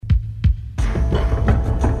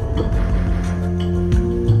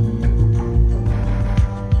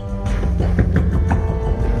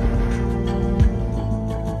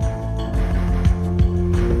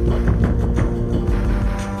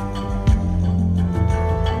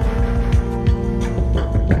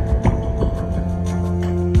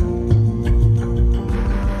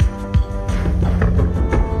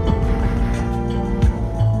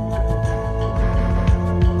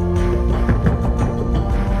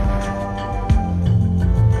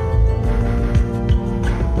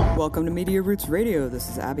Welcome to Media Roots Radio. This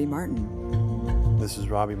is Abby Martin. This is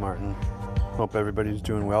Robbie Martin. Hope everybody's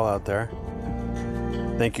doing well out there.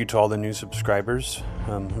 Thank you to all the new subscribers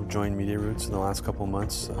who've joined Media Roots in the last couple of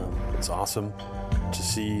months. It's awesome to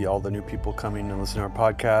see all the new people coming and listening to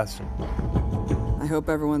our podcast. I hope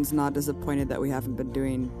everyone's not disappointed that we haven't been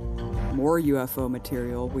doing more UFO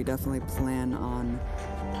material. We definitely plan on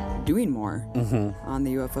doing more on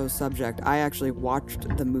the UFO subject. I actually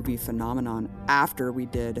watched the movie Phenomenon after we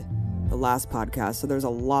did the last podcast, so there's a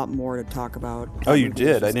lot more to talk about. Oh, you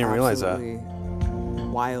did? I didn't realize that.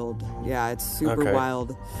 Wild. Yeah, it's super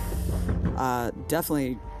wild.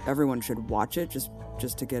 Definitely everyone should watch it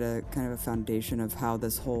just to get a kind of a foundation of how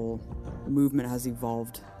this whole movement has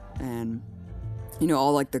evolved, and you know,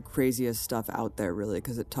 all like the craziest stuff out there, really,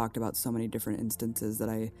 because it talked about so many different instances that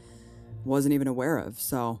I wasn't even aware of.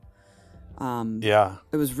 So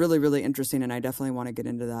it was really, really interesting, and I definitely want to get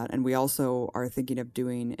into that. And we also are thinking of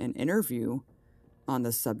doing an interview on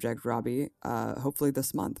this subject, Robbie, hopefully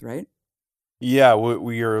this month, right? Yeah,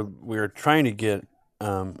 we are trying to get. I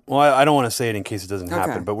don't want to say it in case it doesn't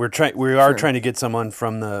happen, but we are trying to get someone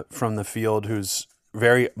from the field who's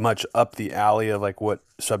very much up the alley of like what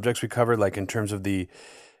subjects we covered, like in terms of the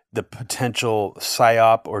potential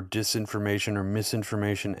psyop or disinformation or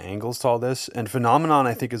misinformation angles to all this. And Phenomenon,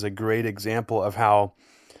 I think, is a great example of how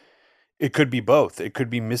it could be both. It could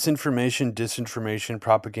be misinformation, disinformation,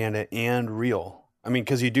 propaganda, and real. I mean,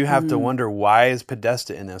 because you do have to wonder, why is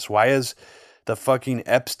Podesta in this? Why is the fucking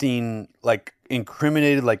Epstein, like,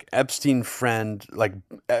 incriminated, like, Epstein friend, like,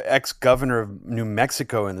 ex-governor of New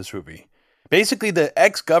Mexico in this movie? Basically, the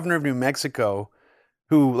ex-governor of New Mexico,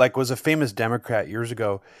 who like was a famous Democrat years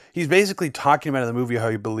ago, he's basically talking about in the movie how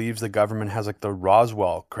he believes the government has like the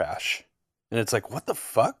Roswell crash. And it's like, what the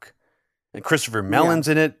fuck? And Christopher Mellon's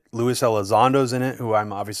in it. Luis Elizondo's in it, who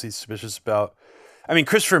I'm obviously suspicious about. I mean,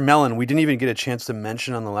 Christopher Mellon, we didn't even get a chance to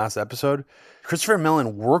mention on the last episode. Christopher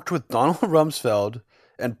Mellon worked with Donald Rumsfeld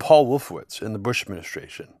and Paul Wolfowitz in the Bush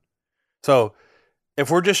administration. So if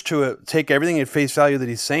we're just to take everything at face value that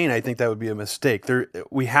he's saying, I think that would be a mistake.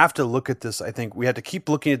 We have to look at this. I think we have to keep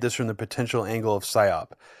looking at this from the potential angle of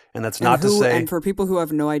psyop. And that's not to say... And for people who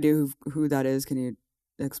have no idea who that is, can you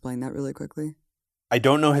explain that really quickly? I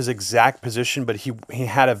don't know his exact position, but he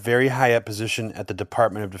had a very high up position at the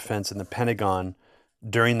Department of Defense and the Pentagon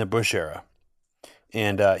during the Bush era.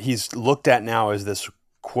 And he's looked at now as this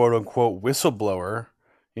quote-unquote whistleblower,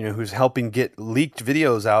 you know, who's helping get leaked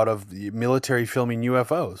videos out of the military filming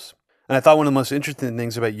UFOs. And I thought one of the most interesting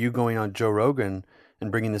things about you going on Joe Rogan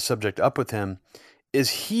and bringing the subject up with him is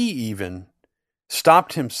he even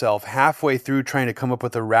stopped himself halfway through trying to come up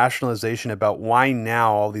with a rationalization about why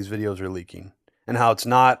now all these videos are leaking, and how it's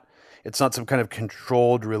not some kind of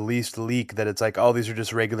controlled released leak, that it's like, oh, these are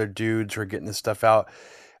just regular dudes who are getting this stuff out.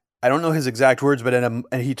 I don't know his exact words, but and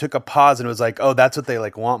he took a pause and was like, "Oh, that's what they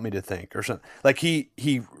like want me to think," or something. Like he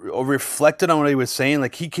reflected on what he was saying.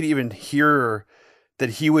 Like he could even hear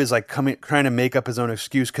that he was like trying to make up his own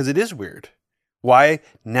excuse, because it is weird. Why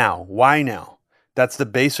now? Why now? That's the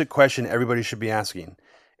basic question everybody should be asking.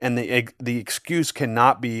 And the excuse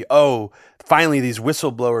cannot be, oh, finally these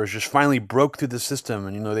whistleblowers just finally broke through the system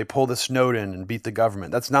and, you know, they pulled a Snowden and beat the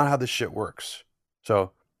government. That's not how this shit works.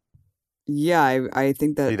 So. Yeah, I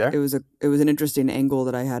think that it was an interesting angle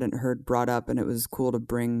that I hadn't heard brought up, and it was cool to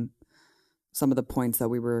bring some of the points that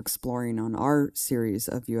we were exploring on our series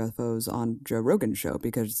of UFOs on Joe Rogan's show,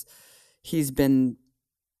 because he's been,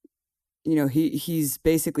 you know, he's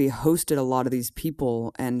basically hosted a lot of these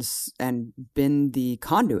people and been the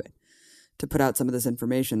conduit to put out some of this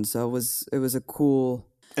information. So it was a cool.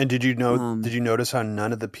 And did you notice how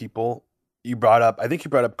none of the people you brought up, I think you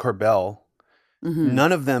brought up Corbell.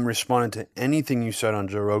 None of them responded to anything you said on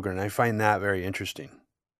Joe Rogan. And I find that very interesting,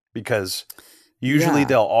 because usually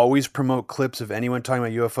they'll always promote clips of anyone talking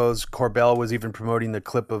about UFOs. Corbell was even promoting the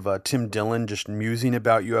clip of Tim Dillon just musing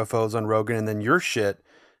about UFOs on Rogan. And then your shit,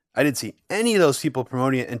 I didn't see any of those people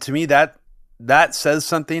promoting it. And to me, that says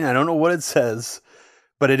something. I don't know what it says,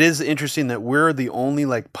 but it is interesting that we're the only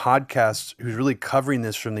like podcast who's really covering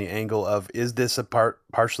this from the angle of, is this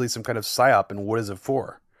partially some kind of psyop, and what is it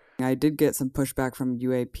for? I did get some pushback from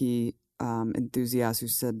UAP enthusiasts who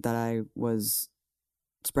said that I was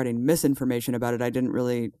spreading misinformation about it. I didn't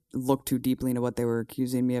really look too deeply into what they were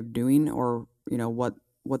accusing me of doing, or, you know, what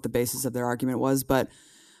the basis of their argument was. But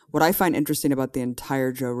what I find interesting about the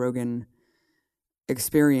entire Joe Rogan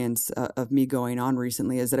experience of me going on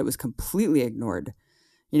recently is that it was completely ignored,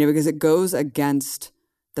 you know, because it goes against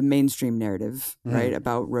the mainstream narrative, right,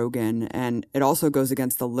 about Rogan, and it also goes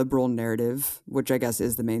against the liberal narrative, which I guess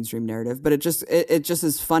is the mainstream narrative. But it just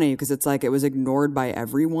is funny because it's like it was ignored by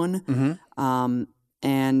everyone,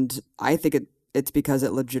 and I think it's because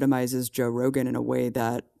it legitimizes Joe Rogan in a way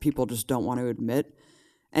that people just don't want to admit.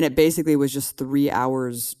 And it basically was just 3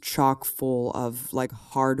 hours chock full of like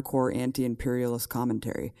hardcore anti-imperialist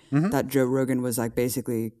commentary that Joe Rogan was like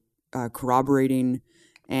basically corroborating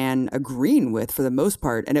and agreeing with for the most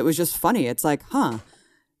part. And it was just funny. It's like,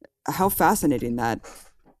 how fascinating that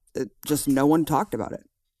just no one talked about it.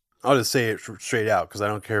 I'll just say it straight out because I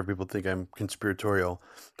don't care if people think I'm conspiratorial.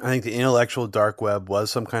 I think the intellectual dark web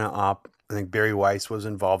was some kind of op. I think Bari Weiss was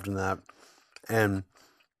involved in that. And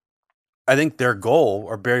I think their goal,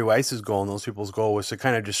 or Bari Weiss's goal and those people's goal, was to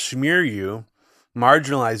kind of just smear you,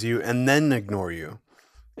 marginalize you, and then ignore you.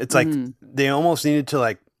 It's like they almost needed to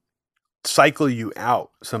like cycle you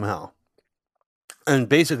out somehow. And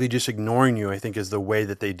basically just ignoring you, I think, is the way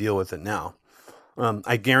that they deal with it now.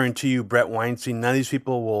 I guarantee you, Brett Weinstein, none of these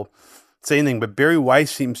people will say anything, but Bari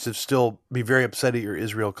Weiss seems to still be very upset at your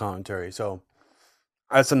Israel commentary. So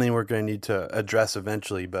that's something we're going to need to address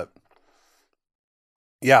eventually. But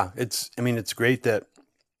yeah, it's great that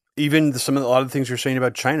even a lot of the things you're saying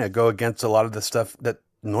about China go against a lot of the stuff that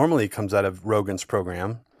normally comes out of Rogan's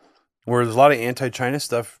program, where there's a lot of anti-China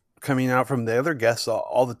stuff coming out from the other guests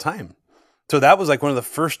all the time. So that was like one of the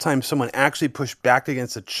first times someone actually pushed back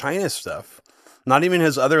against the China stuff. Not even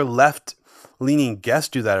his other left-leaning guests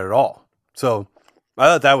do that at all. So I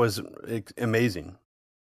thought that was amazing.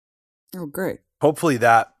 Oh, great. Hopefully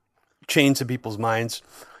that changed some people's minds.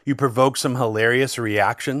 You provoke some hilarious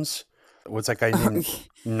reactions. What's that guy's name?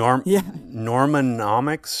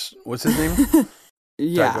 Normonomics. What's his name?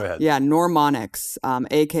 Yeah. Sorry, go ahead. Yeah. Normonics,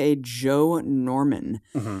 aka Joe Norman.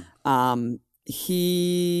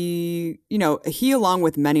 He along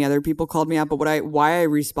with many other people called me out, but why I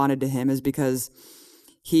responded to him is because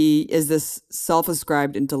he is this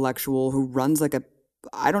self-ascribed intellectual who runs like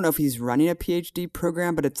I don't know if he's running a PhD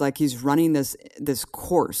program, but it's like he's running this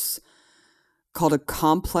course called a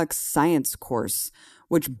complex science course,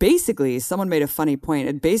 which basically, someone made a funny point.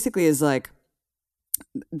 It basically is like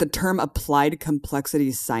the term applied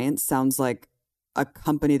complexity science sounds like a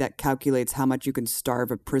company that calculates how much you can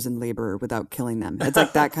starve a prison laborer without killing them. It's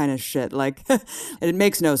like that kind of shit. Like, it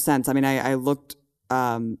makes no sense. I mean, I looked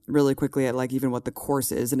really quickly at like even what the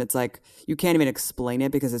course is, and it's like you can't even explain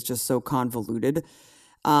it because it's just so convoluted.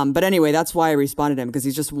 But anyway, that's why I responded to him, because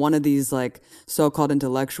he's just one of these like so-called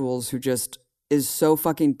intellectuals who just is so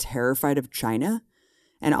fucking terrified of China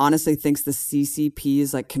and honestly thinks the CCP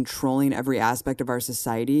is like controlling every aspect of our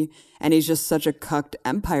society. And he's just such a cucked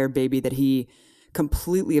empire baby that he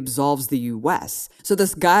completely absolves the US. So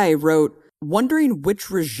this guy wrote, wondering which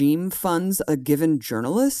regime funds a given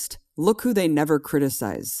journalist? Look who they never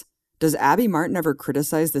criticize. Does Abby Martin ever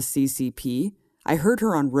criticize the CCP? I heard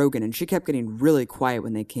her on Rogan and she kept getting really quiet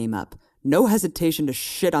when they came up. No hesitation to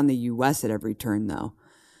shit on the US at every turn though.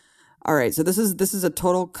 All right, so this is a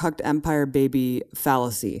total cucked empire baby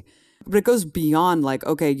fallacy. But it goes beyond like,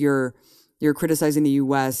 okay, you're criticizing the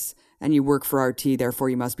US and you work for RT, therefore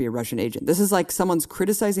you must be a Russian agent. This is like someone's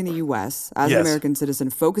criticizing the US as an American citizen,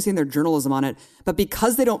 focusing their journalism on it, but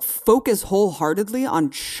because they don't focus wholeheartedly on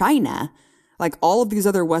China, like all of these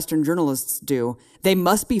other Western journalists do, they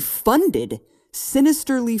must be funded,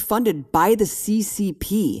 sinisterly funded by the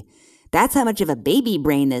CCP. That's how much of a baby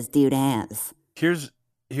brain this dude has. Here's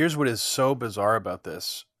what is so bizarre about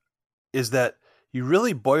this, is that you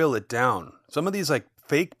really boil it down. Some of these like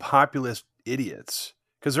fake populist idiots,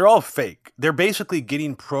 because they're all fake. They're basically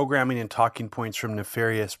getting programming and talking points from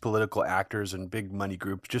nefarious political actors and big money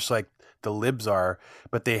groups, just like the libs are,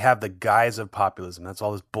 but they have the guise of populism. That's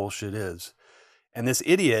all this bullshit is. And this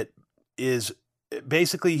idiot is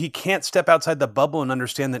basically, he can't step outside the bubble and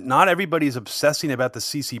understand that not everybody is obsessing about the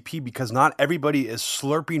CCP, because not everybody is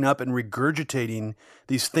slurping up and regurgitating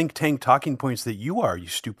these think tank talking points that you are, you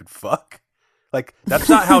stupid fuck. Like, that's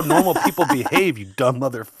not how normal people behave, you dumb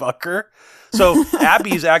motherfucker. So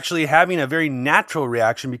Abby's actually having a very natural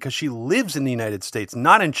reaction because she lives in the United States,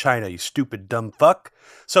 not in China, you stupid dumb fuck.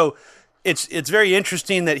 So it's very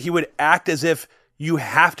interesting that he would act as if you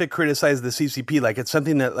have to criticize the CCP like it's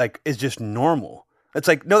something that like is just normal. It's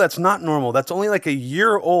like, no, that's not normal. That's only like a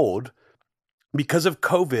year old. Because of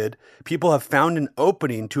COVID, people have found an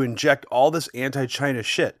opening to inject all this anti-China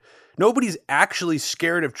shit. Nobody's actually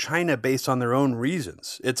scared of China based on their own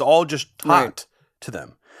reasons. It's all just taught to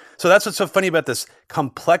them. So that's what's so funny about this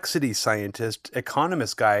complexity scientist,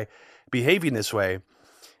 economist guy behaving this way.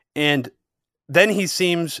 And then he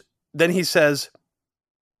says,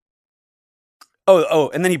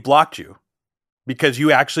 And then he blocked you because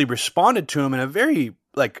you actually responded to him in a very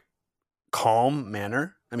like calm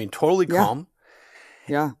manner. I mean, totally calm.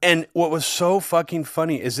 Yeah. And what was so fucking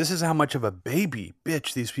funny is this is how much of a baby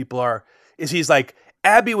bitch these people are. Is he's like,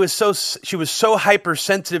 Abby was so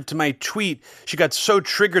hypersensitive to my tweet. She got so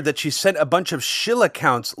triggered that she sent a bunch of shill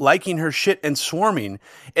accounts liking her shit and swarming.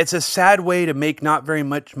 It's a sad way to make not very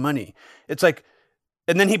much money. It's like,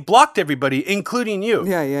 and then he blocked everybody, including you.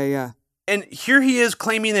 Yeah. And here he is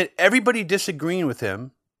claiming that everybody disagreeing with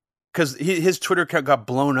him, because his Twitter account got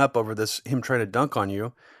blown up over him trying to dunk on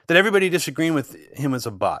you, that everybody disagreeing with him is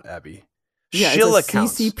a bot, Abby. Yeah, shill it's a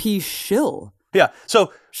accounts. CCP shill. Yeah.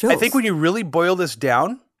 So Shills. I think when you really boil this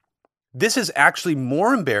down, this is actually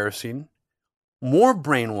more embarrassing, more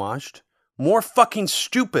brainwashed, more fucking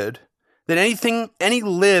stupid than anything any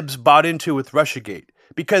libs bought into with Russiagate.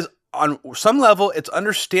 Because on some level, it's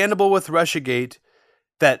understandable with Russiagate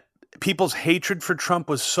that people's hatred for Trump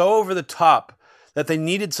was so over the top that they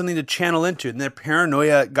needed something to channel into, and their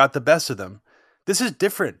paranoia got the best of them. This is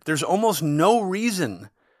different. There's almost no reason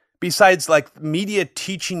besides like media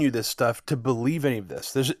teaching you this stuff to believe any of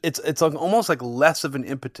this. It's like almost like less of an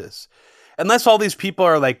impetus. Unless all these people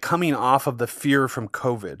are like coming off of the fear from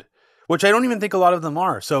COVID, which I don't even think a lot of them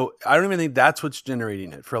are. So I don't even think that's what's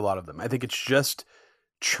generating it for a lot of them. I think it's just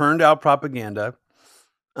churned out propaganda.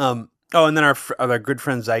 And then our good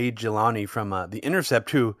friend Zaid Jilani from The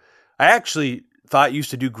Intercept, who I actually thought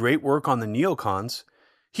used to do great work on the neocons.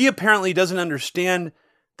 He apparently doesn't understand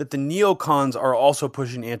that the neocons are also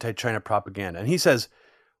pushing anti-China propaganda. And he says,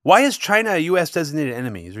 why is China a U.S. designated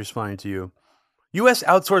enemy? He's responding to you. U.S.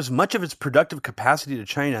 outsources much of its productive capacity to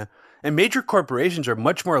China, and major corporations are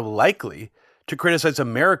much more likely to criticize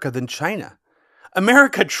America than China.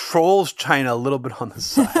 America trolls China a little bit on the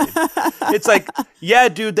side. It's like, yeah,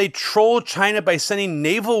 dude, they troll China by sending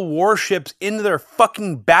naval warships into their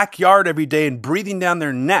fucking backyard every day and breathing down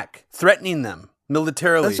their neck, threatening them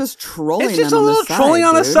militarily. That's just trolling them. It's just a little side, trolling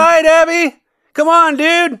on the side, Abby. Come on,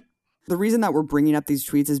 dude. The reason that we're bringing up these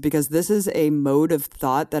tweets is because this is a mode of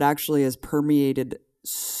thought that actually has permeated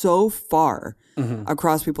so far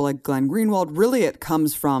across people like Glenn Greenwald. Really, it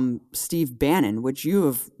comes from Steve Bannon, which you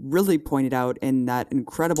have really pointed out in that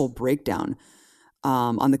incredible breakdown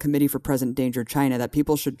on the Committee for Present Danger China that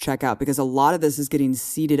people should check out, because a lot of this is getting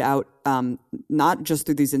seeded out not just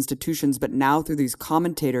through these institutions, but now through these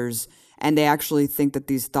commentators, and they actually think that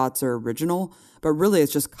these thoughts are original, but really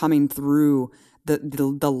it's just coming through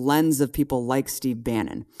the lens of people like Steve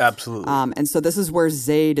Bannon. Absolutely. And so this is where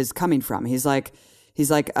Zaid is coming from. He's like,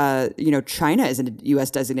 China isn't a U.S.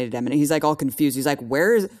 designated enemy. He's like all confused. He's like,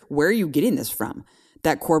 where are you getting this from?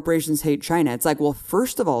 That corporations hate China. It's like, well,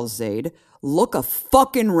 first of all, Zaid, look a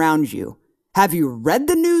fucking around you. Have you read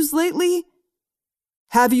the news lately?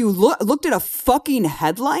 Have you looked at a fucking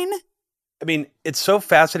headline? I mean, it's so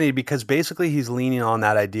fascinating because basically he's leaning on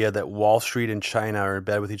that idea that Wall Street and China are in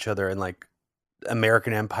bed with each other, and like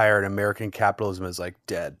American empire and American capitalism is like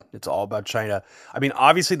dead. It's all about China. I mean,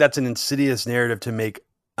 obviously that's an insidious narrative to make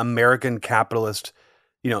American capitalism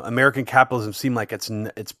seem like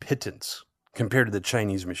it's pittance compared to the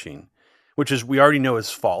Chinese machine, which is, we already know, is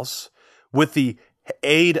false. With the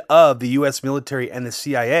aid of the U.S. military and the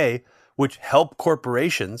CIA, which help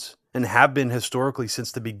corporations and have been historically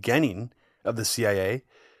since the beginning of the CIA,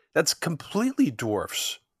 that's completely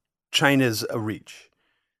dwarfs China's reach.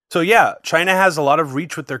 So yeah, China has a lot of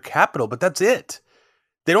reach with their capital, but that's it.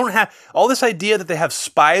 They don't have all this idea that they have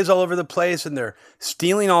spies all over the place and they're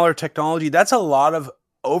stealing all our technology. That's a lot of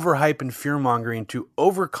overhype and fear mongering to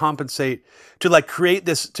overcompensate, to like create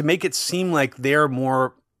this, to make it seem like they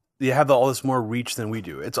have all this more reach than we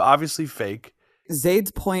do. It's obviously fake.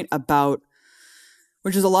 Zaid's point about,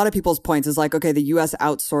 which is a lot of people's points, is like, okay, the U.S.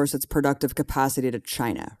 outsourced its productive capacity to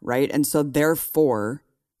China, right? And so therefore,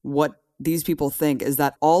 what these people think is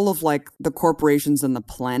that all of like the corporations on the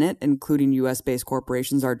planet, including US-based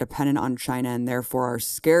corporations, are dependent on China and therefore are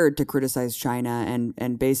scared to criticize China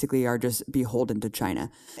and basically are just beholden to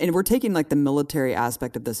China. And we're taking like the military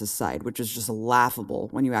aspect of this aside, which is just laughable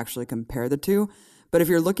when you actually compare the two. But if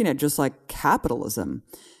you're looking at just like capitalism,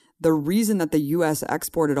 the reason that the US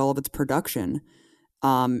exported all of its production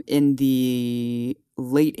in the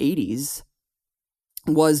late 80s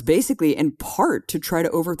was basically in part to try to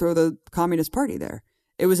overthrow the Communist Party there.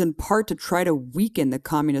 It was in part to try to weaken the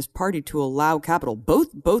Communist Party to allow capital.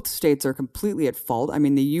 Both states are completely at fault. I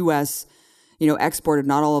mean, the U.S., exported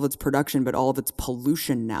not all of its production, but all of its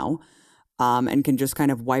pollution now, and can just kind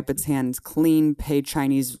of wipe its hands clean, pay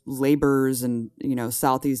Chinese laborers and,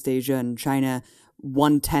 Southeast Asia and China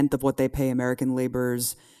 1/10 of what they pay American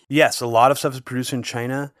laborers. Yes, a lot of stuff is produced in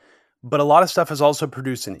China, But a lot of stuff is also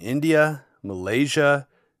produced in India, Malaysia,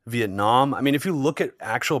 Vietnam. I mean, if you look at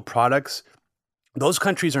actual products, those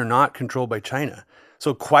countries are not controlled by China.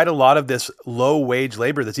 So quite a lot of this low wage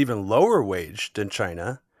labor that's even lower wage than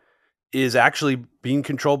China is actually being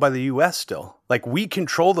controlled by the US still. Like, we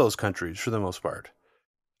control those countries for the most part.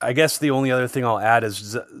 I guess the only other thing I'll add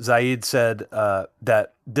is Zaid said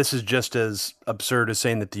that this is just as absurd as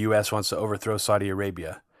saying that the US wants to overthrow Saudi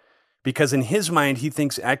Arabia. Because in his mind, he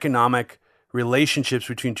thinks economic relationships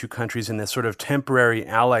between two countries and this sort of temporary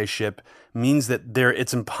allyship means that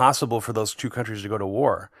it's impossible for those two countries to go to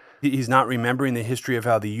war. He's not remembering the history of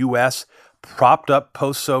how the U.S. propped up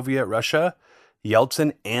post-Soviet Russia,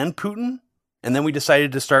 Yeltsin, and Putin, and then we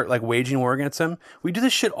decided to start like waging war against them. We do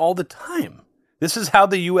this shit all the time. This is how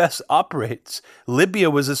the U.S. operates. Libya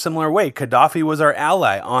was a similar way. Gaddafi was our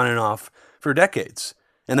ally on and off for decades.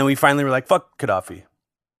 And then we finally were like, fuck Gaddafi.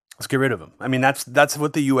 Let's get rid of him. I mean, that's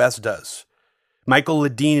what the U.S. does. Michael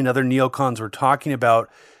Ledeen and other neocons were talking about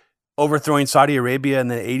overthrowing Saudi Arabia in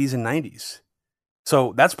the 80s and 90s.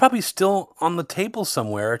 So that's probably still on the table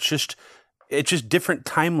somewhere. It's just different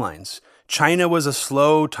timelines. China was a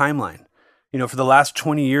slow timeline. You know, for the last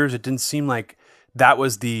 20 years, it didn't seem like that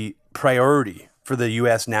was the priority for the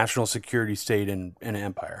U.S. national security state and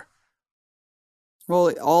empire.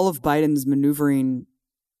 Well, all of Biden's maneuvering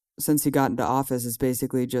since he got into office is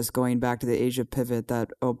basically just going back to the Asia pivot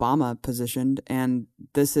that Obama positioned. And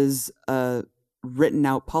this is a written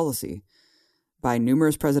out policy by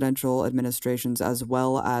numerous presidential administrations, as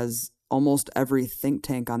well as almost every think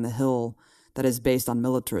tank on the Hill that is based on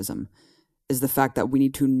militarism, is the fact that we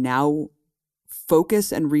need to now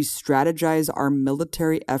focus and re-strategize our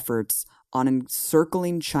military efforts on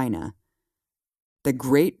encircling China. The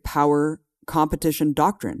great power competition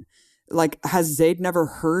doctrine. Like, has Zaid never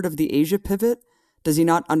heard of the Asia pivot? Does he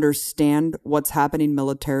not understand what's happening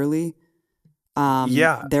militarily?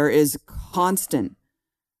 Yeah. There is constant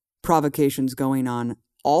provocations going on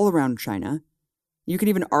all around China. You could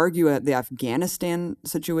even argue that the Afghanistan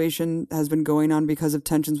situation has been going on because of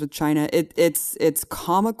tensions with China. It's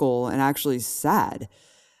comical and actually sad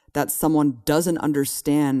that someone doesn't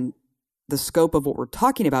understand the scope of what we're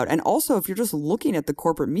talking about. And also, if you're just looking at the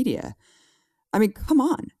corporate media, I mean, come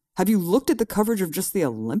on. Have you looked at the coverage of just the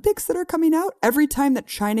Olympics that are coming out? Every time that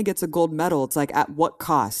China gets a gold medal, it's like, at what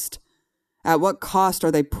cost? At what cost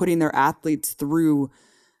are they putting their athletes through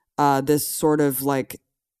this sort of like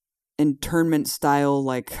internment style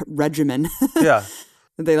like regimen? Yeah.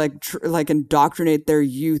 They like indoctrinate their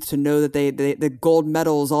youth to know that the gold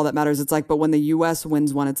medal is all that matters. It's like, but when the U.S.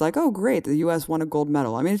 wins one, it's like, oh great, the U.S. won a gold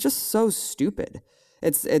medal. I mean, it's just so stupid.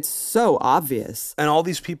 It's so obvious. And all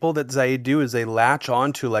these people that Zaid do is they latch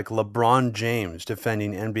on to like LeBron James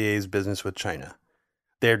defending NBA's business with China.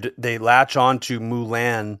 They latch on to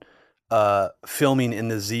Mulan filming in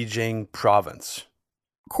the Zhejiang province.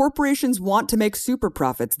 Corporations want to make super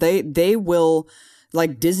profits. They will,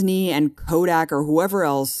 like Disney and Kodak or whoever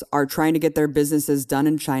else are trying to get their businesses done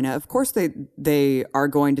in China. Of course, they are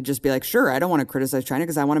going to just be like, sure, I don't want to criticize China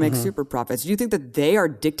because I want to make super profits. Do you think that they are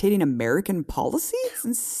dictating American policy? It's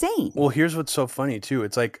insane. Well, here's what's so funny too.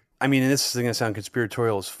 It's like, I mean, and this is going to sound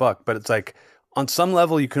conspiratorial as fuck, but it's like on some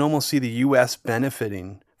level, you can almost see the U.S.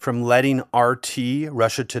 benefiting from letting RT,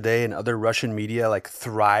 Russia Today, and other Russian media like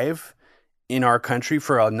thrive in our country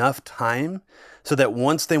for enough time so that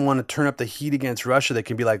once they want to turn up the heat against Russia, they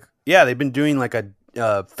can be like, yeah, they've been doing like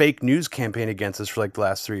a fake news campaign against us for like the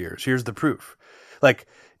last 3 years. Here's the proof. Like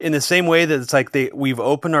in the same way that it's like we've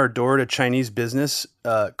opened our door to Chinese business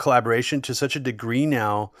collaboration to such a degree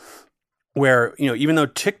now where, you know, even though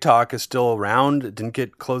TikTok is still around, it didn't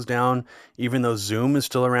get closed down, even though Zoom is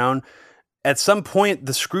still around, at some point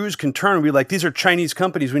the screws can turn and be like, these are Chinese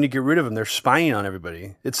companies. We need to get rid of them. They're spying on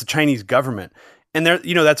everybody. It's the Chinese government. And they're,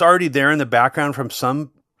 you know, that's already there in the background from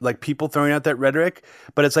some like people throwing out that rhetoric.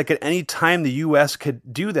 But it's like at any time the U.S. could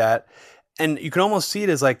do that. And you can almost see it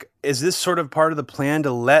as like, is this sort of part of the plan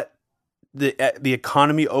to let the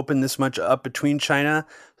economy open this much up between China?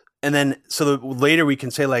 And then so that later we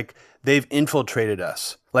can say like, they've infiltrated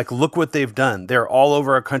us. Like, look what they've done. They're all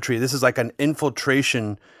over our country. This is like an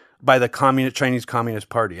infiltration by the Chinese Communist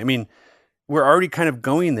Party. I mean, we're already kind of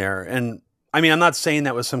going there. And I mean, I'm not saying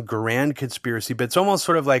that was some grand conspiracy, but it's almost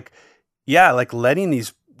sort of like, yeah, like letting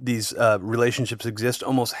these relationships exist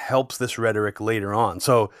almost helps this rhetoric later on.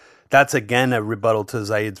 So that's again a rebuttal to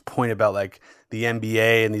Zaid's point about like the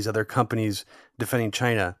NBA and these other companies defending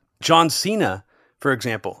China. John Cena, for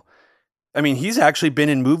example, I mean, he's actually been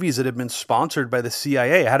in movies that have been sponsored by the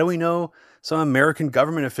CIA. How do we know some American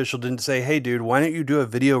government official didn't say, hey, dude, why don't you do a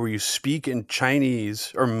video where you speak in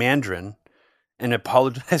Chinese or Mandarin and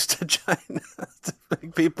apologize to China to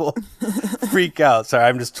make people freak out. Sorry,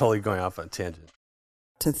 I'm just totally going off on a tangent.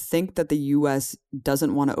 To think that the U.S.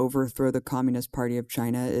 doesn't want to overthrow the Communist Party of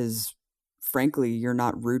China is, frankly, you're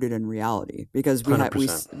not rooted in reality. Because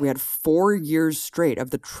we had 4 years straight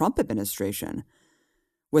of the Trump administration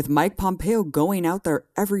with Mike Pompeo going out there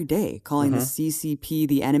every day, calling the CCP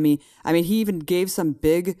the enemy. I mean, he even gave some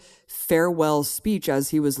big farewell speech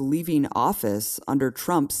as he was leaving office under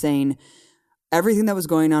Trump, saying everything that was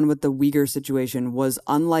going on with the Uyghur situation was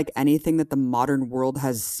unlike anything that the modern world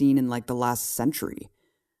has seen in like the last century.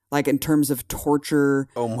 Like in terms of torture,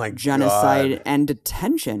 genocide, and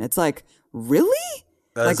detention. It's like, really?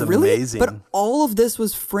 That is amazing. But all of this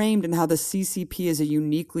was framed in how the CCP is a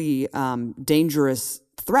uniquely dangerous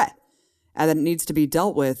threat and that it needs to be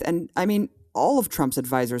dealt with. And I mean, all of Trump's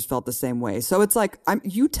advisors felt the same way. So it's like,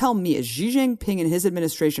 you tell me, is Xi Jinping and his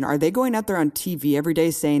administration, are they going out there on TV every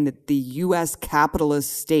day saying that the U.S.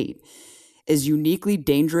 capitalist state is uniquely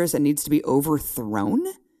dangerous and needs to be overthrown?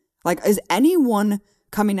 Like, is anyone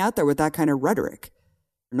coming out there with that kind of rhetoric?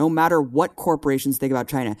 No matter what corporations think about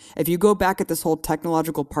China. If you go back at this whole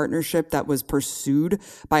technological partnership that was pursued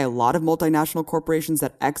by a lot of multinational corporations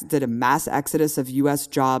that did a mass exodus of U.S.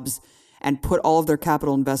 jobs and put all of their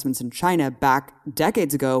capital investments in China back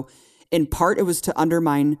decades ago, in part it was to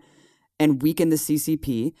undermine and weaken the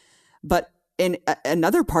CCP. But in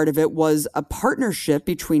another part of it was a partnership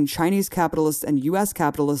between Chinese capitalists and U.S.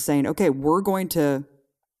 capitalists saying, okay, we're going to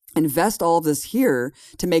invest all of this here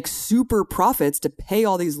to make super profits to pay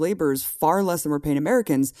all these laborers far less than we're paying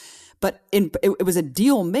Americans. But it was a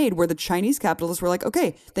deal made where the Chinese capitalists were like,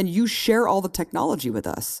 okay, then you share all the technology with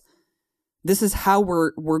us. This is how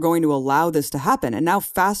we're going to allow this to happen. And now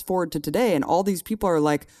fast forward to today, and all these people are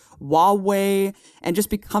like Huawei and just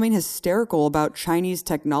becoming hysterical about Chinese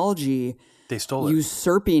technology. They stole it.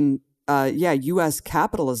 Usurping, U.S.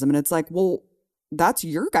 capitalism. And it's like, well, that's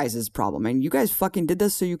your guys' problem. And you guys fucking did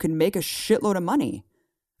this so you can make a shitload of money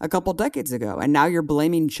a couple decades ago. And now you're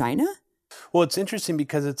blaming China? Well, it's interesting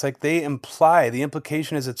because it's like the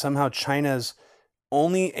implication is that somehow China's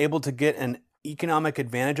only able to get an economic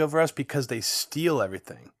advantage over us because they steal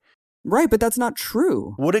everything. Right, but that's not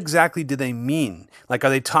true. What exactly do they mean? Like, are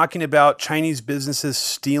they talking about Chinese businesses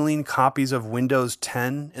stealing copies of Windows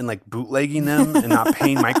 10 and like bootlegging them and not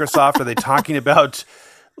paying Microsoft? Are they talking about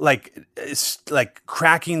like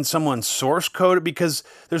cracking someone's source code? Because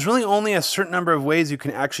there's really only a certain number of ways you can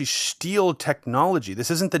actually steal technology. This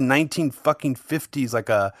isn't the 1950s, like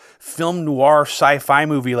a film noir sci-fi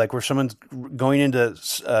movie, like where someone's going into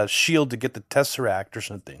S.H.I.E.L.D. to get the Tesseract or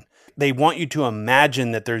something. They want you to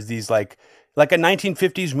imagine that there's these like a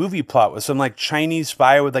 1950s movie plot with some like Chinese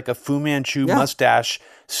spy with like a Fu Manchu mustache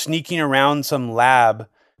sneaking around some lab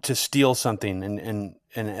to steal something and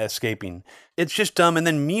escaping. It's just dumb. And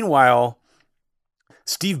then meanwhile,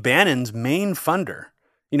 Steve Bannon's main funder,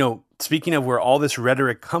 speaking of where all this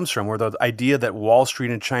rhetoric comes from, where the idea that Wall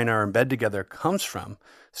Street and China are in bed together comes from,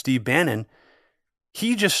 Steve Bannon,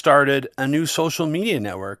 he just started a new social media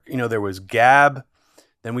network. There was Gab,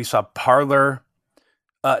 then we saw Parler.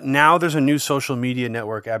 Now there's a new social media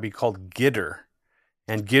network, Abby, called Gitter.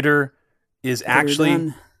 And Gitter is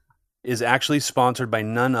actually sponsored by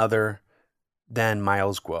none other than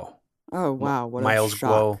Miles Guo. Oh, wow. What Miles a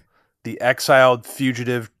shock. Guo, the exiled,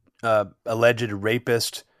 fugitive, alleged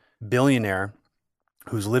rapist billionaire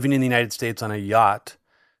who's living in the United States on a yacht.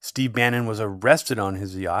 Steve Bannon was arrested on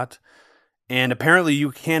his yacht. And apparently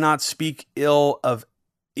you cannot speak ill of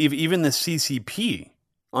even the CCP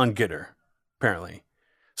on Gitter, apparently.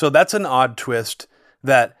 So that's an odd twist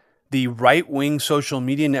that the right-wing social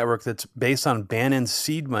media network that's based on Bannon's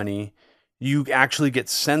seed money, you actually get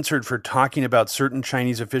censored for talking about certain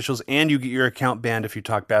Chinese officials, and you get your account banned if you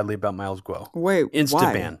talk badly about Miles Guo. Wait,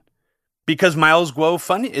 Insta ban. Because Miles Guo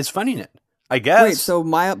is funding it, I guess. Wait, so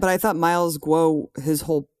but I thought Miles Guo, his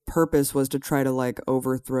whole purpose was to try to like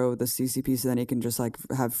overthrow the CCP so then he can just like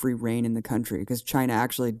have free reign in the country, because China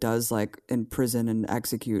actually does like imprison and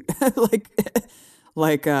execute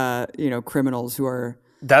criminals who are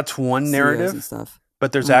that's one narrative and stuff.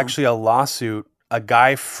 But there's actually a lawsuit. A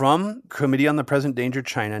guy from Committee on the Present Danger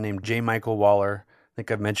China named J. Michael Waller, I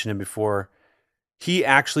think I've mentioned him before, he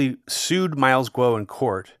actually sued Miles Guo in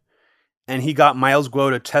court, and he got Miles Guo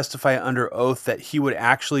to testify under oath that he would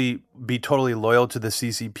actually be totally loyal to the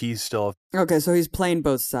CCP still. Okay, so he's playing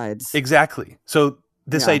both sides. Exactly. So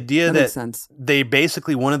this idea that they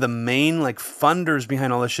basically, one of the main like funders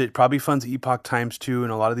behind all this shit, probably funds Epoch Times too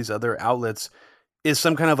and a lot of these other outlets, is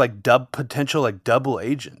some kind of like potential double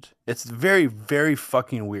agent. It's very, very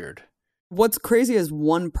fucking weird. What's crazy is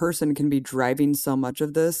one person can be driving so much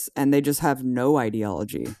of this and they just have no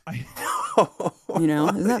ideology. I know.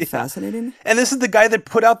 Isn't that fascinating? And this is the guy that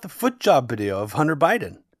put out the foot job video of Hunter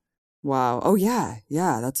Biden. Wow. Oh, yeah.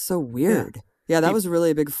 Yeah, that's so weird. Yeah, that was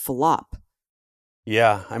really a big flop.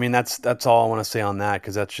 Yeah, I mean, that's all I want to say on that,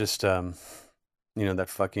 because that's just, that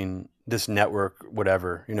fucking, this network,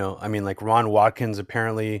 whatever, I mean, like Ron Watkins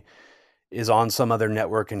apparently is on some other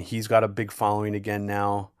network and he's got a big following again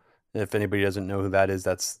now. If anybody doesn't know who that is,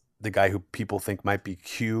 that's the guy who people think might be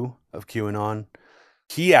Q of QAnon.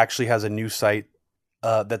 He actually has a new site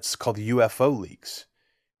that's called UFO Leaks.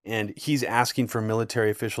 And he's asking for military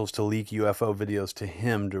officials to leak UFO videos to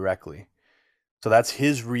him directly. So that's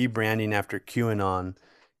his rebranding after QAnon,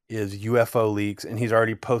 is UFO Leaks. And he's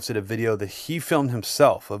already posted a video that he filmed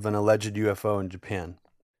himself of an alleged UFO in Japan.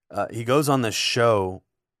 He goes on this show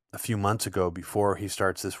a few months ago before he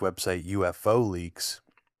starts this website, UFO Leaks.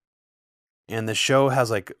 And the show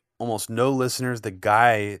has like almost no listeners. The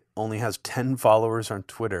guy only has 10 followers on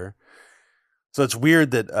Twitter. So it's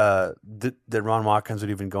weird that that Ron Watkins would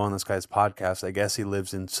even go on this guy's podcast. I guess he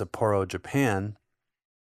lives in Sapporo, Japan.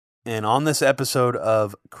 And on this episode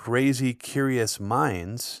of Crazy Curious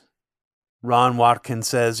Minds, Ron Watkins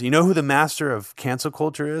says, "You know who the master of cancel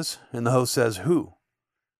culture is?" And the host says, "Who?"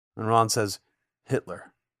 And Ron says,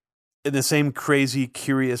 "Hitler." In the same Crazy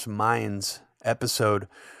Curious Minds episode,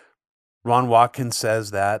 Ron Watkins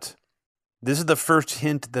says that this is the first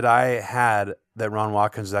hint that I had that Ron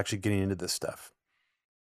Watkins is actually getting into this stuff.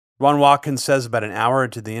 Ron Watkins says about an hour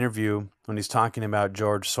into the interview, when he's talking about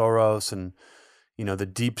George Soros and, the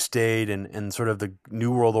deep state and sort of the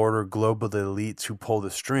New World Order global elites who pull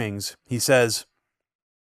the strings, he says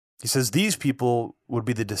these people would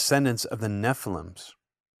be the descendants of the Nephilims.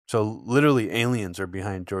 So literally aliens are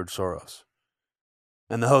behind George Soros.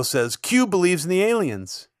 And the host says, "Q believes in the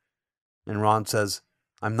aliens." And Ron says,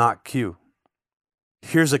 "I'm not Q."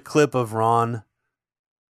 Here's a clip of Ron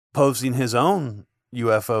posting his own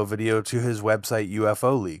UFO video to his website,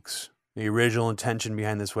 UFO Leaks. The original intention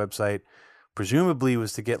behind this website presumably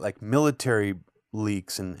was to get like military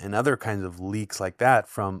leaks and other kinds of leaks like that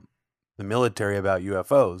from the military about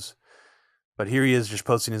UFOs. But here he is just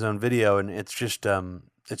posting his own video, and it's just I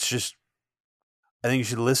think you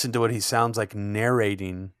should listen to what he sounds like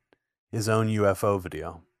narrating his own UFO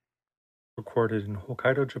video. Recorded in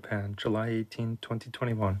Hokkaido, Japan, July 18,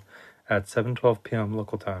 2021, at 7:12 p.m.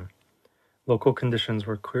 local time. Local conditions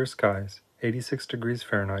were clear skies, 86 degrees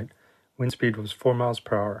Fahrenheit, wind speed was 4 miles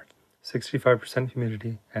per hour, 65%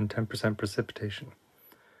 humidity, and 10% precipitation.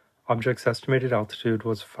 Object's estimated altitude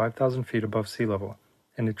was 5,000 feet above sea level,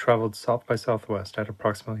 and it traveled south by southwest at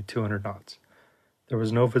approximately 200 knots. There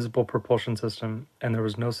was no visible propulsion system, and there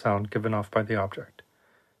was no sound given off by the object.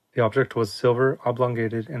 The object was silver,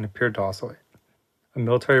 oblongated, and appeared to oscillate. A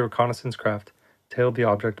military reconnaissance craft tailed the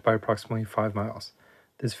object by approximately 5 miles.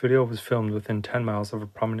 This video was filmed within 10 miles of a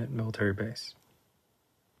prominent military base.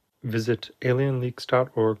 Visit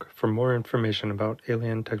alienleaks.org for more information about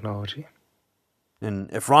alien technology. And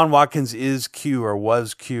if Ron Watkins is Q or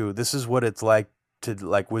was Q, this is what it's like to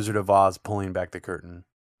like Wizard of Oz pulling back the curtain.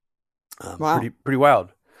 Wow. Pretty wild.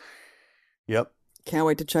 Yep. Can't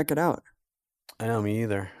wait to check it out. I know, me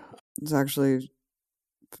either. It's actually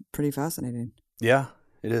pretty fascinating. Yeah,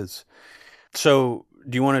 it is. So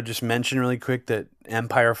do you want to just mention really quick that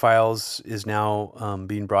Empire Files is now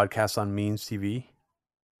being broadcast on Means TV?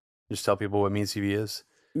 Just tell people what Means TV is.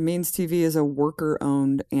 Means TV is a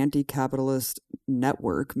worker-owned, anti-capitalist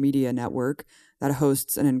network, media network, that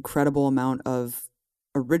hosts an incredible amount of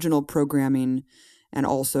original programming and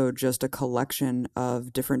also just a collection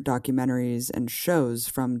of different documentaries and shows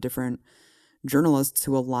from different journalists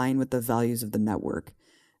who align with the values of the network.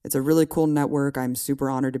 It's a really cool network. I'm super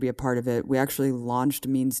honored to be a part of it. We actually launched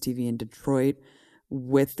Means TV in Detroit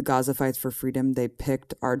with the Gaza Fights for Freedom. They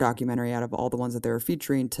picked our documentary out of all the ones that they were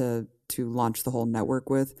featuring to launch the whole network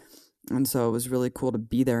with. And so it was really cool to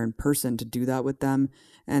be there in person to do that with them.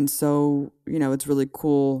 And so, it's really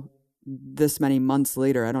cool this many months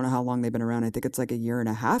later. I don't know how long they've been around. I think it's like a year and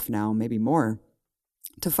a half now, maybe more,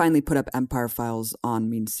 to finally put up Empire Files on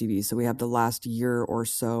Means TV. So we have the last year or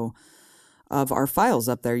so of our files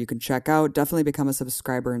up there you can check out. Definitely become a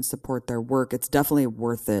subscriber and support their work. It's definitely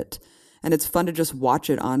worth it. And it's fun to just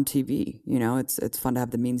watch it on TV. It's fun to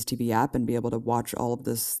have the Means TV app and be able to watch all of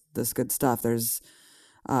this good stuff. There's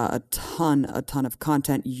a ton of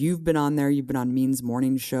content. You've been on there. You've been on Means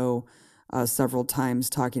Morning Show several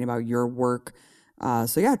times talking about your work.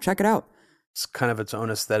 So yeah, check it out. It's kind of its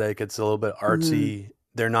own aesthetic. It's a little bit artsy.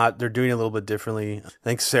 Mm-hmm. They're doing it a little bit differently. I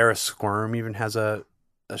think Sarah Squirm even has a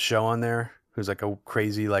show on there. who's like a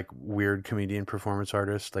crazy, like weird comedian performance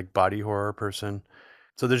artist, like body horror person.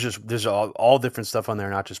 So there's all different stuff on there,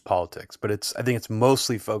 not just politics, but I think it's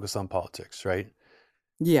mostly focused on politics, right?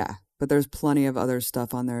 Yeah, but there's plenty of other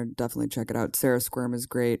stuff on there. Definitely check it out. Sarah Squirm is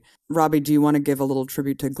great. Robbie, do you want to give a little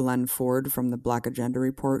tribute to Glenn Ford from the Black Agenda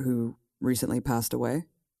Report, who recently passed away?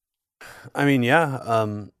 I mean, yeah.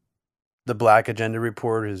 The Black Agenda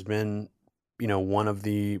Report has been, one of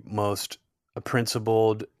the most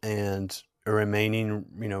principled and remaining,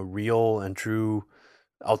 real and true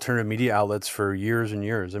alternative media outlets for years and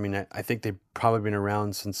years. I mean, I think they've probably been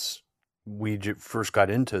around since we first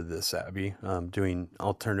got into this, Abby, doing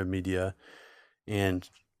alternative media. And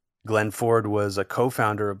Glenn Ford was a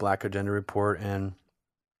co-founder of Black Agenda Report, and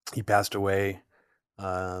he passed away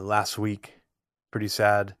last week. Pretty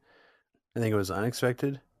sad. I think it was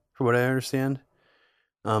unexpected, for what I understand.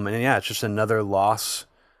 And yeah, it's just another loss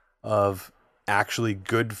of actually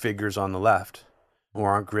good figures on the left who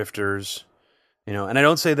aren't grifters. And I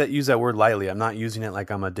don't use that word lightly. I'm not using it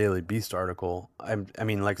like I'm a Daily Beast article. I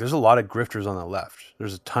mean, like, there's a lot of grifters on the left.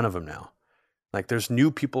 There's a ton of them now. Like, there's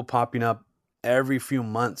new people popping up every few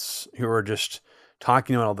months who are just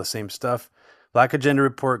talking about all the same stuff. Black Agenda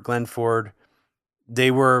Report, Glenn Ford,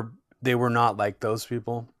 they were not like those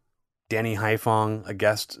people. Danny Haiphong, a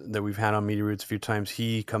guest that we've had on Media Roots a few times,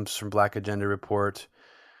 he comes from Black Agenda Report.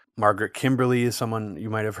 Margaret Kimberly is someone you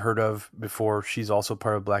might have heard of before. She's also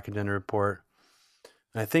part of Black Agenda Report.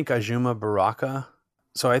 I think Ajuma Baraka.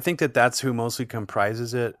 So I think that's who mostly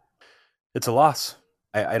comprises it. It's a loss.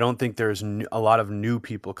 I don't think there's a lot of new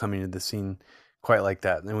people coming to the scene quite like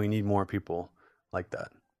that. And we need more people like that.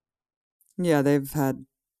 Yeah, they've had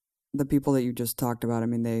the people that you just talked about. I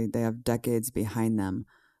mean, they have decades behind them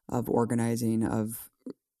of organizing, of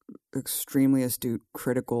extremely astute,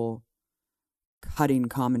 critical, cutting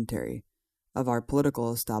commentary of our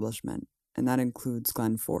political establishment. And that includes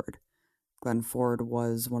Glenn Ford. Glenn Ford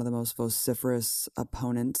was one of the most vociferous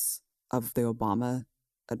opponents of the Obama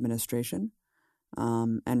administration,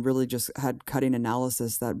 and really just had cutting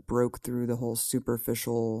analysis that broke through the whole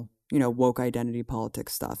superficial, woke identity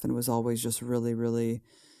politics stuff, and was always just really, really,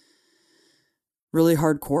 really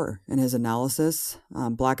hardcore in his analysis.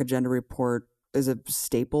 Black Agenda Report is a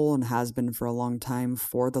staple and has been for a long time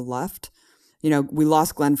for the left. We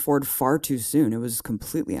lost Glenn Ford far too soon. It was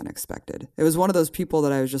completely unexpected. It was one of those people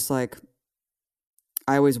that I was just like,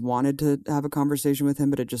 I always wanted to have a conversation with him,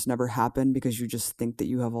 but it just never happened because you just think that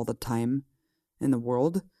you have all the time in the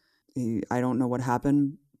world. I don't know what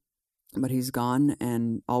happened, but he's gone,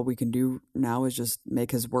 and all we can do now is just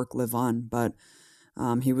make his work live on. But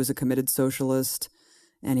he was a committed socialist,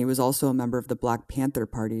 and he was also a member of the Black Panther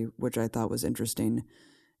Party, which I thought was interesting.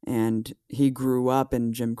 And he grew up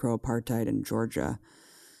in Jim Crow apartheid in Georgia.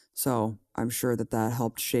 So I'm sure that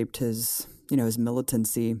helped shape his, his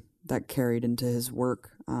militancy that carried into his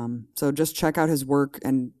work. So just check out his work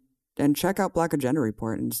and check out Black Agenda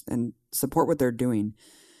Report and support what they're doing.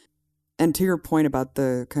 And to your point about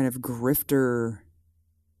the kind of grifterdom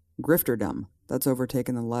that's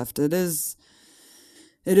overtaken the left, it is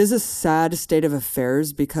a sad state of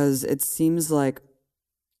affairs because it seems like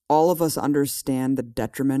all of us understand the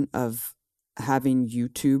detriment of having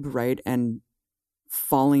YouTube, right? And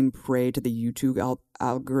falling prey to the YouTube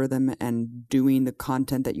algorithm and doing the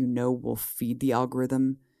content that will feed the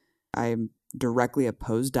algorithm. I'm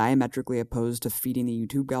diametrically opposed to feeding the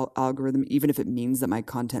YouTube algorithm, even if it means that my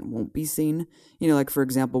content won't be seen. Like, for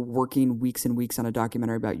example, working weeks and weeks on a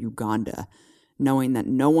documentary about Uganda, knowing that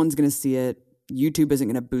no one's going to see it, YouTube isn't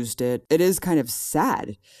going to boost it. It is kind of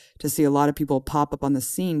sad to see a lot of people pop up on the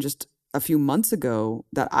scene just a few months ago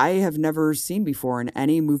that I have never seen before in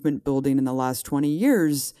any movement building in the last 20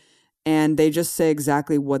 years. And they just say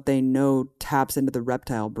exactly what they know taps into the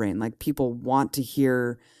reptile brain. Like, people want to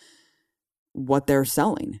hear what they're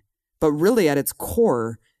selling. But really at its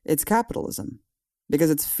core, it's capitalism, because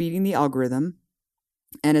it's feeding the algorithm,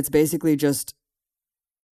 and it's basically just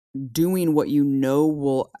doing what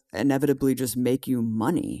will inevitably just make you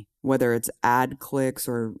money, whether it's ad clicks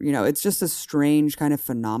or, it's just a strange kind of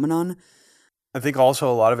phenomenon. I think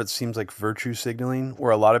also a lot of it seems like virtue signaling,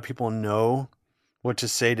 where a lot of people know what to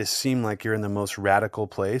say to seem like you're in the most radical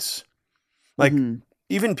place. Like,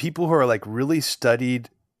 even people who are like really studied,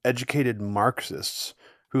 educated Marxists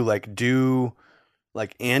who like do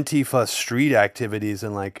like Antifa street activities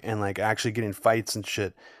and actually getting fights and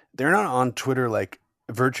shit, they're not on Twitter like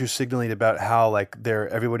virtue signaling about how like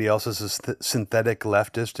everybody else is a synthetic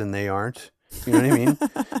leftist and they aren't. You know what I mean?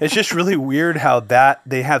 It's just really weird how that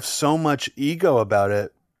they have so much ego about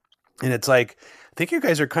it. And it's like, I think you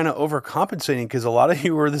guys are kind of overcompensating, because a lot of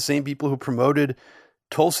you were the same people who promoted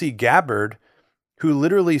Tulsi Gabbard who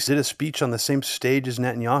literally did a speech on the same stage as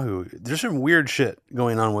Netanyahu. There's some weird shit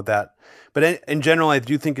going on with that. But in general, I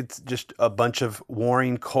do think it's just a bunch of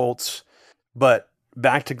warring cults. But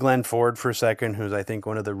back to Glenn Ford for a second, who's I think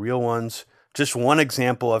one of the real ones. Just one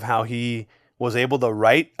example of how he was able to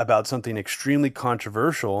write about something extremely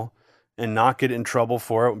controversial and not get in trouble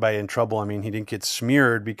for it. By in trouble, I mean he didn't get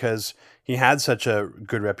smeared because he had such a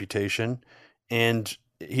good reputation, and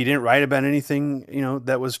he didn't write about anything,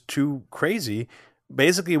 that was too crazy.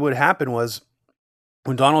 Basically, what happened was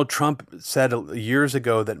when Donald Trump said years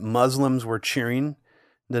ago that Muslims were cheering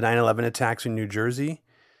the 9/11 attacks in New Jersey,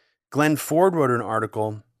 Glenn Ford wrote an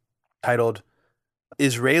article titled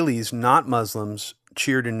 "Israelis, Not Muslims,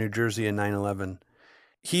 Cheered in New Jersey in 9/11."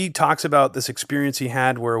 He talks about this experience he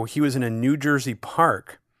had where he was in a New Jersey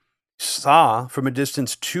park, saw from a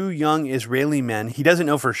distance two young Israeli men. He doesn't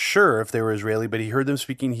know for sure if they were Israeli, but he heard them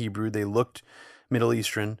speaking Hebrew. They looked Middle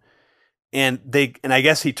Eastern. And I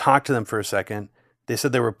guess he talked to them for a second. They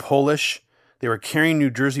said they were Polish. They were carrying New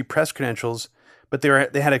Jersey press credentials, but they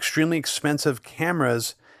had extremely expensive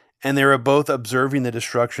cameras, and they were both observing the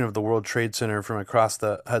destruction of the World Trade Center from across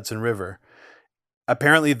the Hudson River.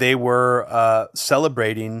 Apparently, they were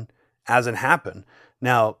celebrating as it happened.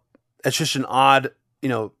 Now, it's just an odd,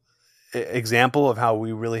 example of how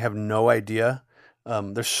we really have no idea.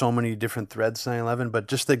 There's so many different threads to 9/11, but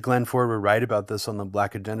just that Glenn Ford would write about this on the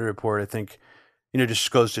Black Agenda Report, I think,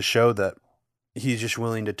 just goes to show that he's just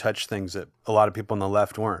willing to touch things that a lot of people on the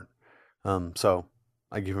left weren't. So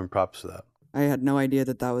I give him props to that. I had no idea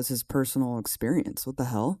that was his personal experience. What the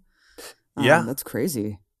hell? Yeah. That's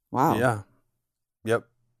crazy. Wow. Yeah. Yep.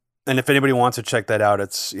 And if anybody wants to check that out,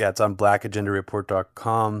 it's on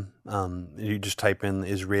blackagendareport.com. You just type in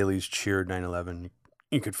Israelis cheered 9/11.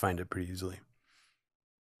 You could find it pretty easily.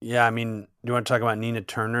 Yeah, I mean, do you want to talk about Nina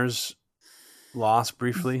Turner's loss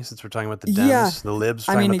briefly, since we're talking about the Dems, the Libs?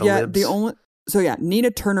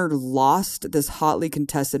 Nina Turner lost this hotly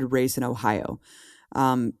contested race in Ohio.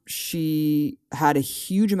 She had a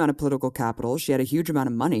huge amount of political capital. She had a huge amount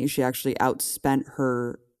of money. She actually outspent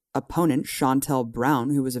her opponent, Shontel Brown,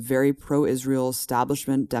 who was a very pro-Israel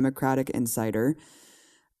establishment Democratic insider.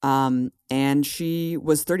 And she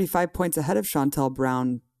was 35 points ahead of Shontel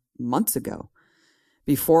Brown months ago,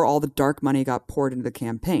 before all the dark money got poured into the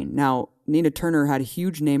campaign. Now, Nina Turner had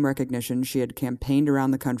huge name recognition. She had campaigned around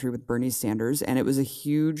the country with Bernie Sanders, and it was a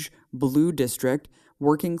huge blue district,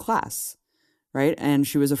 working class, right? And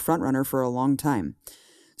she was a front runner for a long time.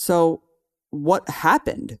 So what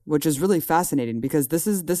happened, which is really fascinating, because this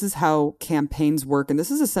is how campaigns work, and this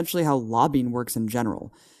is essentially how lobbying works in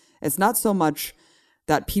general. It's not so much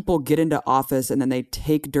that people get into office and then they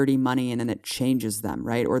take dirty money and then it changes them,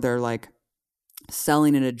 right? Or they're like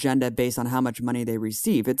selling an agenda based on how much money they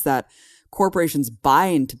receive. It's that corporations buy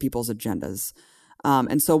into people's agendas.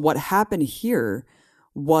 And so what happened here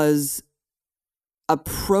was a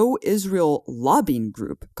pro-Israel lobbying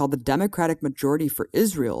group called the Democratic Majority for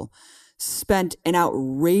Israel spent an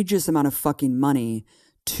outrageous amount of fucking money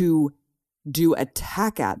to do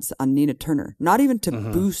attack ads on Nina Turner, not even to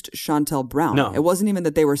boost Shontel Brown. No. It wasn't even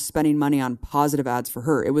that they were spending money on positive ads for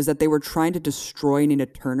her. It was that they were trying to destroy Nina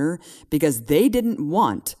Turner because they didn't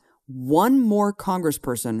want one more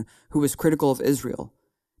congressperson who was critical of Israel.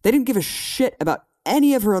 They didn't give a shit about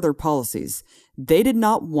any of her other policies. They did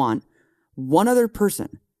not want one other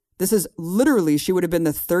person. This is literally, she would have been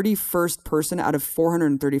the 31st person out of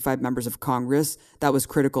 435 members of Congress that was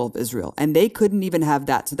critical of Israel. And they couldn't even have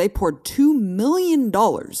that. So they poured $2 million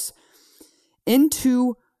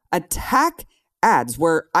into attack ads,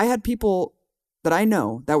 where I had people that I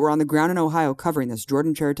know that were on the ground in Ohio covering this,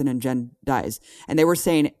 Jordan Cheriton and Jen Dyes, and they were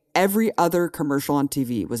saying every other commercial on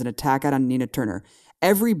TV was an attack ad on Nina Turner.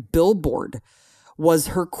 Every billboard was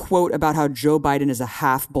her quote about how Joe Biden is a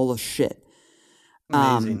half bowl of shit.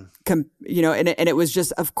 Amazing. And it was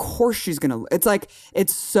just, of course she's going to,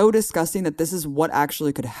 it's so disgusting that this is what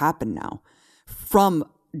actually could happen now from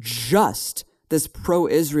just this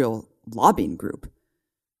pro-Israel lobbying group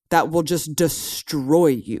that will just destroy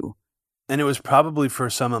you. And it was probably for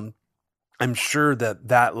some, I'm sure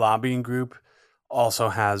that lobbying group also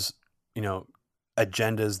has,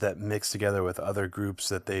 agendas that mix together with other groups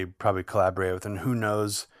that they probably collaborate with. And who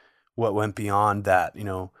knows what went beyond that,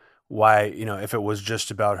 why, if it was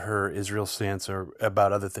just about her Israel stance or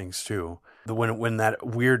about other things too. When that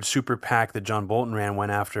weird super PAC that John Bolton ran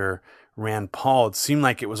went after Rand Paul, it seemed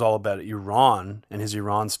like it was all about Iran and his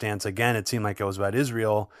Iran stance. Again, it seemed like it was about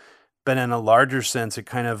Israel. But in a larger sense, it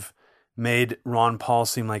kind of made Ron Paul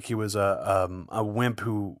seem like he was a wimp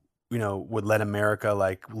who, would let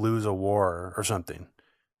America lose a war or something.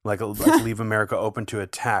 like leave America open to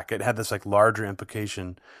attack. It had this like larger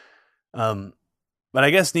implication. But I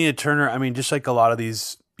guess Nina Turner, I mean, just like a lot of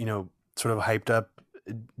these, you know, sort of hyped up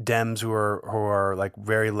Dems who are like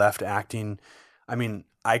very left acting. I mean,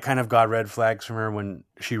 I kind of got red flags from her when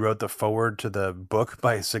she wrote the foreword to the book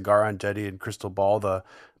by Sagar Enjeti and Crystal Ball,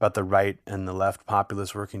 about the right and the left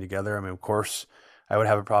populists working together. I mean, of course, I would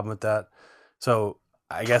have a problem with that. So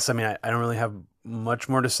I guess, I mean, I don't really have much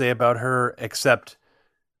more to say about her, except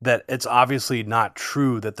that it's obviously not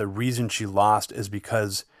true that the reason she lost is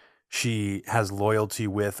because she has loyalty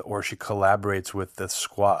with or she collaborates with the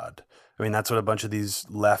squad. I mean, that's what a bunch of these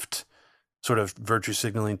left sort of virtue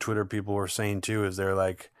signaling Twitter people were saying too, is they're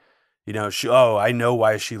like, you know, I know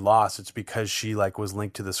why she lost. It's because she like was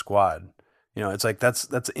linked to the squad. You know, it's like that's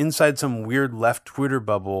inside some weird left Twitter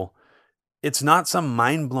bubble. It's not some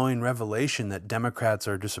mind-blowing revelation that Democrats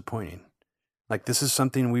are disappointing. Like, this is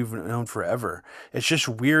something we've known forever. It's just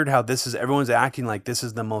weird how everyone's acting like this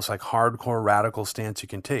is the most like hardcore radical stance you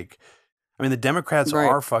can take. I mean, the Democrats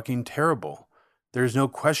are fucking terrible. There's no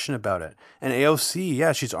question about it. And AOC,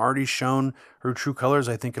 yeah, she's already shown her true colors,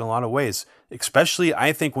 I think, in a lot of ways. Especially,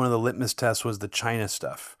 I think one of the litmus tests was the China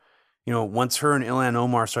stuff. You know, once her and Ilhan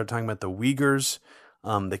Omar started talking about the Uyghurs,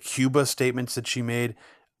 the Cuba statements that she made,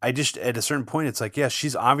 I just, at a certain point, it's like, yeah,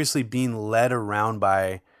 she's obviously being led around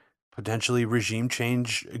by potentially regime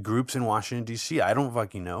change groups in Washington, D.C. I don't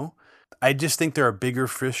fucking know. I just think there are bigger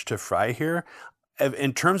fish to fry here.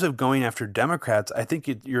 In terms of going after Democrats, I think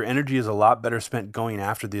your energy is a lot better spent going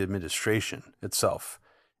after the administration itself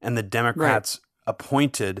and the Democrats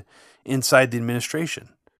appointed inside the administration.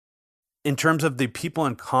 In terms of the people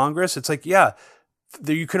in Congress, it's like, yeah,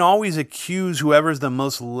 you can always accuse whoever's the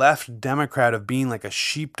most left Democrat of being like a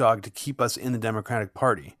sheepdog to keep us in the Democratic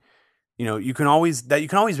Party. You know, you can always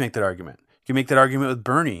make that argument. You can make that argument with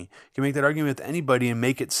Bernie. You can make that argument with anybody and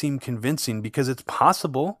make it seem convincing because it's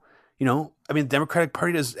possible. You know, I mean, the Democratic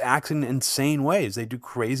Party does act in insane ways. They do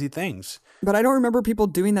crazy things. But I don't remember people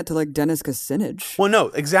doing that to like Dennis Kucinich. Well, no,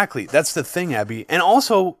 exactly. That's the thing, Abby. And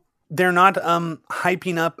also, they're not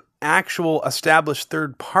hyping up actual established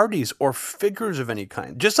third parties or figures of any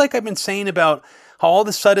kind. Just like I've been saying about how all of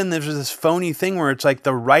a sudden there's this phony thing where it's like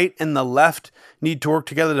the right and the left need to work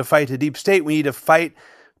together to fight the deep state. We need to fight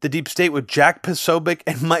the deep state with Jack Posobiec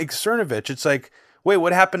and Mike Cernovich. It's like, wait,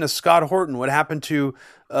 what happened to Scott Horton? What happened to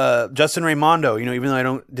Justin Raimondo? You know, even though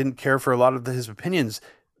I didn't care for a lot of his opinions,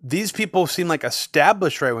 these people seem like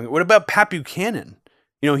established right wing. What about Pat Buchanan?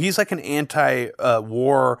 You know, he's like an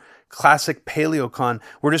anti-war classic paleocon.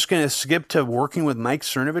 We're just going to skip to working with Mike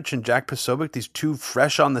Cernovich and Jack Posobiec, these two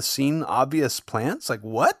fresh on the scene, obvious plants. Like,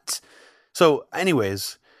 what? So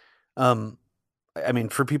anyways, I mean,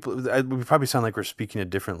 for people, we probably sound like we're speaking a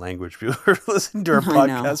different language. People are listening to our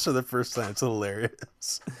podcast for the first time. It's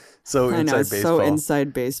hilarious. So inside baseball. So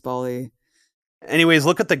inside baseball-y. Anyways,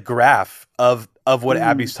 look at the graph of what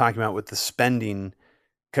Abby's talking about with the spending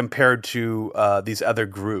compared to these other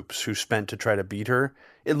groups who spent to try to beat her.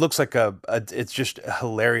 It looks like it's just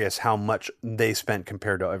hilarious how much they spent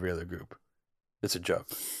compared to every other group. It's a joke.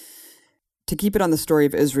 To keep it on the story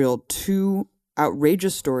of Israel, two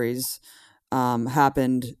outrageous stories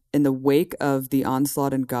happened in the wake of the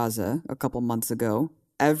onslaught in Gaza a couple months ago.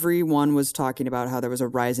 Everyone was talking about how there was a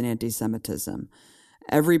rise in anti-Semitism.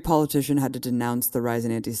 Every politician had to denounce the rise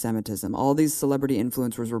in anti-Semitism. All these celebrity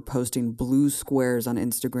influencers were posting blue squares on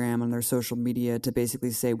Instagram and their social media to basically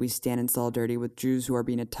say, we stand in solidarity with Jews who are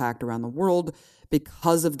being attacked around the world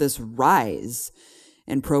because of this rise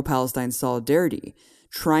in pro-Palestine solidarity,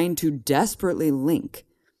 trying to desperately link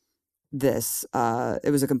this.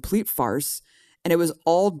 It was a complete farce, and it was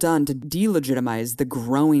all done to delegitimize the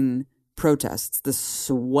growing protests, the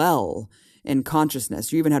swell in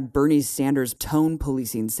consciousness. You even had Bernie Sanders tone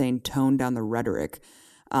policing, saying tone down the rhetoric.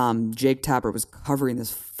 Jake Tapper was covering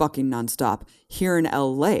this fucking nonstop. Here in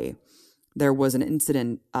LA, there was an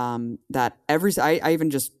incident that I even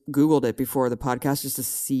just Googled it before the podcast just to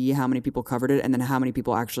see how many people covered it and then how many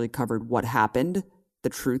people actually covered what happened, the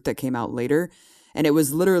truth that came out later. And it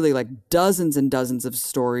was literally like dozens and dozens of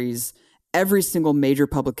stories. Every single major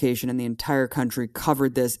publication in the entire country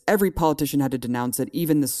covered this. Every politician had to denounce it,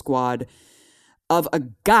 even the squad, of a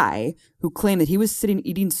guy who claimed that he was sitting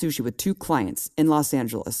eating sushi with two clients in Los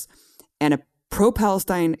Angeles, and a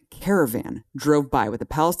pro-Palestine caravan drove by with a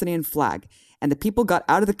Palestinian flag, and the people got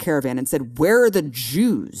out of the caravan and said, "Where are the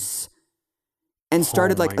Jews?" and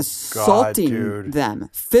started assaulting them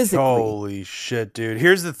physically. Holy shit, dude.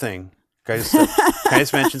 Here's the thing. Can I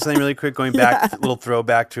just mention something really quick? Going back, a little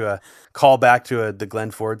throwback to a callback to the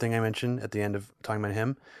Glenn Ford thing I mentioned at the end of talking about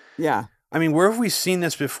him. Yeah. I mean, where have we seen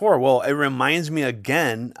this before? Well, it reminds me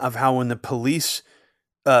again of how when the police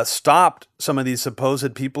stopped some of these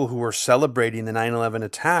supposed people who were celebrating the 9/11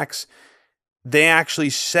 attacks, they actually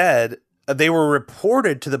said they were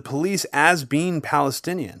reported to the police as being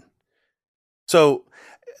Palestinian. So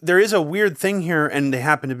there is a weird thing here, and they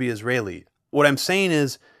happen to be Israeli. What I'm saying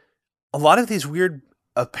is a lot of these weird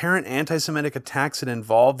apparent anti-Semitic attacks that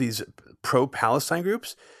involve these pro-Palestine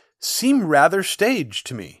groups seem rather staged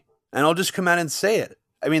to me. And I'll just come out and say it.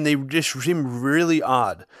 I mean, they just seem really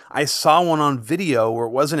odd. I saw one on video where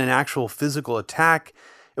it wasn't an actual physical attack.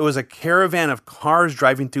 It was a caravan of cars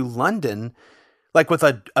driving through London, like with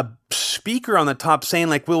a speaker on the top saying,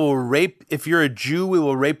 like, we will rape, if you're a Jew, we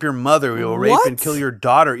will rape your mother. We will rape and kill your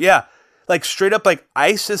daughter. Yeah. Like straight up like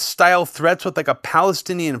ISIS style threats with like a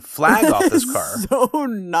Palestinian flag off this car. So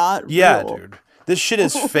not real. Yeah, dude. This shit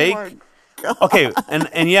is fake. Okay,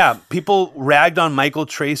 and yeah, people ragged on Michael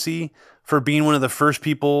Tracy for being one of the first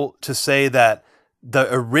people to say that the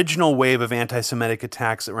original wave of anti-Semitic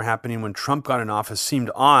attacks that were happening when Trump got in office seemed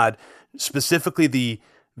odd, specifically the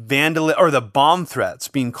the bomb threats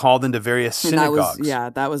being called into various synagogues.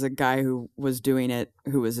 That was a guy who was doing it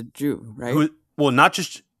who was a Jew, right? Well, not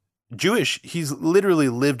just Jewish, he's literally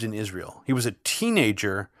lived in Israel. He was a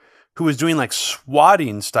teenager who was doing like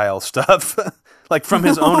swatting style stuff like from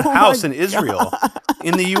his own house in Israel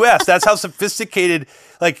in the US. That's how sophisticated,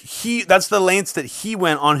 that's the lengths that he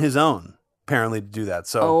went on his own apparently to do that.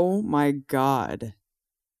 So oh my God.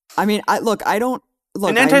 I mean,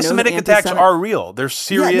 and anti-Semitic attacks are real. They're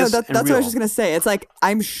serious. That's what I was just going to say. It's like,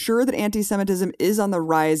 I'm sure that anti-Semitism is on the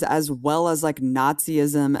rise as well as like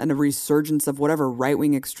Nazism and a resurgence of whatever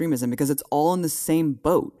right-wing extremism, because it's all in the same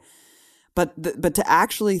boat. But to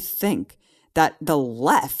actually think that the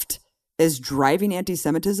left is driving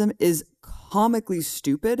anti-Semitism is comically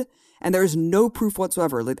stupid, and there's no proof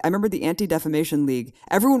whatsoever. Like, I remember the Anti-Defamation League.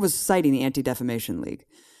 Everyone was citing the Anti-Defamation League,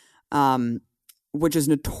 which is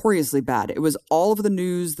notoriously bad. It was all over the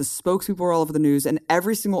news. The spokespeople were all over the news, and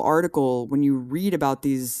every single article, when you read about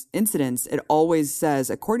these incidents, it always says,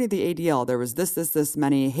 according to the ADL, there was this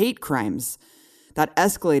many hate crimes that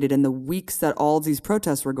escalated in the weeks that all of these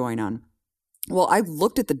protests were going on. Well, I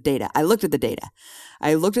looked at the data. I looked at the data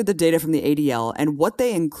from the ADL, and what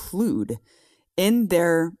they include in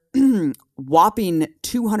their whopping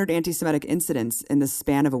 200 anti-Semitic incidents in the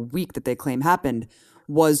span of a week that they claim happened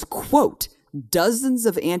was, quote, dozens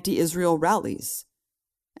of anti-Israel rallies,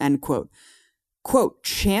 end quote. Quote,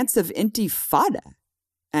 chants of intifada,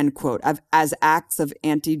 end quote, as acts of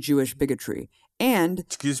anti-Jewish bigotry. And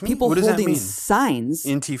people holding signs.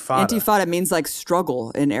 Intifada. Intifada means like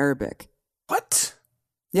struggle in Arabic. What?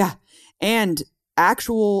 Yeah. And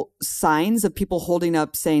actual signs of people holding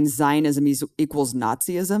up saying Zionism equals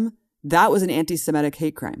Nazism, that was an anti-Semitic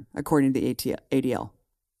hate crime, according to the ADL.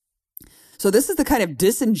 So this is the kind of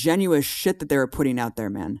disingenuous shit that they were putting out there,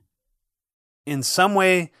 man. In some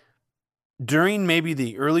way, during maybe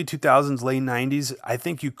the early 2000s, late 90s, I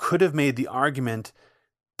think you could have made the argument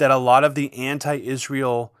that a lot of the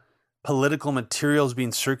anti-Israel political materials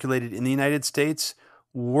being circulated in the United States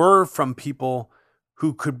were from people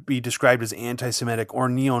who could be described as anti-Semitic or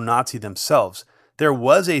neo-Nazi themselves. There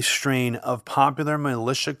was a strain of popular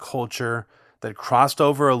militia culture that crossed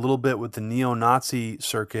over a little bit with the neo-Nazi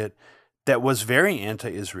circuit that was very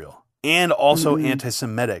anti-Israel and also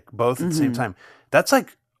anti-Semitic, both at the same time. That's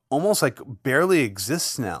like almost like barely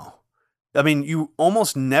exists now. I mean, you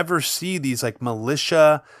almost never see these like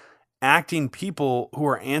militia acting people who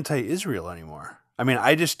are anti-Israel anymore. I mean,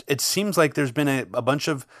 it seems like there's been a bunch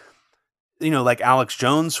of, like Alex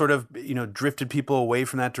Jones sort of, drifted people away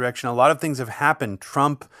from that direction. A lot of things have happened.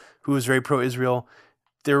 Trump, who was very pro-Israel,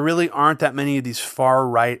 there really aren't that many of these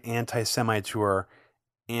far-right anti-Semites who are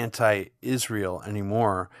anti-Israel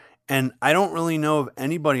anymore. And I don't really know of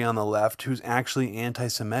anybody on the left who's actually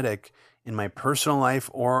anti-Semitic in my personal life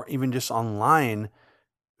or even just online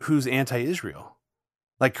who's anti-Israel.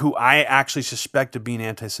 Like who I actually suspect of being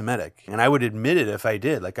anti-Semitic. And I would admit it if I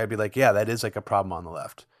did. Like I'd be like, yeah, that is like a problem on the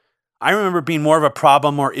left. I remember being more of a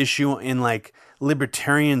problem or issue in like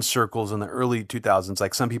libertarian circles in the early 2000s.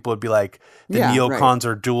 Like some people would be like, the neocons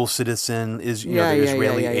are dual citizen, they're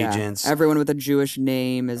Israeli agents. Everyone with a Jewish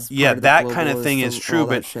name is part of that kind of thing is true,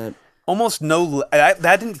 but almost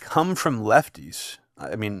that didn't come from lefties.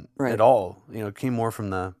 I mean, at all. It came more from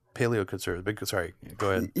the paleo-conservative. Sorry, go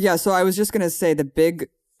ahead. Yeah, so I was just going to say the big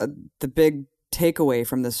takeaway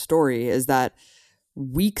from this story is that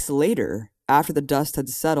weeks later, after the dust had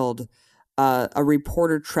settled, a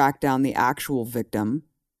reporter tracked down the actual victim,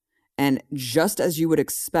 and just as you would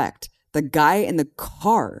expect, the guy in the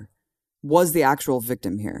car was the actual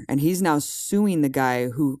victim here. And he's now suing the guy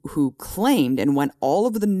who claimed and went all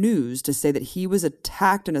over the news to say that he was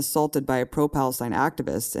attacked and assaulted by a pro-Palestine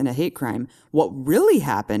activist in a hate crime. What really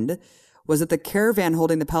happened was that the caravan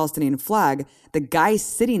holding the Palestinian flag, the guy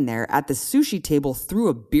sitting there at the sushi table threw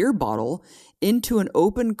a beer bottle into an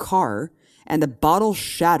open car, and the bottle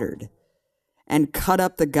shattered and cut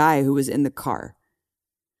up the guy who was in the car.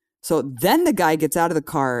 So then the guy gets out of the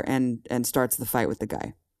car and starts the fight with the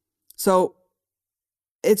guy. So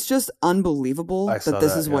it's just unbelievable that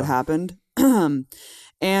this is what happened.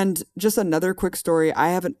 And just another quick story. I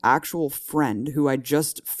have an actual friend who I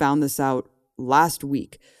just found this out last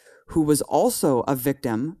week, who was also a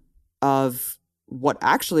victim of what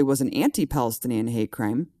actually was an anti-Palestinian hate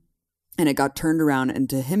crime. And it got turned around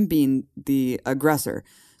into him being the aggressor.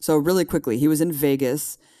 So really quickly, he was in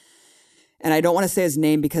Vegas. And I don't want to say his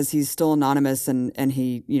name because he's still anonymous and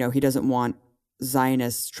he, he doesn't want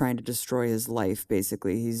Zionists trying to destroy his life,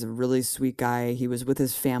 basically. He's a really sweet guy. He was with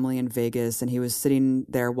his family in Vegas, and he was sitting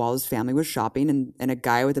there while his family was shopping, and a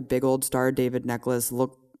guy with a big old Star of David necklace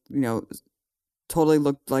totally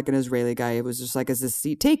looked like an Israeli guy. It was just like, is this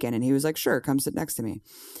seat taken? And he was like, sure, come sit next to me.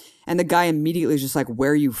 And the guy immediately was just like,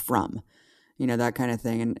 where are you from? That kind of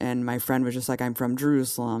thing. And my friend was just like, I'm from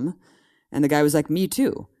Jerusalem. And the guy was like, me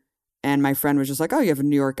too. And my friend was just like, oh, you have a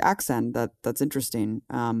New York accent. That's interesting.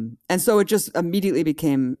 And so it just immediately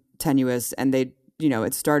became tenuous, and they,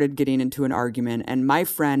 it started getting into an argument. And my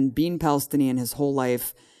friend, being Palestinian his whole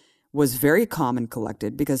life, was very calm and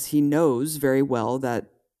collected because he knows very well that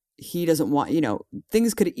he doesn't want,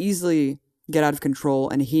 things could easily get out of control,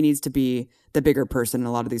 and he needs to be the bigger person in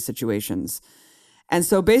a lot of these situations. And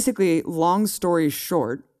so basically, long story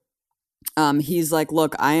short, he's like,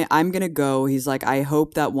 look, I'm going to go. He's like, I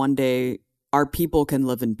hope that one day our people can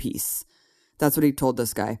live in peace. That's what he told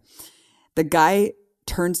this guy. The guy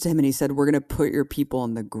turns to him and he said, we're going to put your people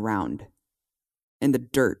in the ground, in the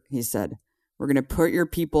dirt. He said, we're going to put your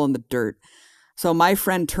people in the dirt. So my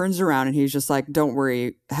friend turns around and he's just like, don't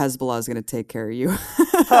worry, Hezbollah is going to take care of you.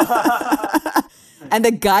 And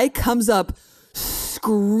the guy comes up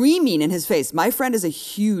screaming in his face. My friend is a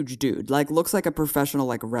huge dude, looks like a professional,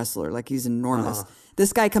 wrestler, he's enormous.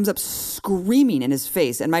 This guy comes up screaming in his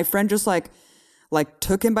face, and my friend just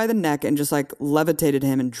took him by the neck and just levitated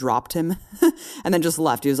him and dropped him and then just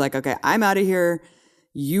left. He was like, okay, I'm out of here.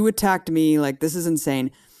 You attacked me. This is insane.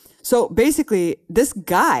 So basically, this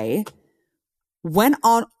guy went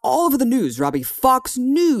on all over the news, Robbie, Fox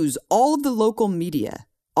News, all of the local media,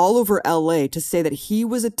 all over LA, to say that he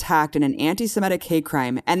was attacked in an anti-Semitic hate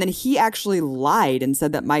crime. And then he actually lied and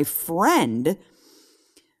said that my friend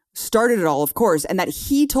started it all, of course, and that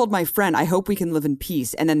he told my friend, I hope we can live in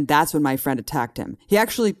peace. And then that's when my friend attacked him. He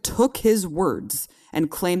actually took his words and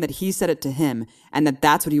claimed that he said it to him and that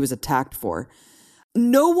that's what he was attacked for.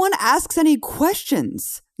 No one asks any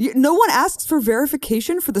questions. No one asks for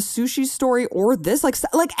verification for the sushi story or this.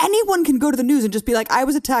 Anyone can go to the news and just be like, I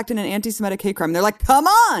was attacked in an anti-Semitic hate crime. And they're like, come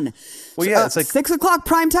on. Well, yeah, it's 6 o'clock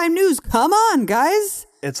primetime news. Come on, guys.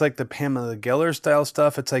 It's like the Pamela Geller style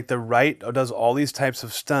stuff. It's like the right does all these types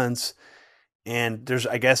of stunts. And there's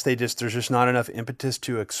just not enough impetus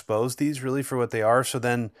to expose these really for what they are. So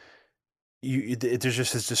then there's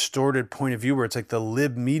just this distorted point of view where it's like the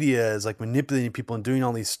lib media is manipulating people and doing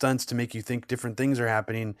all these stunts to make you think different things are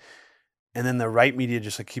happening. And then the right media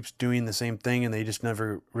just keeps doing the same thing and they just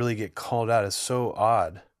never really get called out. It's so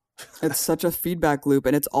odd. It's such a feedback loop,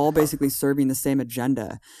 and it's all basically serving the same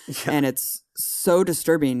agenda. Yeah. And it's so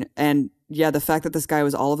disturbing. And yeah, the fact that this guy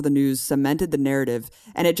was all over the news cemented the narrative,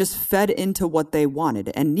 and it just fed into what they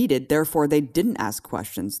wanted and needed. Therefore, they didn't ask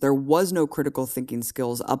questions. There was no critical thinking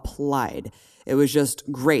skills applied. It was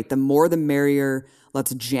just great. The more the merrier.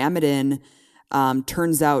 Let's jam it in.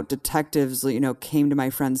 Turns out detectives, came to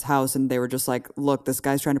my friend's house and they were just like, look, this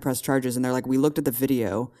guy's trying to press charges. And they're like, we looked at the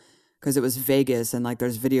video because it was Vegas and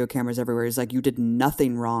there's video cameras everywhere. He's like, you did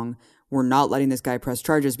nothing wrong. We're not letting this guy press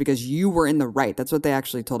charges because you were in the right. That's what they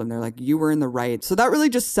actually told him. They're like, you were in the right. So that really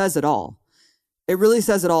just says it all. It really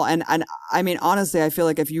says it all. And I mean, honestly, I feel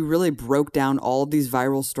like if you really broke down all of these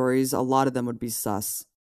viral stories, a lot of them would be sus.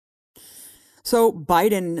 So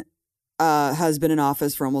Biden has been in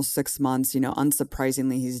office for almost 6 months.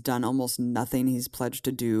 Unsurprisingly, he's done almost nothing he's pledged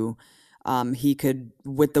to do. He could,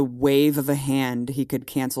 with the wave of a hand, he could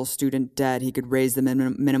cancel student debt. He could raise the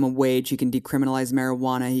minimum wage. He can decriminalize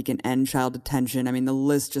marijuana. He can end child detention. I mean, the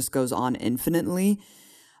list just goes on infinitely.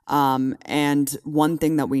 And one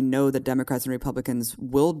thing that we know that Democrats and Republicans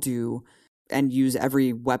will do and use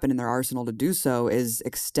every weapon in their arsenal to do so is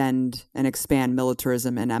extend and expand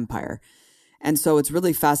militarism and empire. And so it's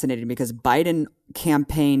really fascinating because Biden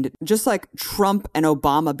campaigned, just like Trump and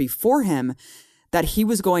Obama before him, that he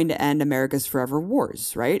was going to end America's forever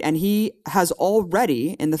wars, right? And he has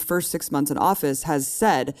already, in the first 6 months in office, has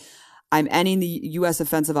said, I'm ending the U.S.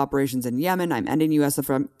 offensive operations in Yemen. I'm ending U.S.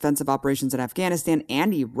 offensive operations in Afghanistan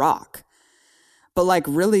and Iraq. But like,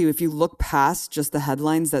 really, if you look past just the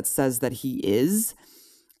headlines that says that he is,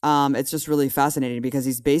 it's just really fascinating because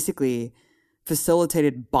he's basically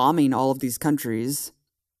facilitated bombing all of these countries.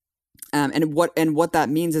 And what that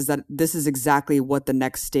means is that this is exactly what the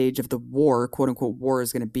next stage of the war, quote unquote, war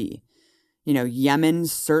is going to be. You know, Yemen,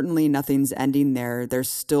 certainly nothing's ending there. They're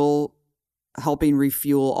still helping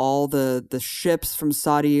refuel all the ships from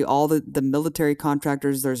Saudi, all the military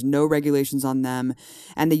contractors. There's no regulations on them.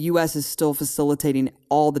 And the U.S. is still facilitating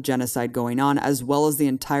all the genocide going on, as well as the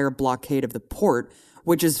entire blockade of the port,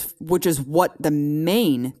 which is what the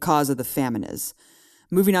main cause of the famine is.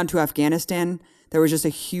 Moving on to Afghanistan, there was just a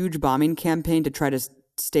huge bombing campaign to try to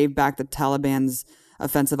stave back the Taliban's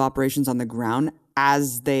offensive operations on the ground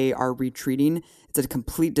as they are retreating. It's a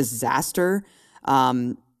complete disaster.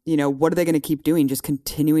 You know, what are they going to keep doing? Just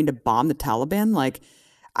continuing to bomb the Taliban? Like,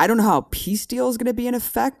 I don't know how a peace deal is going to be in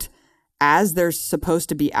effect as they're supposed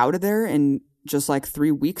to be out of there in just like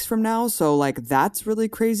 3 weeks from now. So like, that's really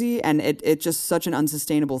crazy. And it's just such an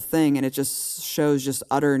unsustainable thing. And it just shows just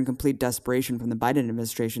utter and complete desperation from the Biden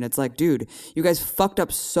administration. It's like, dude, you guys fucked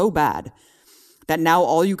up so bad that now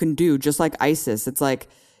all you can do, just like ISIS, it's like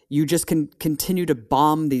you just can continue to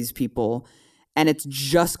bomb these people and it's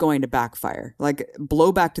just going to backfire, like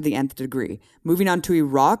blow back to the nth degree. Moving on to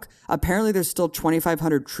Iraq, apparently there's still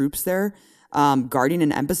 2,500 troops there guarding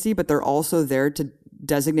an embassy, but they're also there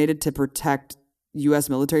designated to protect U.S.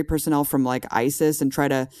 military personnel from like ISIS and try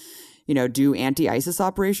to, you know, do anti-ISIS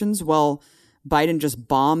operations. Well, Biden just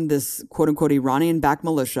bombed this quote unquote Iranian-backed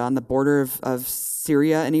militia on the border of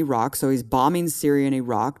Syria and Iraq. So he's bombing Syria and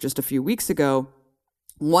Iraq. Just a few weeks ago,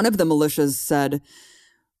 one of the militias said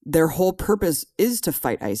their whole purpose is to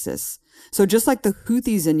fight ISIS. So just like the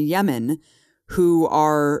Houthis in Yemen, who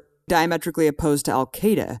are diametrically opposed to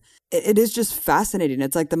Al-Qaeda, it is just fascinating.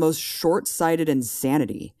 It's like the most short-sighted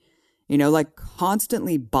insanity, you know, like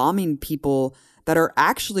constantly bombing people that are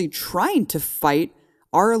actually trying to fight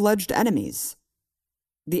our alleged enemies.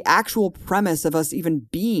 The actual premise of us even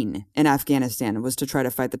being in Afghanistan was to try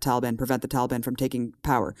to fight the Taliban, prevent the Taliban from taking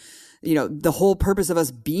power. You know, the whole purpose of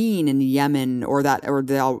us being in Yemen or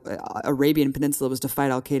the Arabian Peninsula was to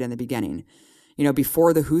fight Al-Qaeda in the beginning, you know,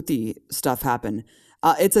 before the Houthi stuff happened.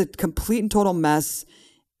 It's a complete and total mess.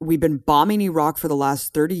 We've been bombing Iraq for the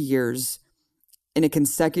last 30 years in a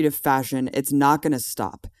consecutive fashion. It's not going to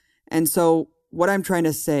stop. And so what I'm trying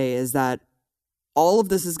to say is that all of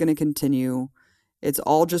this is going to continue. It's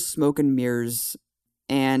all just smoke and mirrors.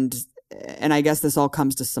 And I guess this all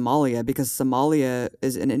comes to Somalia, because Somalia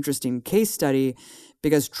is an interesting case study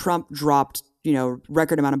because Trump dropped, you know,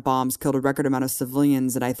 record amount of bombs, killed a record amount of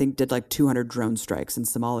civilians, and I think did like 200 drone strikes in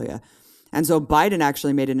Somalia. And so Biden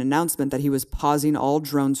actually made an announcement that he was pausing all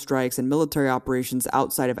drone strikes and military operations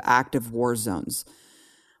outside of active war zones.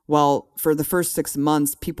 Well, for the first 6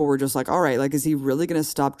 months, people were just like, all right, like, is he really going to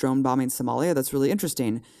stop drone bombing Somalia? That's really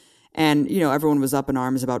interesting. And, you know, everyone was up in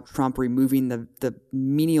arms about Trump removing the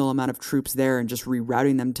menial amount of troops there and just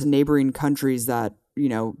rerouting them to neighboring countries that, you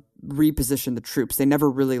know, repositioned the troops. They never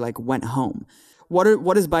really like went home. What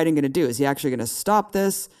is Biden going to do? Is he actually going to stop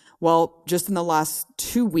this? Well, just in the last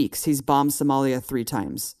 2 weeks, he's bombed Somalia 3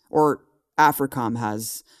 times, or AFRICOM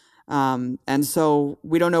has. And so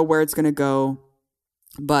we don't know where it's going to go.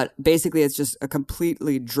 But basically, it's just a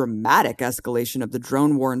completely dramatic escalation of the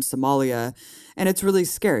drone war in Somalia. And it's really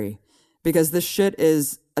scary because this shit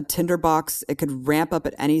is a tinderbox. It could ramp up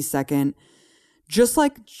at any second, just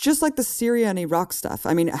like the Syria and Iraq stuff.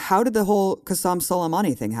 I mean, how did the whole Qasem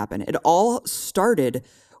Soleimani thing happen? It all started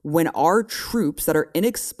when our troops that are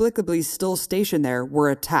inexplicably still stationed there were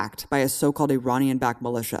attacked by a so-called Iranian-backed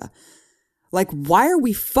militia. Like, why are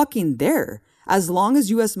we fucking there? As long as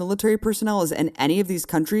U.S. military personnel is in any of these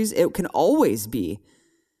countries, it can always be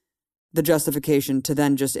the justification to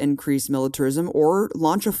then just increase militarism or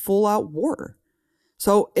launch a full-out war.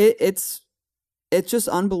 So it's just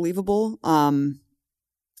unbelievable. And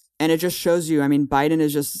it just shows you, I mean, Biden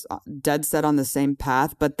is just dead set on the same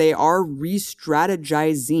path, but they are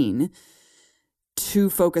re-strategizing to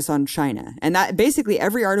focus on China. And that basically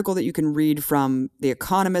every article that you can read, from The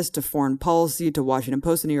Economist to Foreign Policy to Washington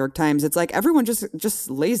Post and New York Times, it's like everyone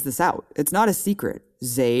just lays this out. It's not a secret,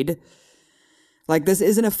 Zaid. Like, this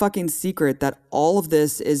isn't a fucking secret that all of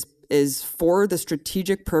this is for the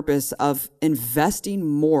strategic purpose of investing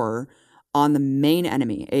more on the main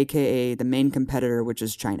enemy, aka the main competitor, which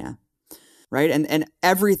is China. Right? And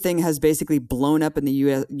everything has basically blown up in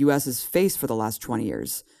the US's face for the last 20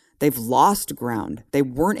 years. They've lost ground. They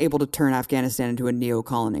weren't able to turn Afghanistan into a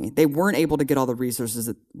neo-colony. They weren't able to get all the resources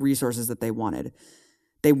that they wanted.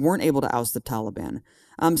 They weren't able to oust the Taliban.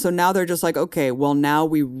 So now they're just like, okay, well, now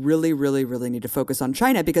we really, really, really need to focus on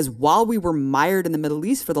China, because while we were mired in the Middle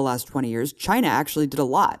East for the last 20 years, China actually did a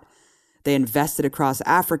lot. They invested across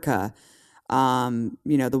Africa.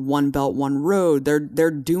 The One Belt, One Road.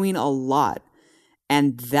 They're doing a lot.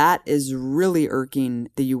 And that is really irking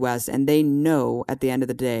the U.S. And they know at the end of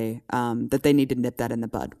the day that they need to nip that in the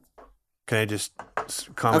bud. Can I just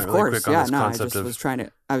comment really quick on this concept I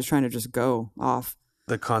was trying to just go off.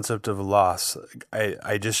 The concept of loss.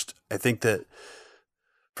 I think that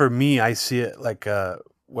for me, I see it like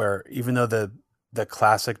where even though the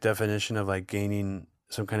classic definition of like gaining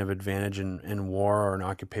some kind of advantage in war or an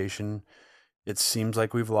occupation, it seems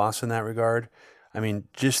like we've lost in that regard. I mean,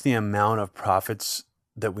 just the amount of profits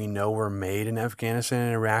that we know were made in Afghanistan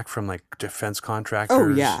and Iraq from like defense contractors. Oh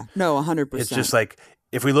yeah, no, 100%. It's just like,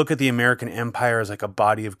 if we look at the American empire as like a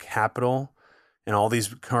body of capital and all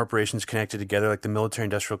these corporations connected together, like the military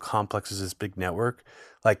industrial complex is this big network,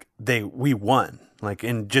 like we won. Like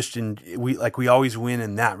we always win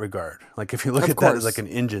in that regard. Like if you look at that as like an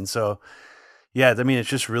engine. So yeah, I mean, it's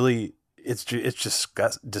just really, it's just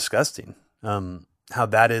disgusting. How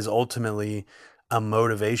that is ultimately a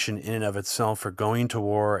motivation in and of itself for going to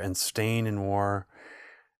war and staying in war.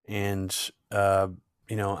 And, I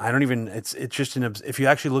don't even, it's just, if you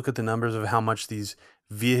actually look at the numbers of how much these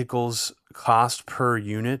vehicles cost per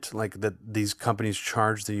unit, like that these companies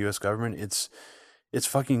charge the U.S. government, it's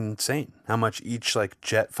fucking insane how much each like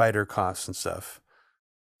jet fighter costs and stuff.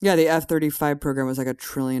 Yeah, the F-35 program was like $1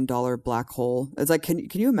 trillion black hole. It's like, can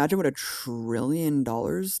you imagine what $1 trillion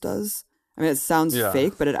does? I mean, it sounds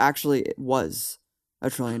fake, but it was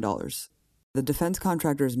 $1 trillion. The defense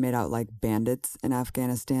contractors made out like bandits in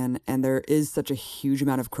Afghanistan, and there is such a huge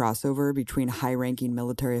amount of crossover between high-ranking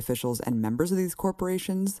military officials and members of these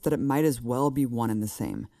corporations that it might as well be one and the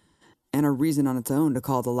same, and a reason on its own to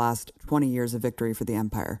call the last 20 years a victory for the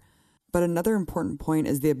empire. But another important point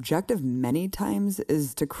is the objective many times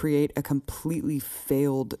is to create a completely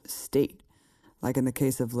failed state, like in the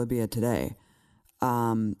case of Libya today.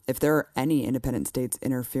 If there are any independent states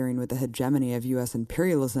interfering with the hegemony of U.S.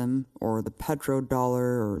 imperialism or the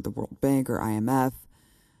petrodollar or the World Bank or IMF,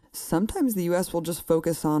 sometimes the U.S. will just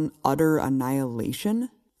focus on utter annihilation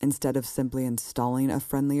instead of simply installing a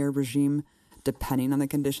friendlier regime, depending on the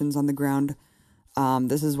conditions on the ground.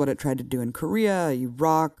 This is what it tried to do in Korea,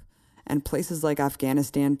 Iraq, and places like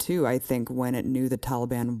Afghanistan too, I think, when it knew the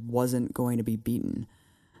Taliban wasn't going to be beaten.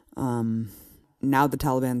 Now the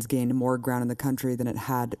Taliban's gained more ground in the country than it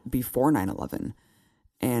had before 9/11.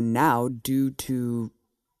 And now, due to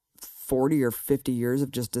 40 or 50 years of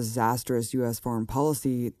just disastrous U.S. foreign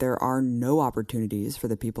policy, there are no opportunities for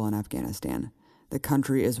the people in Afghanistan. The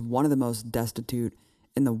country is one of the most destitute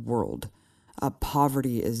in the world.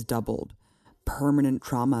 Poverty is doubled. Permanent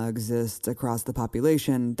trauma exists across the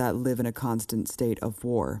population that live in a constant state of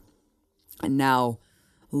war. And now,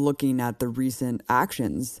 looking at the recent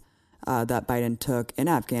actions that Biden took in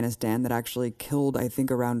Afghanistan that actually killed, I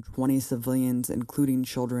think, around 20 civilians, including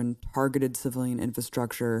children, targeted civilian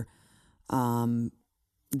infrastructure.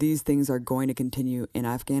 These things are going to continue in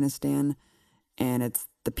Afghanistan, and it's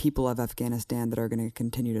the people of Afghanistan that are going to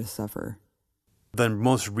continue to suffer. The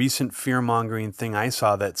most recent fear-mongering thing I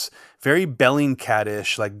saw that's very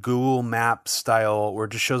Bellingcat-ish, like Google Maps style, where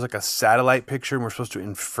it just shows like a satellite picture and we're supposed to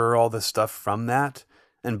infer all this stuff from that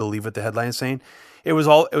and believe what the headline is saying. It was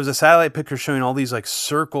a satellite picture showing all these like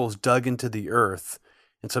circles dug into the earth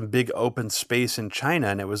in some big open space in China.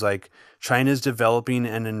 And it was like China's developing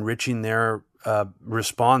and enriching their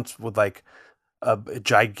response with like a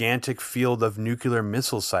gigantic field of nuclear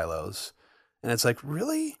missile silos. And it's like,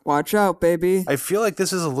 really? Watch out, baby. I feel like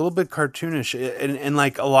this is a little bit cartoonish. And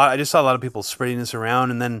like I just saw a lot of people spreading this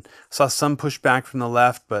around, and then saw some pushback from the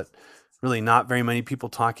left, but really not very many people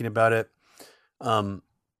talking about it.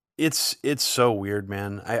 It's so weird,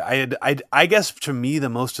 man. I guess to me, the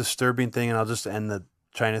most disturbing thing, and I'll just end the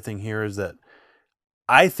China thing here, is that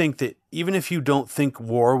I think that even if you don't think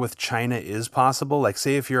war with China is possible, like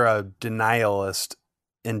say if you're a denialist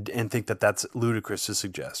and think that that's ludicrous to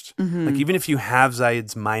suggest, like even if you have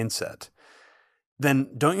Zayed's mindset, then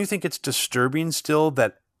don't you think it's disturbing still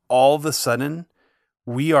that all of a sudden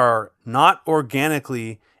we are not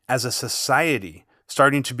organically as a society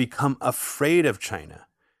starting to become afraid of China?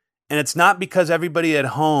 And it's not because everybody at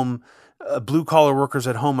home blue collar workers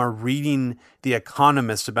at home are reading The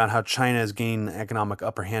Economist about how China is gaining an economic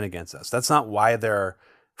upper hand against us. That's not why they're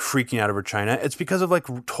freaking out over China. It's because of like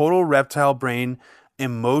total reptile brain,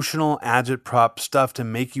 emotional agitprop stuff to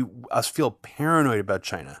make us feel paranoid about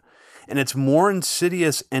China. And it's more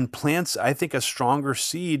insidious and plants, I think, a stronger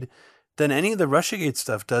seed than any of the Russiagate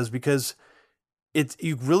stuff does, because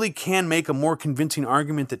you really can make a more convincing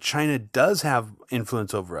argument that China does have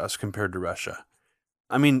influence over us compared to Russia.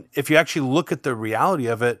 I mean, if you actually look at the reality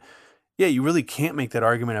of it, yeah, you really can't make that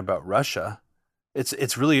argument about Russia.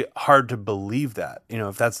 It's really hard to believe that,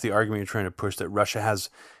 if that's the argument you're trying to push, that Russia has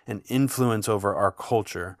an influence over our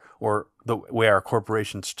culture or the way our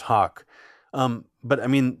corporations talk. But I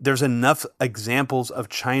mean, there's enough examples of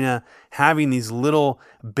China having these little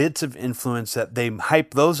bits of influence that they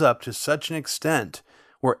hype those up to such an extent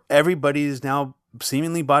where everybody is now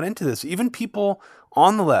seemingly bought into this. Even people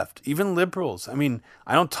on the left, even liberals. I mean,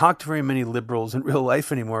 I don't talk to very many liberals in real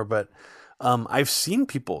life anymore, but I've seen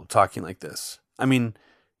people talking like this. I mean,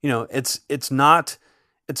 it's not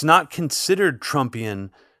considered Trumpian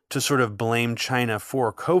to sort of blame China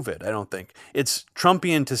for COVID, I don't think. It's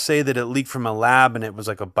Trumpian to say that it leaked from a lab and it was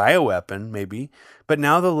like a bioweapon, maybe. But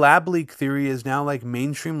now the lab leak theory is now like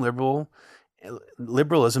mainstream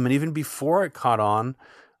liberalism. And even before it caught on,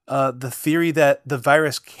 the theory that the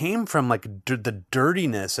virus came from like the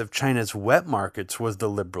dirtiness of China's wet markets was the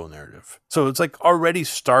liberal narrative. So it's like already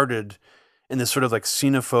started in this sort of like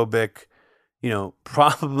xenophobic,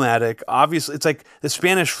 problematic. Obviously, it's like the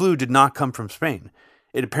Spanish flu did not come from Spain.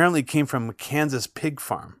 It apparently came from a Kansas pig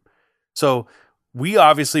farm. So we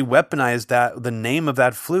obviously weaponized the name of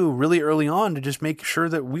that flu really early on to just make sure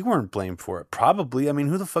that we weren't blamed for it. Probably. I mean,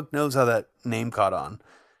 who the fuck knows how that name caught on?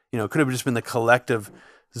 It could have just been the collective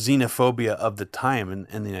xenophobia of the time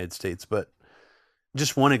in the United States. But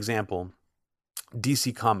just one example,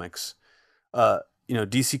 DC Comics.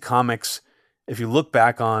 DC Comics, if you look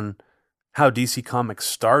back on how DC Comics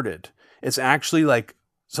started, it's actually like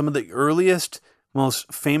some of the earliest,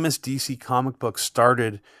 most famous DC comic books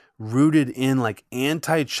started rooted in like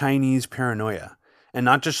anti-Chinese paranoia, and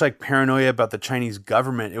not just like paranoia about the Chinese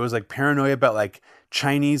government. It was like paranoia about like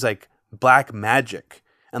Chinese like black magic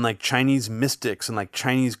and like Chinese mystics and like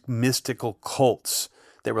Chinese mystical cults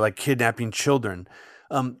that were like kidnapping children.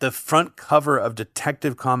 The front cover of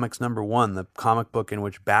Detective Comics #1, the comic book in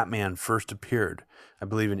which Batman first appeared, I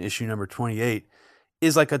believe in issue number 28,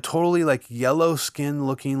 is like a totally like yellow skin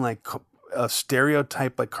looking like a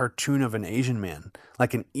stereotype like cartoon of an Asian man,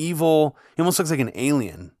 like an evil, he almost looks like an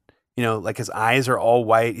alien, like his eyes are all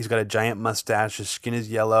white. He's got a giant mustache. His skin is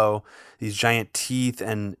yellow, these giant teeth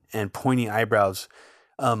and pointy eyebrows.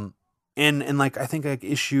 And like, I think like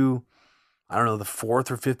issue, I don't know, the 4th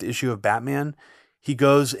or 5th issue of Batman, he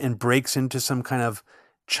goes and breaks into some kind of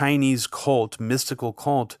Chinese cult, mystical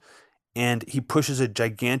cult. And he pushes a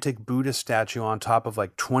gigantic Buddha statue on top of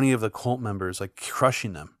like 20 of the cult members, like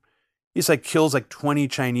crushing them. He just like kills like 20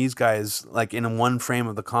 Chinese guys like in one frame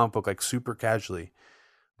of the comic book, like super casually.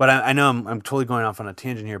 But I know I'm totally going off on a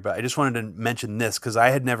tangent here, but I just wanted to mention this because I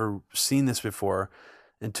had never seen this before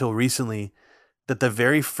until recently, that the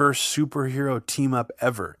very first superhero team up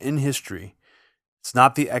ever in history, it's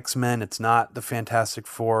not the X-Men, it's not the Fantastic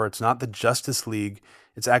Four, it's not the Justice League,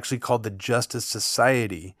 it's actually called the Justice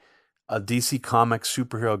Society, a DC Comics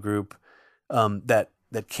superhero group that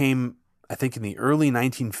came, I think, in the early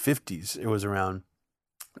 1950s. It was around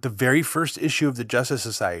the very first issue of the Justice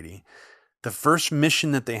Society. The first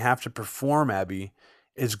mission that they have to perform, Abby,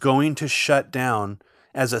 is going to shut down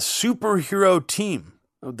as a superhero team.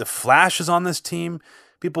 The Flash is on this team,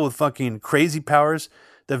 people with fucking crazy powers.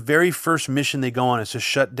 The very first mission they go on is to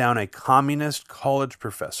shut down a communist college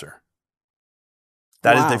professor.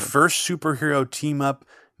 That is the first superhero team up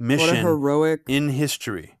mission, what a heroic in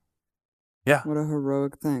history. Yeah. What a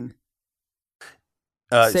heroic thing.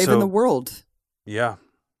 Saving the world. Yeah.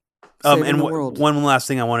 Saving the world. One last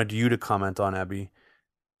thing I wanted you to comment on, Abby,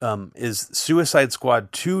 is Suicide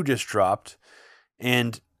Squad 2 just dropped.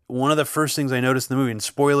 And one of the first things I noticed in the movie, and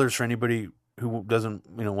spoilers for anybody who doesn't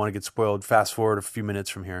want to get spoiled, fast forward a few minutes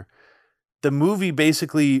from here. The movie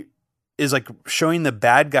basically is like showing the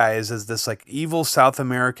bad guys as this like evil South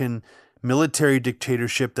American military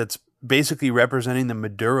dictatorship that's basically representing the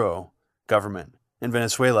Maduro government in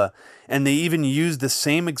Venezuela. And they even use the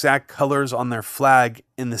same exact colors on their flag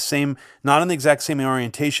in the same, not in the exact same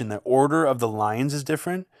orientation. The order of the lines is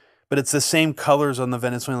different, but it's the same colors on the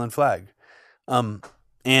Venezuelan flag.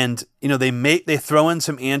 And they throw in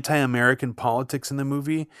some anti-American politics in the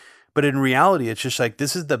movie, but in reality, it's just like,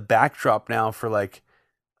 this is the backdrop now for like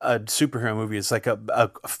a superhero movie. It's like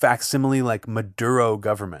a facsimile like Maduro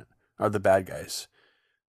government are the bad guys.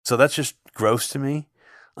 So that's just gross to me.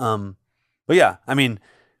 But yeah, I mean,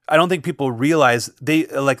 I don't think people realize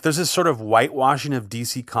there's this sort of whitewashing of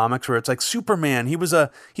DC Comics where it's like Superman, he's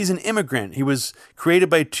an immigrant. He was created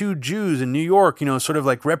by two Jews in New York, sort of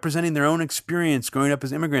like representing their own experience growing up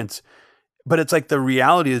as immigrants. But it's like the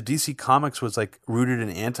reality is DC Comics was like rooted in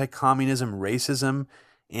anti-communism, racism,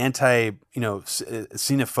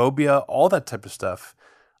 xenophobia, all that type of stuff.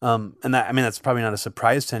 And that, I mean, that's probably not a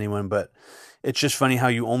surprise to anyone, but it's just funny how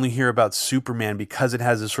you only hear about Superman because it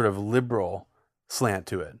has this sort of liberal slant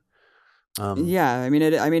to it. Yeah, I mean,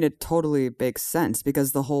 it totally makes sense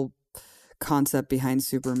because the whole concept behind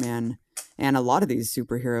Superman and a lot of these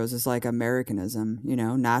superheroes is like Americanism,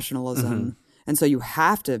 nationalism. Mm-hmm. And so you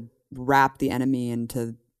have to wrap the enemy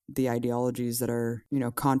into the ideologies that are,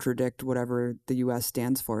 contradict whatever the U.S.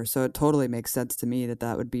 stands for. So it totally makes sense to me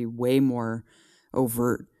that would be way more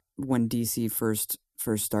overt when DC first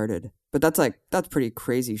started. But that's pretty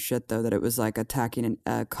crazy shit, though, that it was like attacking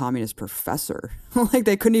a communist professor. Like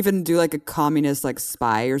they couldn't even do like a communist like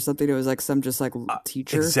spy or something. It was like some just like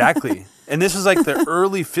teacher. Exactly. And this is like the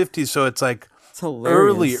early 50s. So it's like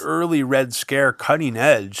early Red Scare, cutting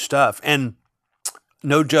edge stuff. And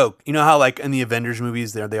no joke. You know how like in the Avengers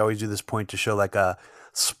movies they always do this point to show like a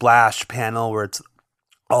splash panel where it's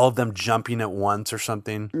all of them jumping at once or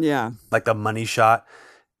something. Yeah. Like a money shot.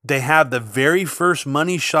 They have the very first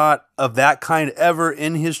money shot of that kind ever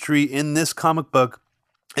in history in this comic book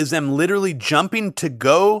is them literally jumping to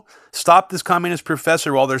go stop this communist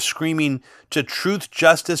professor while they're screaming to truth,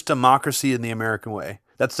 justice, democracy in the American way.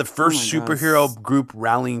 That's the first superhero group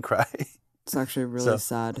rallying cry. It's actually really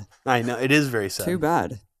sad. I know. It is very sad. Too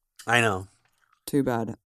bad. I know. Too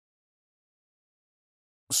bad.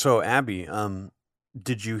 So, Abby,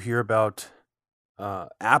 did you hear about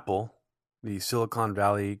Apple, the Silicon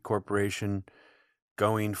Valley Corporation,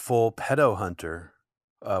 going full pedo hunter,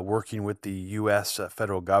 working with the U.S.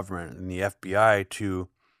 Federal government and the FBI to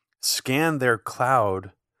scan their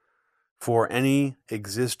cloud for any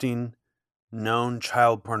existing known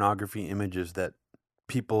child pornography images that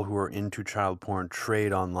people who are into child porn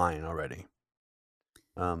trade online already?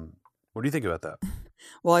 What do you think about that?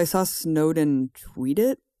 Well, I saw Snowden tweet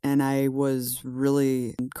it, and I was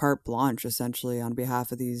really carte blanche, essentially, on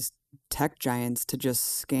behalf of these tech giants to just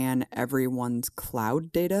scan everyone's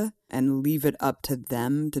cloud data and leave it up to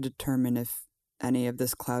them to determine if any of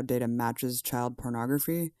this cloud data matches child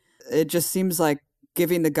pornography. It just seems like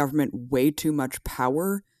giving the government way too much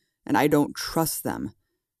power, and I don't trust them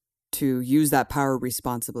to use that power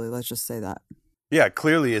responsibly. Let's just say that. Yeah,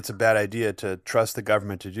 clearly it's a bad idea to trust the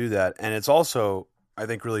government to do that. And it's also, I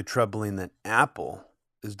think, really troubling that Apple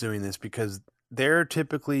is doing this because they're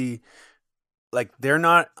typically, like, they're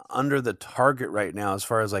not under the target right now as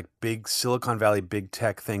far as like big Silicon Valley, big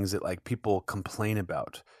tech things that like people complain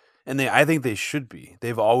about. And I think they should be.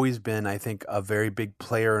 They've always been, I think, a very big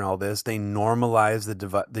player in all this. They normalize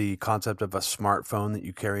the concept of a smartphone that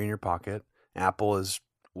you carry in your pocket. Apple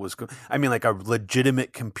like a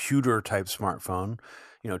legitimate computer type smartphone,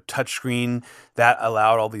 touchscreen that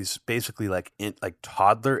allowed all these basically like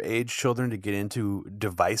toddler age children to get into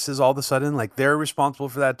devices all of a sudden. Like they're responsible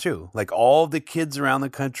for that too. Like all the kids around the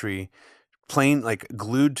country playing like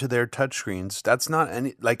glued to their touchscreens. That's not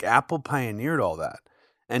any, like Apple pioneered all that.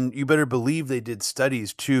 And you better believe they did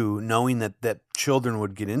studies too, knowing that children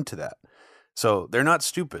would get into that. So they're not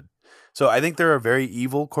stupid. So I think they're a very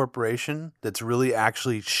evil corporation that's really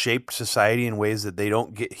actually shaped society in ways that they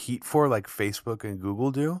don't get heat for, like Facebook and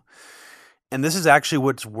Google do. And this is actually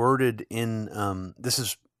what's worded in, this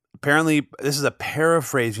is a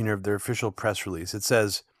paraphrasing of their official press release. It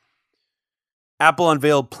says, Apple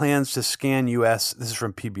unveiled plans to scan this is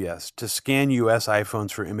from PBS, to scan U.S.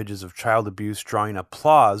 iPhones for images of child abuse, drawing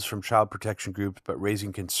applause from child protection groups, but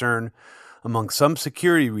raising concern among some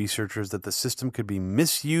security researchers that the system could be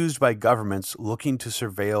misused by governments looking to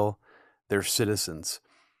surveil their citizens.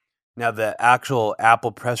 Now, the actual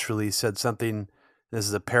Apple press release said something, this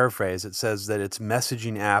is a paraphrase, it says that its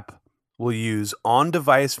messaging app will use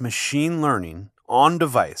on-device machine learning,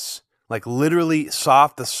 on-device, like literally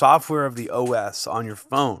the software of the OS on your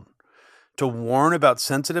phone, to warn about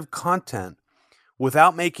sensitive content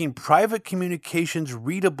without making private communications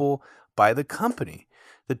readable by the company.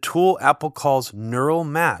 The tool Apple calls Neural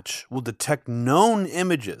Match will detect known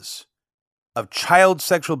images of child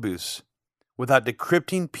sexual abuse without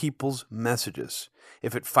decrypting people's messages.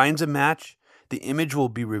 If it finds a match, the image will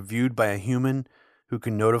be reviewed by a human who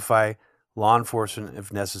can notify law enforcement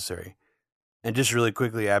if necessary. And just really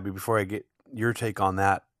quickly, Abby, before I get your take on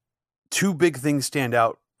that, two big things stand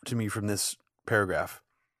out to me from this paragraph.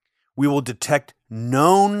 We will detect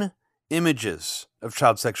known images of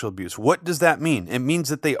child sexual abuse. What does that mean? It means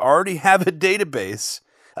that they already have a database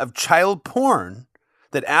of child porn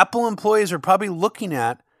that Apple employees are probably looking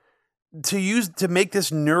at to use to make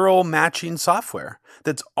this neural matching software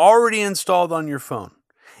that's already installed on your phone.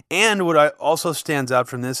 And what also stands out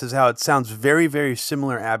from this is how it sounds very, very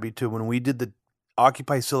similar, Abby, to when we did the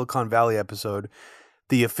Occupy Silicon Valley episode,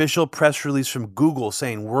 the official press release from Google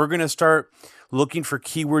saying, we're going to start looking for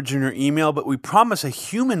keywords in your email, but we promise a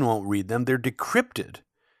human won't read them. They're decrypted.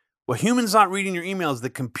 Well, human's not reading your emails. The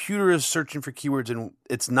computer is searching for keywords, and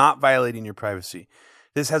it's not violating your privacy.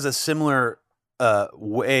 This has a similar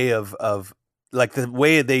way of like the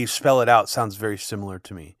way they spell it out sounds very similar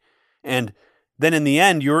to me. And then in the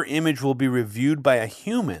end, your image will be reviewed by a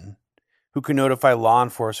human who can notify law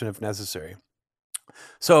enforcement if necessary.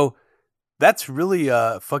 So that's really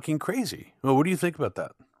fucking crazy. Well, what do you think about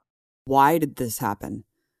that? Why did this happen?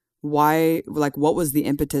 Why, like, what was the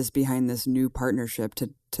impetus behind this new partnership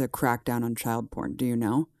to crack down on child porn? Do you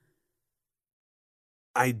know?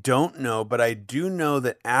 I don't know, but I do know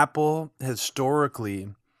that Apple historically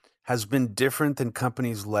has been different than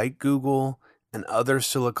companies like Google and other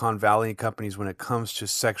Silicon Valley companies when it comes to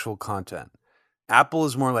sexual content. Apple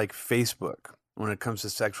is more like Facebook when it comes to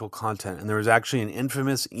sexual content. And there was actually an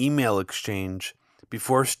infamous email exchange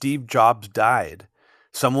before Steve Jobs died.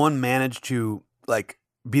 Someone managed to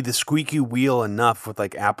be the squeaky wheel enough with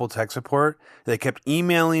Apple tech support. They kept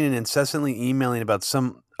emailing and incessantly emailing about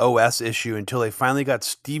some OS issue until they finally got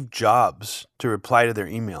Steve Jobs to reply to their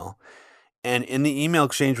email. And in the email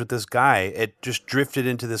exchange with this guy, it just drifted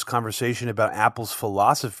into this conversation about Apple's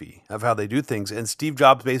philosophy of how they do things. And Steve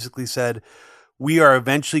Jobs basically said, we are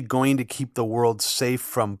eventually going to keep the world safe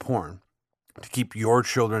from porn, to keep your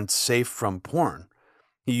children safe from porn.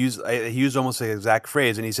 He used almost the exact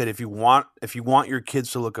phrase, and he said, if you want your kids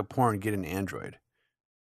to look at porn, get an Android.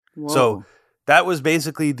 Whoa. So that was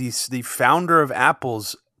basically the founder of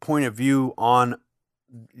Apple's point of view on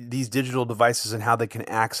these digital devices and how they can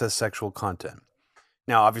access sexual content.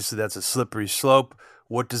 Now, obviously, that's a slippery slope.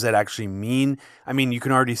 What does that actually mean? I mean, you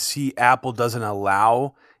can already see Apple doesn't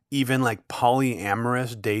allow even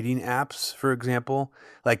polyamorous dating apps, for example.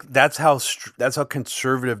 That's how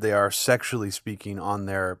conservative they are sexually speaking on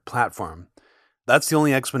their platform. That's the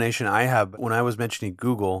only explanation I have. When I was mentioning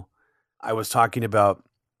Google, I was talking about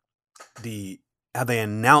how they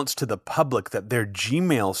announced to the public that their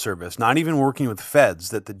Gmail service, not even working with feds,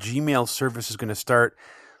 that the Gmail service is going to start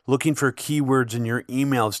looking for keywords in your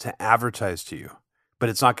emails to advertise to you. But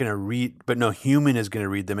it's not going to read, but no human is going to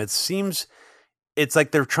read them. It seems it's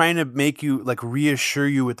like they're trying to make you reassure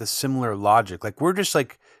you with a similar logic. We're just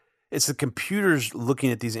it's the computers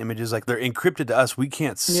looking at these images, they're encrypted to us. We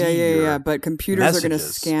can't see. Yeah. But computers are going to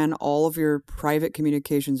scan all of your private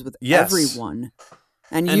communications with everyone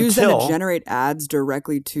and use them to generate ads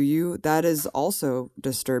directly to you. That is also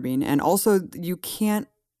disturbing. And also,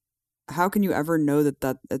 how can you ever know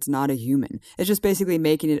that it's not a human? It's just basically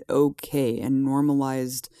making it okay and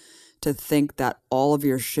normalized to think that all of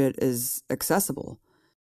your shit is accessible.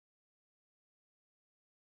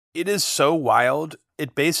 It is so wild.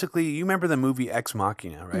 It basically, you remember the movie Ex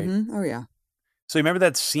Machina, right? Mm-hmm. Oh, yeah. So you remember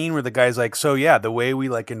that scene where the guy's the way we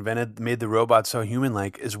made the robot so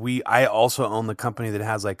human-like is I also own the company that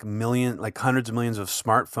has hundreds of millions of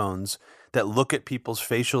smartphones that look at people's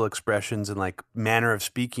facial expressions and manner of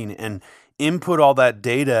speaking and input all that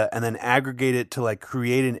data and then aggregate it to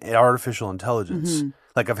create an artificial intelligence. Mm-hmm.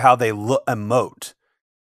 Of how they emote.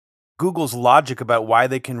 Google's logic about why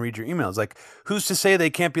they can read your emails. Who's to say they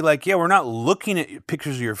can't be we're not looking at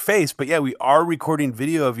pictures of your face, but yeah, we are recording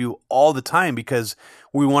video of you all the time because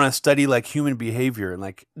we want to study human behavior.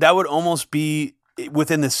 And that would almost be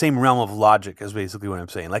within the same realm of logic is basically what I'm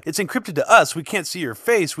saying. It's encrypted to us. We can't see your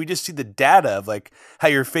face. We just see the data of how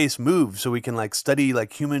your face moves so we can study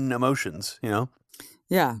human emotions, you know?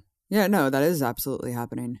 Yeah. Yeah, no, that is absolutely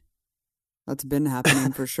happening. That's been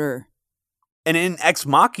happening for sure. And in Ex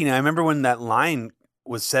Machina, I remember when that line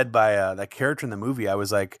was said by that character in the movie, I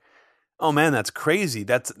was like, oh man, that's crazy.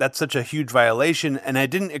 That's such a huge violation. And it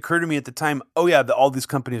didn't occur to me at the time, oh yeah, all these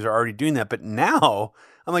companies are already doing that. But now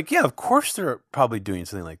I'm like, yeah, of course they're probably doing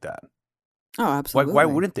something like that. Oh, absolutely. Why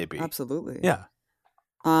wouldn't they be? Absolutely. Yeah.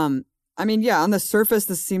 I mean, yeah, on the surface,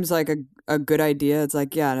 this seems like a good idea. It's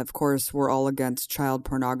yeah, and of course, we're all against child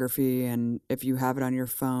pornography. And if you have it on your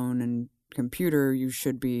phone and computer, you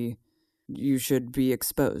should be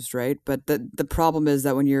exposed, right? But the problem is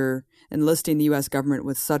that when you're enlisting the U.S. government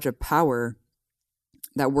with such a power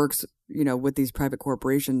that works, with these private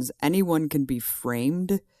corporations, anyone can be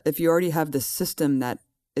framed. If you already have the system that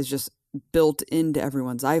is just built into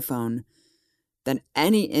everyone's iPhone, then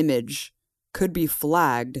any image could be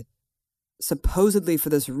flagged supposedly for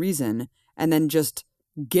this reason and then just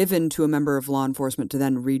given to a member of law enforcement to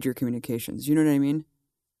then read your communications. You know what I mean?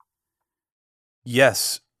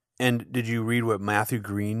 Yes. And did you read what Matthew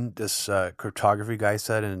Green, this cryptography guy,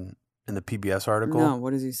 said in the PBS article? No,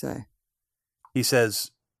 what does he say? He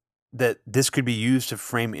says that this could be used to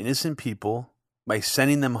frame innocent people by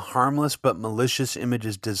sending them harmless but malicious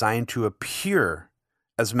images designed to appear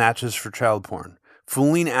as matches for child porn,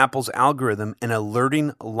 fooling Apple's algorithm and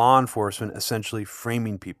alerting law enforcement, essentially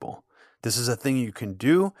framing people. This is a thing you can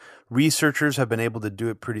do. Researchers have been able to do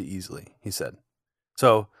it pretty easily, he said.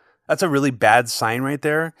 So that's a really bad sign right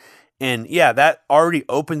there. And yeah, that already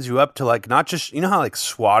opens you up to like, not just, you know how like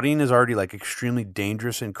swatting is already like extremely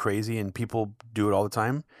dangerous and crazy and people do it all the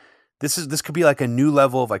time. This could be like a new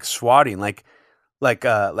level of like swatting, like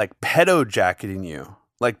pedo jacketing you,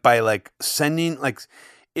 like by like sending like,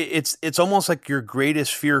 it's almost like your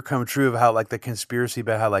greatest fear come true of how like the conspiracy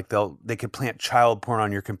about how like they could plant child porn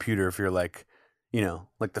on your computer if you're like, you know,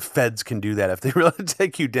 like the feds can do that if they really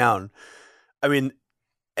take you down. I mean,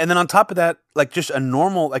 and then on top of that, like just a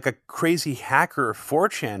normal, like a crazy hacker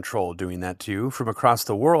 4chan troll doing that to you from across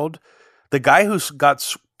the world. The guy who's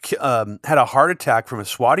had a heart attack from a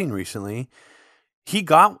swatting recently,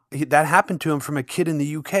 that happened to him from a kid in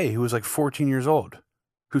the UK who was like 14 years old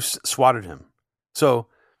who swatted him. So,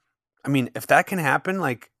 I mean, if that can happen,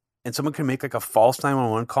 like, and someone can make like a false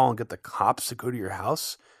 911 call and get the cops to go to your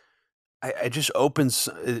house, it opens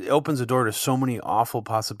the door to so many awful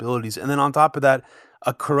possibilities. And then on top of that,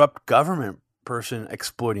 a corrupt government person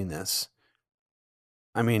exploiting this.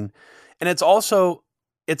 I mean, and it's also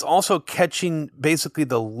catching basically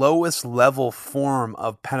the lowest level form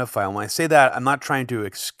of pedophile. When I say that, I'm not trying to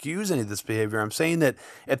excuse any of this behavior. I'm saying that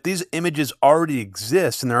if these images already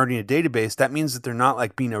exist and they're already in a database, that means that they're not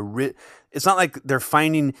like being it's not like they're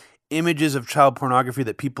finding images of child pornography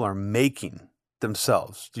that people are making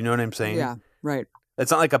themselves. Do you know what I'm saying? Yeah, right. It's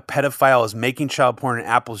not like a pedophile is making child porn and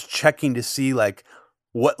Apple's checking to see like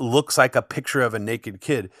what looks like a picture of a naked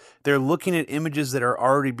kid. They're looking at images that are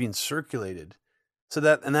already being circulated.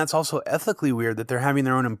 And that's also ethically weird that they're having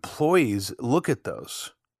their own employees look at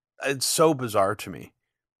those. It's so bizarre to me.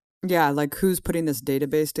 Yeah, like who's putting this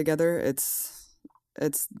database together? It's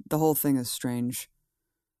the whole thing is strange.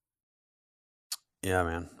 Yeah,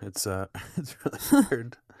 man. It's it's really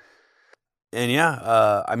weird. And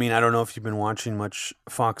yeah, I mean, I don't know if you've been watching much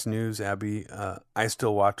Fox News, Abby. I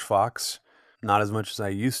still watch Fox, not as much as I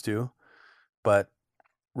used to, but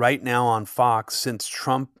right now on Fox, since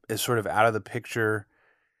Trump is sort of out of the picture,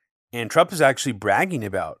 and Trump is actually bragging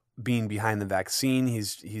about being behind the vaccine.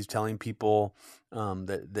 He's telling people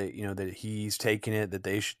that he's taking it, that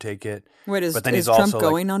they should take it. Wait, but then is Trump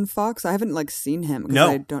going on Fox? I haven't seen him because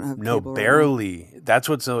I don't have cable. No, barely. Right. That's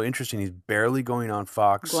what's so interesting. He's barely going on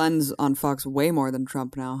Fox. Glenn's on Fox way more than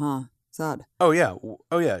Trump now, huh? Sad. Oh yeah.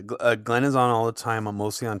 Glenn is on all the time. I'm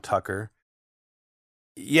mostly on Tucker.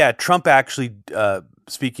 Yeah, Trump actually,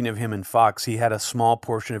 speaking of him and Fox, he had a small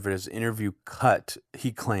portion of his interview cut,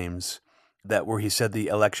 he claims, that where he said the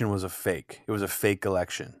election was a fake. It was a fake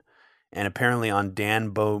election. And apparently on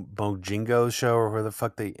Dan Bojingo's show, or where the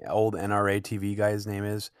fuck the old NRA TV guy's name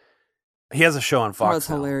is, he has a show on Fox. That's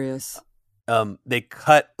hilarious. They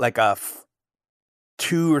cut like a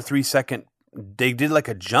 2 or 3 second, they did like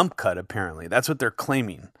a jump cut apparently. That's what they're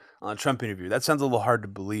claiming on a Trump interview. That sounds a little hard to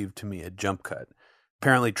believe to me, a jump cut.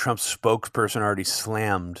 Apparently Trump's spokesperson already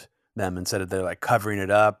slammed them and said that they're like covering it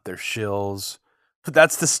up, they're shills. But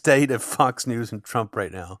that's the state of Fox News and Trump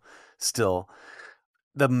right now still.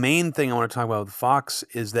 The main thing I want to talk about with Fox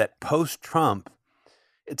is that post-Trump,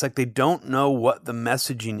 it's like they don't know what the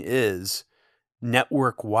messaging is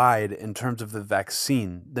network-wide in terms of the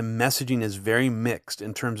vaccine. The messaging is very mixed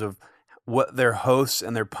in terms of what their hosts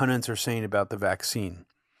and their pundits are saying about the vaccine.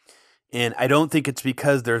 And I don't think it's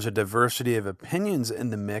because there's a diversity of opinions in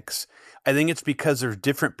the mix. I think it's because there's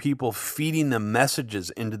different people feeding the messages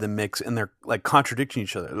into the mix and they're like contradicting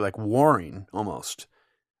each other. They're like warring almost.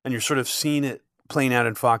 And you're sort of seeing it playing out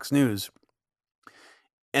in Fox News.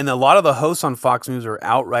 And a lot of the hosts on Fox News are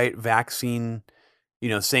outright vaccine,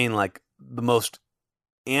 saying like the most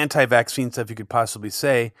anti-vaccine stuff you could possibly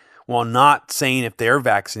say, while not saying if they're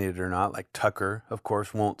vaccinated or not. Like Tucker, of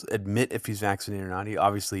course, won't admit if he's vaccinated or not. He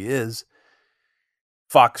obviously is.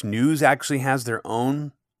 Fox News actually has their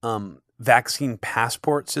own vaccine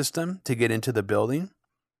passport system to get into the building.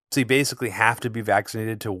 So you basically have to be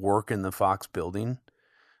vaccinated to work in the Fox building.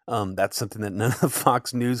 That's something that none of the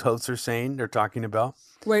Fox News hosts are saying. They're talking about.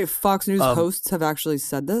 Wait, Fox News hosts have actually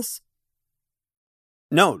said this?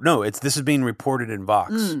 No. This is being reported in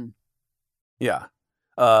Vox. Yeah.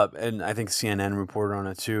 And I think CNN reported on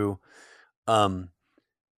it too. And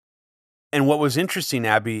what was interesting,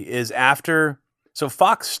 Abby, is so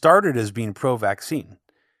Fox started as being pro-vaccine.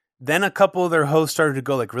 Then a couple of their hosts started to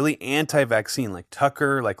go like really anti-vaccine, like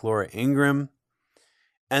Tucker, like Laura Ingraham.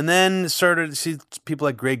 And then started to see people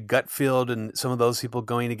like Greg Gutfeld and some of those people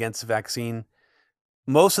going against the vaccine.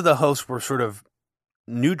 Most of the hosts were sort of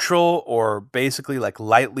neutral or basically like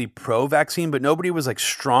lightly pro-vaccine, but nobody was like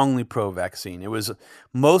strongly pro-vaccine. It was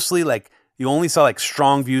mostly like you only saw like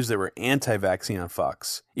strong views that were anti-vaccine on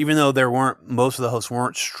Fox, even though most of the hosts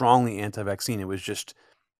weren't strongly anti-vaccine. It was just,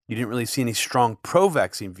 you didn't really see any strong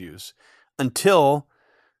pro-vaccine views until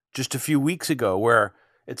just a few weeks ago, where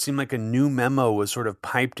it seemed like a new memo was sort of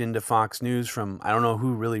piped into Fox News from, I don't know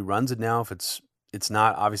who really runs it now. If it's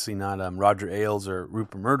obviously not Roger Ailes or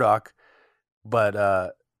Rupert Murdoch, but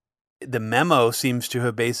the memo seems to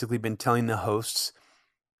have basically been telling the hosts,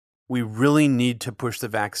 we really need to push the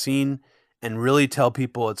vaccine and really tell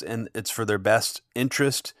people it's for their best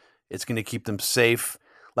interest. It's going to keep them safe,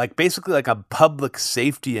 like basically like a public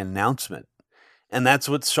safety announcement. And that's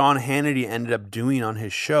what Sean Hannity ended up doing on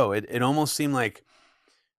his show. It almost seemed like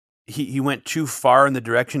he went too far in the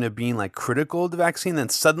direction of being like critical of the vaccine. Then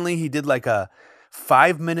suddenly he did like a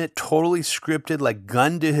 5-minute, totally scripted, like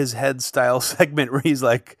gun to his head style segment where he's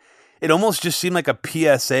like, it almost just seemed like a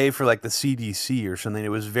PSA for like the CDC or something. It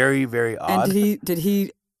was very, very odd. And did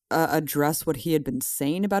he address what he had been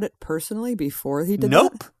saying about it personally before he did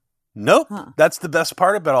Nope. that? Nope. Huh. That's the best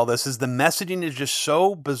part about all this, is the messaging is just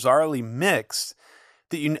so bizarrely mixed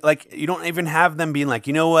that you don't even have them being like,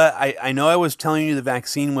 you know what, I know I was telling you the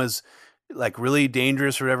vaccine was like really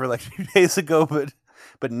dangerous or whatever like 2 days ago,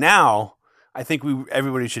 but now I think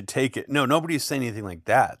everybody should take it. No, nobody's saying anything like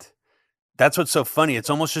that. That's what's so funny. It's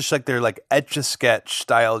almost just like they're like Etch-a-Sketch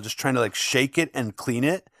style, just trying to like shake it and clean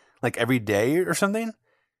it like every day or something,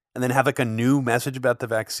 and then have like a new message about the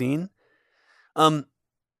vaccine. And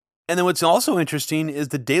then what's also interesting is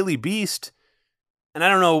the Daily Beast, and I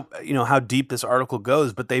don't know, how deep this article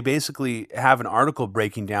goes, but they basically have an article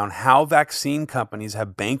breaking down how vaccine companies have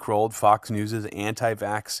bankrolled Fox News'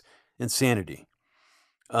 anti-vax insanity.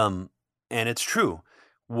 And it's true.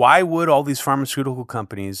 Why would all these pharmaceutical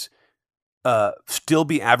companies still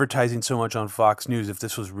be advertising so much on Fox News if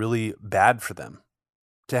this was really bad for them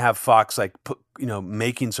to have Fox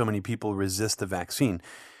making so many people resist the vaccine?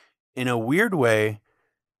 In a weird way,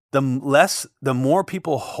 the more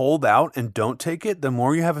people hold out and don't take it, the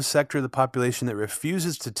more you have a sector of the population that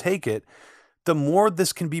refuses to take it, the more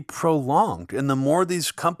this can be prolonged. And the more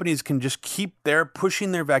these companies can just keep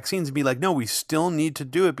pushing their vaccines and be like, no, we still need to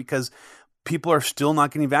do it because people are still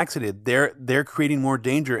not getting vaccinated. They're creating more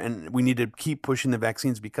danger, and we need to keep pushing the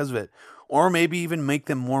vaccines because of it. Or maybe even make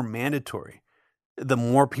them more mandatory, the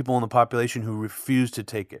more people in the population who refuse to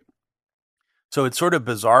take it. So it's sort of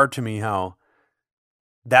bizarre to me how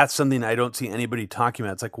that's something I don't see anybody talking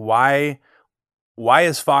about. It's like, why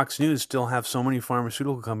does Fox News still have so many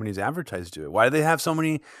pharmaceutical companies advertise to it? Why do they have so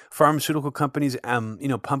many pharmaceutical companies,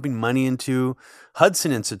 pumping money into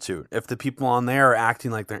Hudson Institute if the people on there are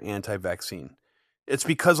acting like they're anti-vaccine? It's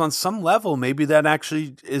because on some level, maybe that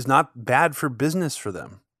actually is not bad for business for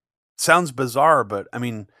them. Sounds bizarre, but I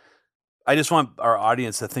mean, I just want our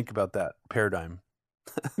audience to think about that paradigm.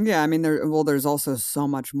 Yeah, I mean, there's also so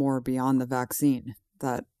much more beyond the vaccine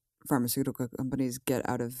that pharmaceutical companies get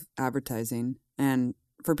out of advertising. And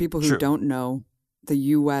for people who don't know, the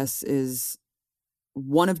U.S. is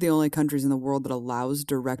one of the only countries in the world that allows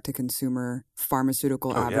direct-to-consumer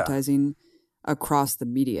pharmaceutical advertising across the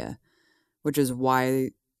media, which is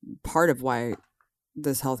part of why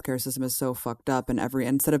this healthcare system is so fucked up. And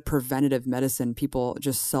instead of preventative medicine, people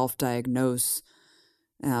just self-diagnose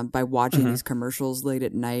by watching these commercials late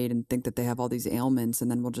at night and think that they have all these ailments,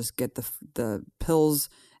 and then we'll just get the pills.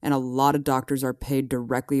 And a lot of doctors are paid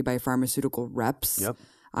directly by pharmaceutical reps. Yep.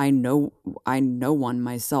 I know one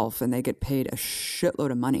myself, and they get paid a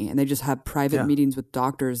shitload of money, and they just have private meetings with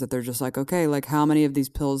doctors that they're just like, okay, like how many of these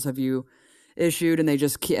pills have you issued? And they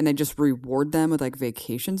just reward them with like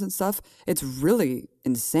vacations and stuff. It's really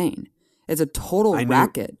insane. It's a total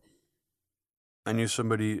racket. I knew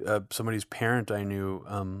somebody's parent I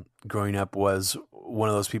knew growing up was one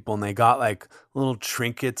of those people, and they got like little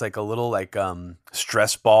trinkets, like a little like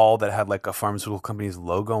stress ball that had like a pharmaceutical company's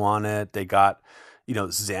logo on it. They got,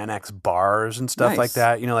 Xanax bars and stuff like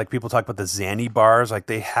that. Like people talk about the Xanny bars, like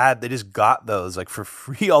they just got those like for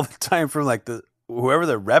free all the time from like whoever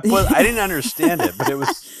the rep was. I didn't understand it, but it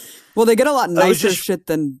was. Well, they get a lot nicer shit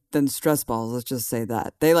than stress balls. Let's just say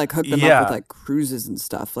that they like hook them up with like cruises and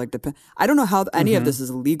stuff. Like I don't know how any of this is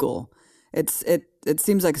legal It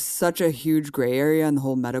seems like such a huge gray area in the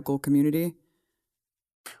whole medical community.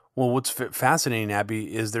 Well, what's fascinating,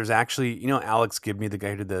 Abby, is there's actually, Alex Gibney, the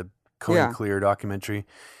guy who did the Cohen Clear documentary.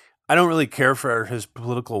 I don't really care for his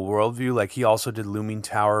political worldview. Like, he also did Looming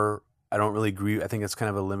Tower. I don't really agree. I think it's kind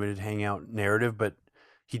of a limited hangout narrative, but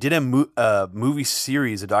he did a movie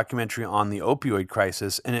series, a documentary on the opioid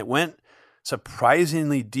crisis, and it went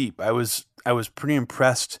surprisingly deep. I was pretty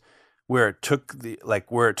impressed where it took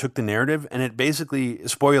the narrative, and it basically,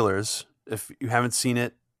 spoilers, if you haven't seen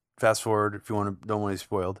it, fast forward if you don't want to be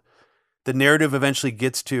spoiled. The narrative eventually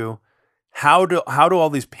gets to how do all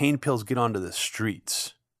these pain pills get onto the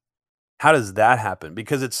streets? How does that happen?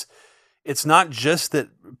 Because it's not just that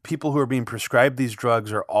people who are being prescribed these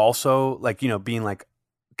drugs are also being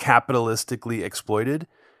capitalistically exploited.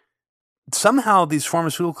 Somehow these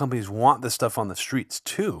pharmaceutical companies want this stuff on the streets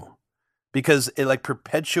too, because it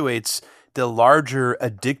perpetuates the larger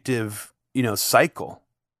addictive, cycle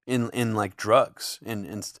in drugs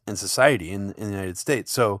in society in the United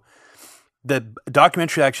States. So the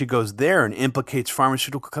documentary actually goes there and implicates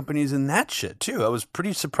pharmaceutical companies in that shit too. I was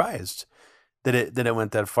pretty surprised that it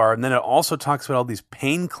went that far. And then it also talks about all these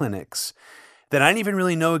pain clinics that I didn't even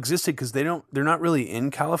really know existed, because they're not really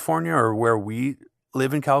in California or where we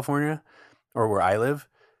live in California or where I live.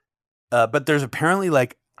 But there's apparently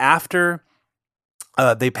after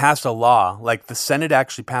they passed a law, the Senate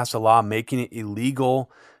actually passed a law making it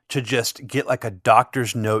illegal to just get a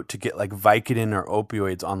doctor's note to get Vicodin or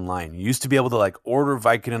opioids online. You used to be able to order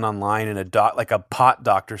Vicodin online, and a pot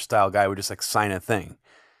doctor style guy would just sign a thing.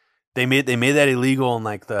 They made that illegal in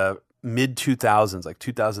the mid 2000s,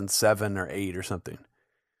 2007 or 8 or something.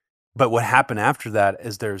 But what happened after that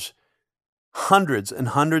is there's hundreds and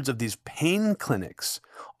hundreds of these pain clinics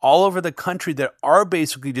all over the country that are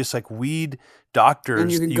basically just weed doctors.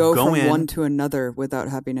 And you can go from one to another without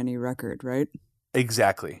having any record, right?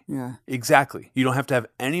 Exactly. Yeah. Exactly. You don't have to have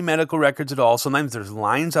any medical records at all. Sometimes there's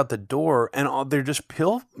lines out the door, and they're just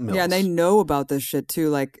pill mills. Yeah, and they know about this shit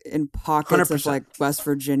too, in pockets 100%. Of West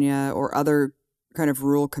Virginia or other kind of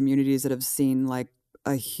rural communities that have seen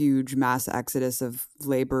a huge mass exodus of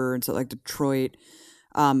labor, and so Detroit.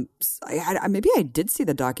 Maybe I did see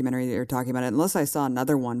the documentary that you're talking about, unless I saw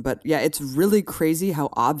another one. But yeah, it's really crazy how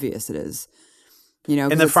obvious it is.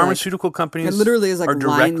 And the pharmaceutical companies, it literally is are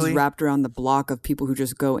lines wrapped around the block of people who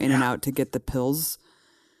just go in and out to get the pills.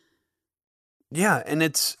 Yeah, and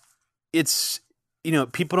it's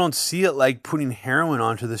people don't see it putting heroin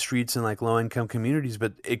onto the streets in low income communities,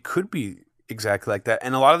 but it could be exactly like that.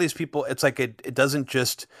 And a lot of these people, it's it doesn't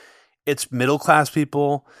just, it's middle class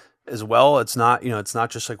people as well. It's not it's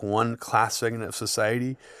not just one class segment of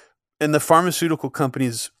society. And the pharmaceutical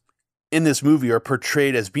companies in this movie are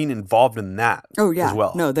portrayed as being involved in that as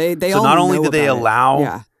well. No, they so all not only know do they allow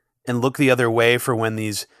yeah. and look the other way for when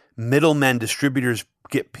these middlemen distributors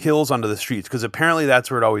get pills onto the streets, because apparently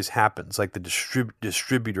that's where it always happens, the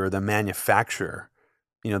distributor, the manufacturer,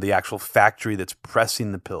 the actual factory that's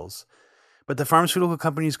pressing the pills. But the pharmaceutical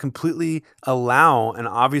companies completely allow and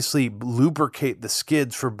obviously lubricate the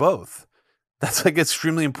skids for both. That's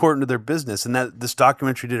extremely important to their business, and that this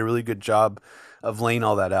documentary did a really good job of laying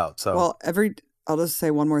all that out. So, well, I'll just say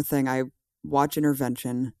one more thing. I watch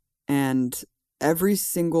Intervention, and every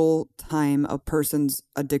single time a person's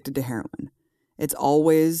addicted to heroin, it's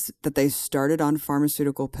always that they started on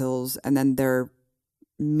pharmaceutical pills, and then their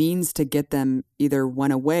means to get them either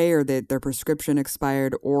went away, or their prescription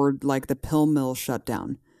expired, or the pill mill shut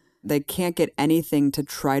down. They can't get anything to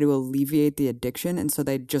try to alleviate the addiction, and so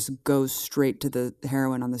they just go straight to the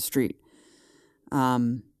heroin on the street.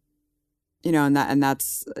 And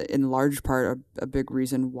that's in large part a big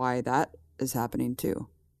reason why that is happening too,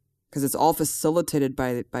 because it's all facilitated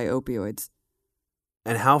by opioids.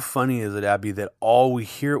 And how funny is it, Abby, that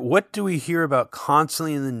what do we hear about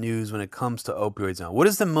constantly in the news when it comes to opioids now? What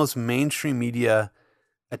is the most mainstream media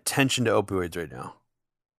attention to opioids right now?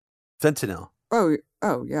 Fentanyl. Oh,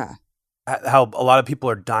 yeah. How a lot of people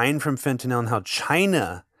are dying from fentanyl, and how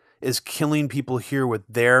China is killing people here with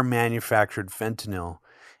their manufactured fentanyl.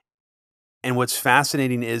 And what's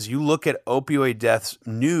fascinating is you look at opioid deaths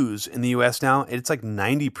news in the U.S. now, it's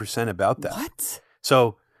 90% about that. What?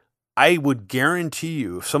 So I would guarantee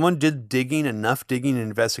you, if someone did enough digging and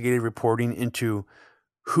investigative reporting into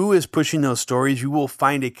who is pushing those stories, you will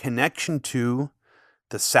find a connection to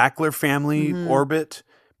the Sackler family orbit,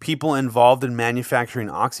 people involved in manufacturing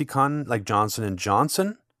OxyContin like Johnson &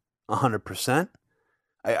 Johnson, 100%.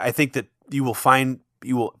 I think that you will find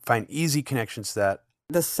easy connections to that.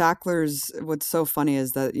 The Sacklers, what's so funny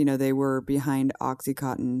is that, they were behind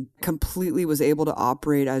OxyContin, completely was able to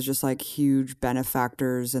operate as just huge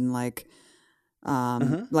benefactors and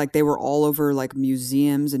Like they were all over like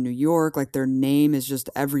museums in New York. Like their name is just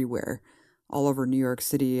everywhere, all over New York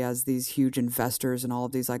City as these huge investors in all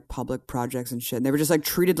of these like public projects and shit. And they were just like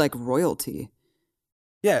treated like royalty.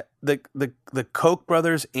 Yeah, the Koch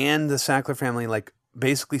brothers and the Sackler family like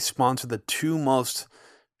basically sponsored the two most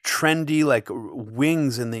trendy like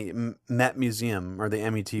wings in the Met Museum or the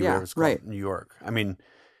MET, whatever it's called, in New York. I mean,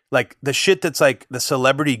 like the shit that's like the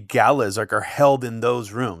celebrity galas like are held in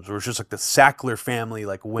those rooms, where it's just like the Sackler family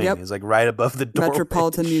like wing is like right above the door.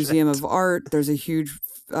 Metropolitan Museum of Art. There's a huge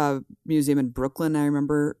museum in Brooklyn. I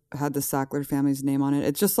remember had the Sackler family's name on it.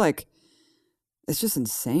 It's just like, it's just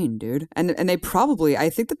insane, dude. And they probably, I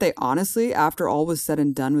think that they honestly, after all was said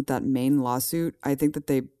and done with that main lawsuit, I think that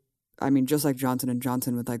they, I mean, just like Johnson &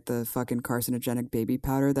 Johnson with like the fucking carcinogenic baby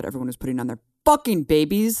powder that everyone was putting on their fucking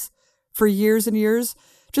babies for years and years,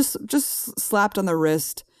 just slapped on the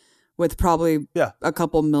wrist with probably a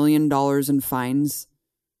couple $1 million in fines.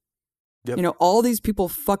 Yep. You know, all these people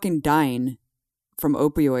fucking dying from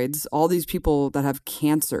opioids, all these people that have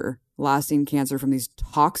cancer, lasting cancer from these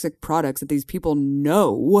toxic products that these people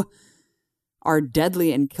know are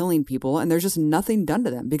deadly and killing people, and there's just nothing done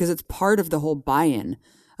to them because it's part of the whole buy-in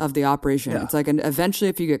of the operation. It's like, and eventually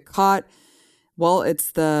if you get caught, well,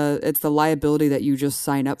 it's the liability that you just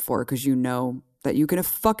sign up for because you know that you can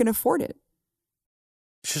fucking afford it.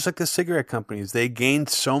 It's just like the cigarette companies. They gained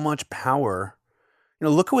so much power. You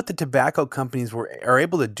know, look at what the tobacco companies are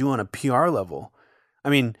able to do on a PR level. I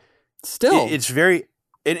mean, still, it's very...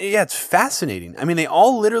 it's fascinating. I mean, they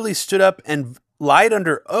all literally stood up and lied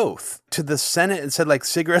under oath to the Senate and said, like,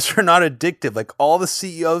 cigarettes are not addictive. Like, all the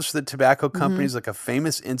CEOs for the tobacco companies, like a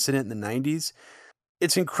famous incident in the 90s.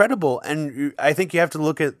 It's incredible. And I think you have to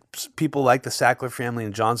look at people like the Sackler family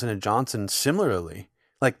and Johnson & Johnson similarly.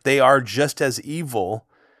 Like, they are just as evil.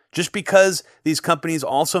 Just because these companies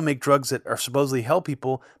also make drugs that are supposedly help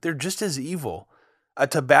people, they're just as evil.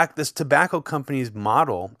 This tobacco company's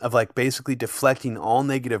model of like basically deflecting all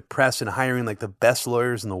negative press and hiring like the best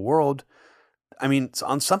lawyers in the world. I mean,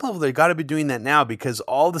 on some level, they got to be doing that now because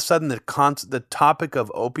all of a sudden the topic of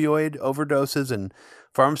opioid overdoses and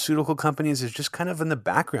pharmaceutical companies is just kind of in the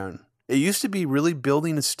background. It used to be really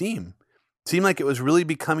building steam. It seemed like it was really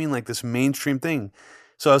becoming like this mainstream thing.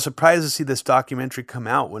 So I was surprised to see this documentary come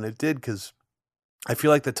out when it did because I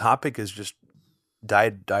feel like the topic is just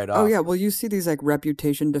died off. Oh yeah, well you see these like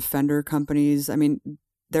reputation defender companies. I mean,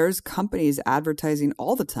 there's companies advertising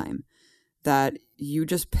all the time that you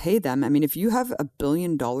just pay them. I mean, if you have $1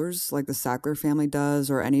 billion like the Sackler family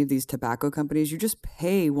does or any of these tobacco companies, you just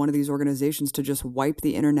pay one of these organizations to just wipe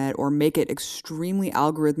the internet or make it extremely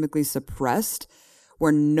algorithmically suppressed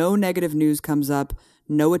where no negative news comes up,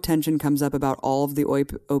 no attention comes up about all of the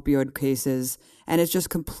opioid cases, and it's just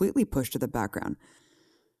completely pushed to the background.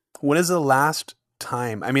 When is the last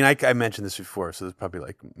time? I mean, I mentioned this before, so it's probably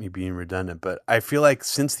like me being redundant, but I feel like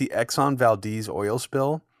since the Exxon Valdez oil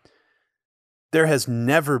spill, there has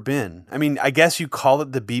never been, I mean, I guess you call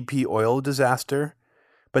it the BP oil disaster,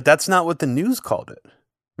 but that's not what the news called it.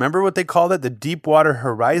 Remember what they called it? The Deepwater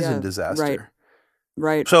Horizon disaster.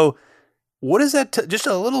 Right. So what is that? Just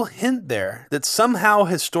a little hint there that somehow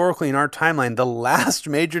historically in our timeline, the last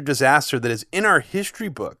major disaster that is in our history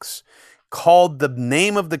books called the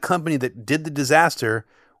name of the company that did the disaster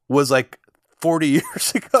was like 40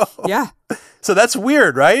 years ago. Yeah. So that's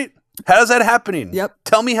weird, right? How's that happening? Yep.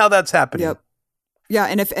 Tell me how that's happening. Yep. Yeah,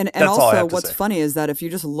 and also what's funny is that if you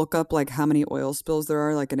just look up like how many oil spills there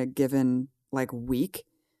are like in a given like week,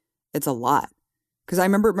 it's a lot. Because I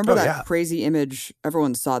remember that crazy image,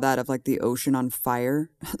 everyone saw that of like the ocean on fire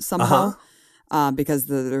somehow. Because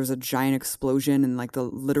there was a giant explosion and like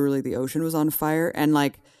literally the ocean was on fire. And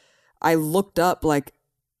like I looked up, like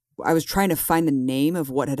I was trying to find the name of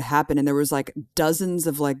what had happened, and there was like dozens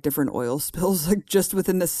of like different oil spills like just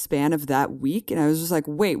within the span of that week. And I was just like,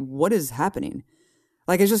 wait, what is happening?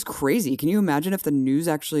 Like, it's just crazy. Can you imagine if the news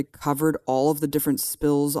actually covered all of the different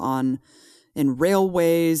spills in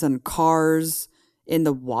railways, on cars, in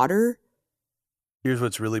the water? Here's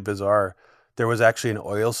what's really bizarre. There was actually an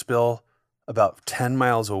oil spill about 10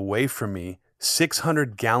 miles away from me,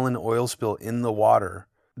 600-gallon oil spill in the water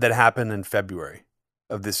that happened in February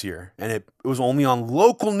of this year. And it was only on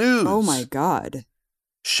local news. Oh, my God.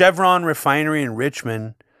 Chevron refinery in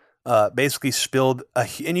Richmond basically spilled,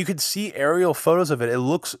 and you could see aerial photos of it. It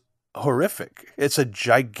looks horrific. It's a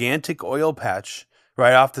gigantic oil patch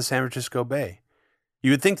right off the San Francisco Bay. You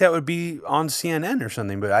would think that would be on CNN or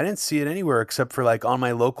something, but I didn't see it anywhere except for like on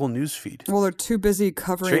my local news feed. Well, they're too busy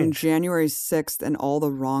covering January 6th in all the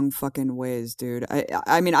wrong fucking ways, dude.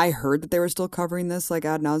 I mean, I heard that they were still covering this like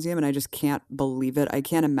ad nauseum, and I just can't believe it. I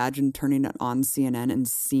can't imagine turning it on CNN and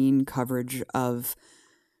seeing coverage of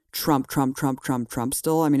Trump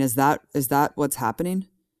still. I mean, is that what's happening?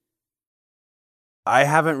 I've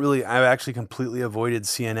actually completely avoided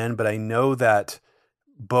CNN, but I know that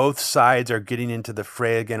both sides are getting into the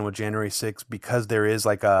fray again with January 6th because there is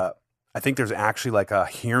I think there's actually like a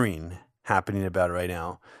hearing happening about it right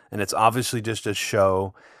now. And it's obviously just a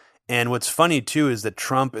show. And what's funny too is that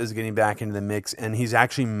Trump is getting back into the mix and he's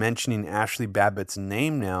actually mentioning Ashley Babbitt's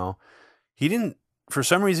name now. For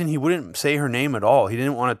some reason, he wouldn't say her name at all. He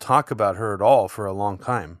didn't want to talk about her at all for a long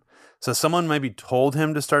time. So someone maybe told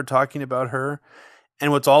him to start talking about her.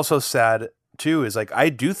 And what's also sad too is I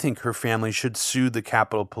do think her family should sue the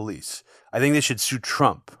Capitol Police. I think they should sue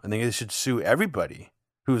Trump. I think they should sue everybody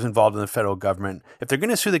who's involved in the federal government. If they're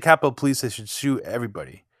going to sue the Capitol Police, they should sue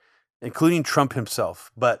everybody, including Trump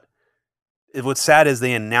himself. But what's sad is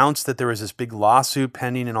they announced that there was this big lawsuit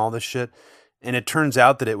pending and all this shit. And it turns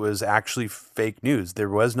out that it was actually fake news. There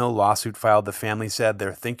was no lawsuit filed. The family said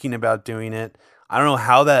they're thinking about doing it. I don't know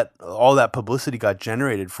how all that publicity got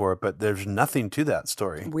generated for it, but there's nothing to that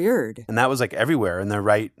story. Weird. And that was everywhere in the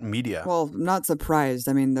right media. Well, I'm not surprised.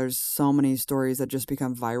 I mean, there's so many stories that just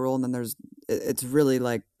become viral and then it's really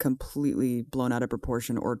completely blown out of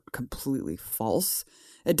proportion or completely false.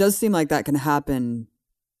 It does seem like that can happen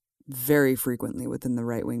very frequently within the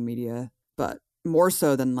right-wing media, but more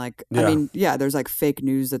so than I mean, yeah, there's fake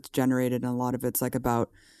news that's generated and a lot of it's about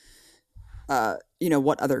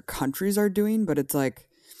what other countries are doing, but it's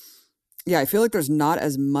yeah, I feel like there's not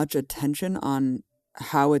as much attention on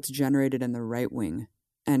how it's generated in the right wing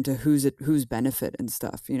and to whose benefit and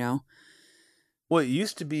stuff, Well, it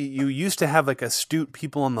used to be, you used to have astute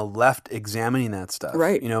people on the left examining that stuff,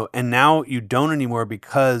 right? And now you don't anymore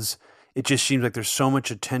because it just seems like there's so much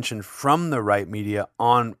attention from the right media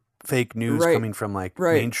on fake news coming from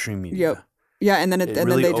mainstream media. Yep. Yeah, and then it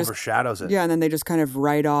really overshadows it. Yeah, and then they just kind of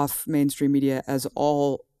write off mainstream media as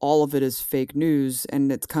all of it is fake news,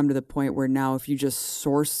 and it's come to the point where now if you just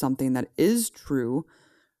source something that is true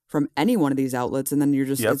from any one of these outlets, and then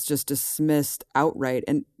it's just dismissed outright,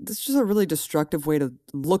 and it's just a really destructive way to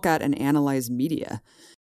look at and analyze media.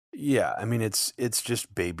 Yeah, I mean it's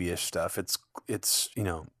just babyish stuff. It's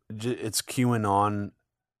QAnon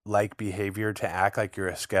like behavior to act like you're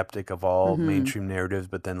a skeptic of all mainstream narratives,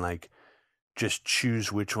 but then just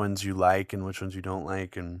choose which ones you like and which ones you don't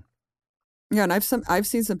like. And yeah, and I've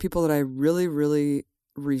seen some people that I really, really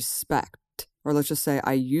respect, or let's just say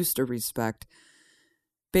I used to respect,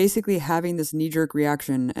 basically having this knee-jerk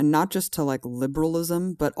reaction, and not just to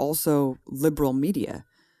liberalism, but also liberal media,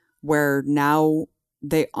 where now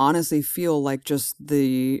they honestly feel like just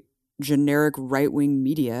the generic right-wing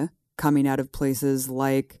media coming out of places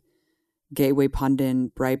like Gateway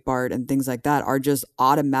Pundit, Breitbart, and things like that are just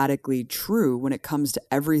automatically true when it comes to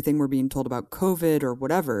everything we're being told about COVID or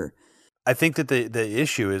whatever. I think that the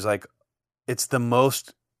issue is this is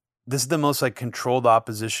the most controlled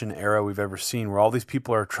opposition era we've ever seen, where all these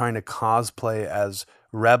people are trying to cosplay as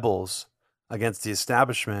rebels against the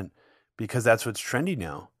establishment because that's what's trendy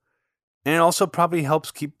now. And it also probably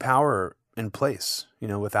helps keep power in place,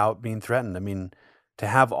 without being threatened. I mean, to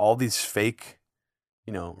have all these fake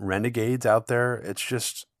renegades out there, it's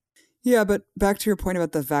just... Yeah, but back to your point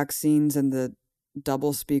about the vaccines and the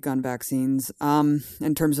double speak on vaccines,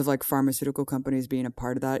 in terms of pharmaceutical companies being a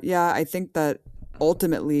part of that. Yeah, I think that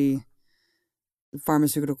ultimately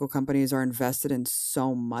pharmaceutical companies are invested in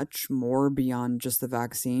so much more beyond just the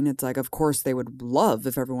vaccine. It's of course they would love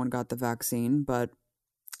if everyone got the vaccine, but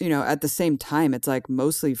at the same time, it's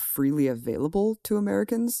mostly freely available to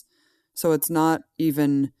Americans. So it's not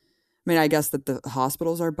even... I mean, I guess that the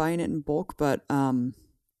hospitals are buying it in bulk, but I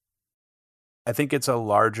think it's a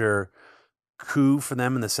larger coup for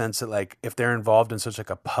them in the sense that if they're involved in such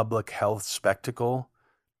a public health spectacle,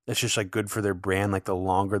 it's just good for their brand. The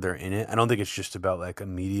longer they're in it, I don't think it's just about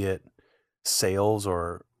immediate sales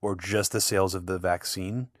or just the sales of the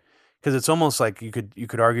vaccine, because it's almost you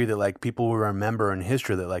could argue that people will remember in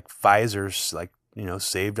history that Pfizer's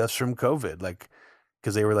saved us from COVID,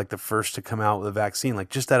 because they were the first to come out with a vaccine.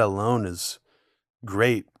 Just that alone is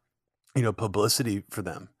great, publicity for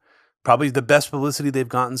them. Probably the best publicity they've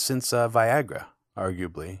gotten since Viagra,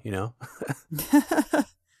 arguably,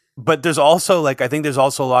 But there's also I think there's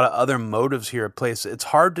also a lot of other motives here at play. It's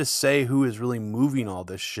hard to say who is really moving all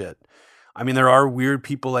this shit. I mean, there are weird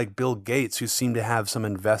people like Bill Gates who seem to have some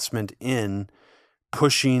investment in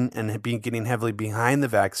pushing and getting heavily behind the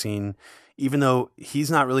vaccine, even though he's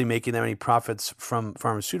not really making that many profits from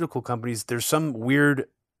pharmaceutical companies. There's some weird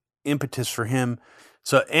impetus for him.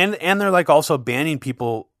 So and they're like also banning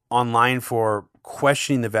people online for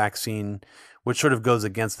questioning the vaccine, which sort of goes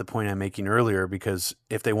against the point I'm making earlier, because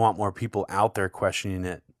if they want more people out there questioning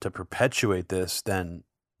it to perpetuate this, then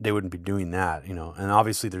they wouldn't be doing that, you know. And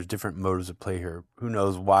obviously there's different motives at play here. Who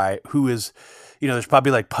knows why, who is, you know, there's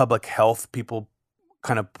probably like public health people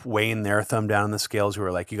kind of weighing their thumb down on the scales who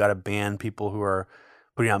are like, you got to ban people who are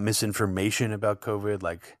putting out misinformation about COVID,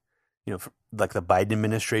 like, you know, like the Biden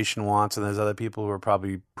administration wants, and there's other people who are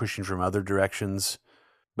probably pushing from other directions.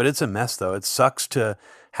 But it's a mess, though. It sucks to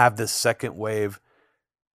have this second wave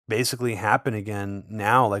basically happen again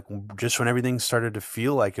now, like just when everything started to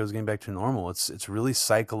feel like it was getting back to normal. It's really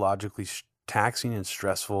psychologically taxing and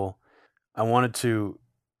stressful. I wanted to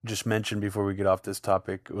just mention before we get off this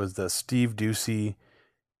topic was the Steve Doocy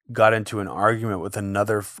got into an argument with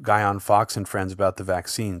another guy on Fox and Friends about the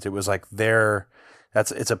vaccines. It was like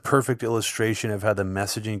it's a perfect illustration of how the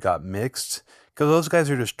messaging got mixed, because those guys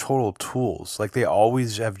are just total tools. Like they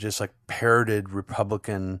always have just like parroted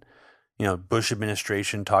Republican, you know, Bush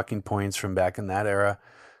administration talking points from back in that era.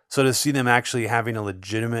 So to see them actually having a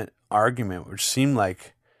legitimate argument, which seemed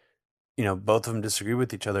like, you know, both of them disagree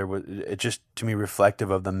with each other, it just to me reflective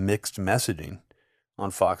of the mixed messaging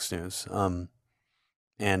on Fox News.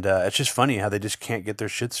 And it's just funny how they just can't get their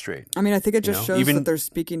shit straight. I mean, I think it just shows that they're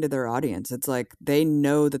speaking to their audience. It's like they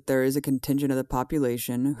know that there is a contingent of the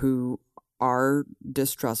population who are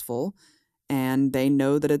distrustful, and they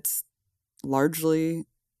know that it's largely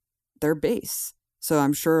their base. So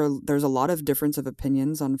I'm sure there's a lot of difference of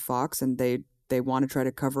opinions on Fox, and they want to try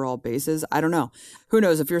to cover all bases. I don't know. Who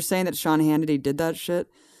knows? If you're saying that Sean Hannity did that shit,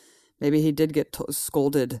 maybe he did get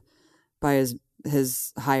scolded by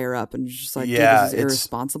his higher up and just like, yeah, dude, this is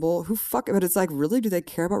irresponsible. But it's like, really, do they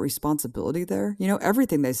care about responsibility there? You know,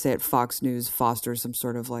 everything they say at Fox News fosters some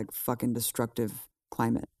sort of like fucking destructive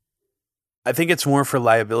climate. I think it's more for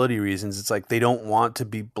liability reasons. It's like they don't want to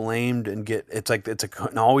be blamed and it's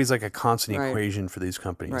always like a constant equation for these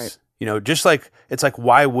companies. Right. You know, just like, it's like,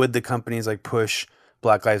 why would the companies like push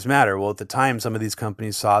Black Lives Matter? Well, at the time, some of these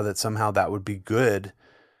companies saw that somehow that would be good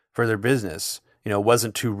for their business. You know, it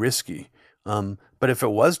wasn't too risky. But if it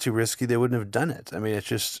was too risky, they wouldn't have done it. I mean,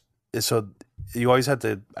 so you always have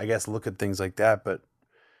to, I guess, look at things like that. But,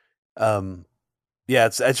 yeah,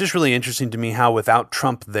 it's just really interesting to me how without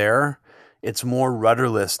Trump there, it's more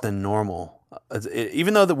rudderless than normal.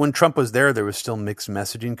 Even though that when Trump was there was still mixed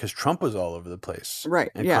messaging because Trump was all over the place. Right.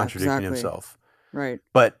 And yeah, contradicting himself. Right.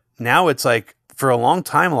 But now it's like, for a long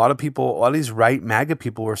time, a lot of these right MAGA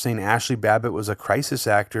people were saying Ashley Babbitt was a crisis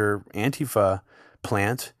actor, Antifa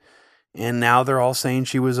plant. And now they're all saying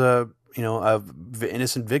she was a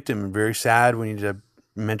innocent victim. Very sad. We need to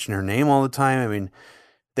mention her name all the time. I mean,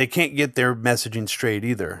 they can't get their messaging straight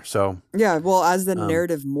either. So yeah, well, as the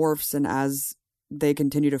narrative morphs and as they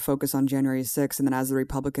continue to focus on January 6th, and then as the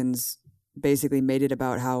Republicans basically made it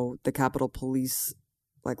about how the Capitol Police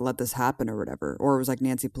like let this happen or whatever, or it was like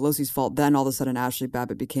Nancy Pelosi's fault, then all of a sudden Ashley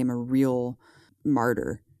Babbitt became a real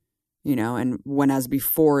martyr. You know, and when as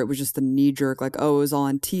before it was just the knee jerk, like, oh, it was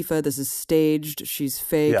all Antifa, this is staged, she's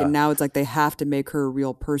fake. Yeah. And now it's like they have to make her a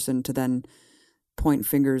real person to then point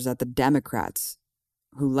fingers at the Democrats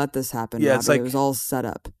who let this happen. Yeah, it's like it was all set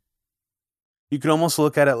up. You could almost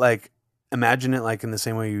look at it like, imagine it like in the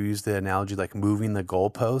same way you use the analogy, like moving the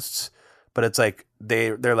goalposts. But it's like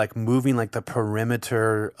they're like moving like the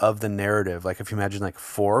perimeter of the narrative. Like if you imagine like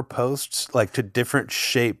 4 posts, like to different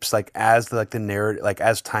shapes, like as the narrative, like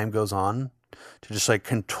as time goes on, to just like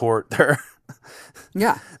contort their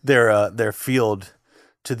field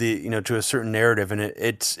to the to a certain narrative. And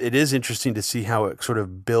it is interesting to see how it sort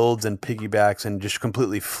of builds and piggybacks and just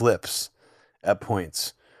completely flips at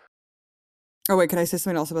points. Oh wait, can I say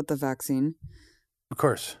something else about the vaccine? Of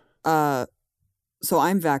course. So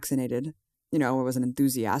I'm vaccinated. You know, I wasn't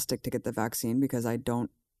enthusiastic to get the vaccine because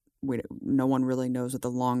no one really knows what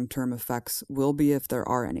the long-term effects will be if there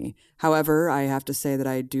are any. However, I have to say that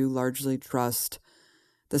I do largely trust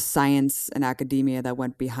the science and academia that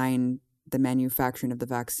went behind the manufacturing of the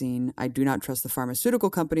vaccine. I do not trust the pharmaceutical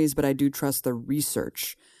companies, but I do trust the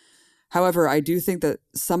research. However, I do think that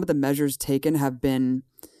some of the measures taken have been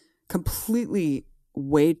completely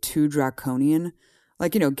way too draconian.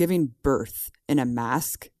 Like, giving birth in a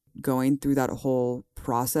mask, going through that whole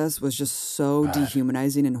process was just so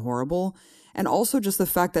dehumanizing and horrible. And also just the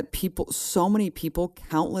fact that so many people,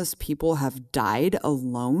 countless people have died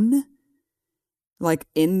alone, like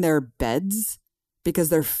in their beds because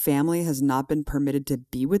their family has not been permitted to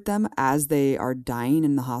be with them as they are dying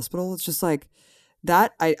in the hospital. It's just like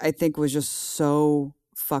that, I think was just so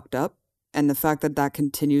fucked up. And the fact that that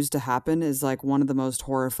continues to happen is like one of the most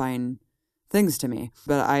horrifying things to me.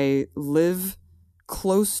 But I live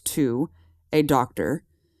close to a doctor,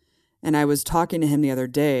 and I was talking to him the other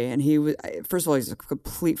day, and he was, first of all, he's a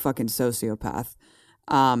complete fucking sociopath.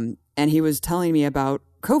 And he was telling me about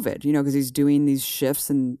COVID, you know, because he's doing these shifts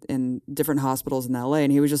in different hospitals in LA.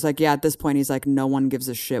 And he was just like, yeah, at this point, he's like, no one gives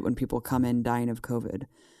a shit when people come in dying of COVID.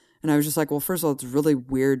 And I was just like, well, first of all, it's really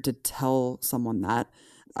weird to tell someone that.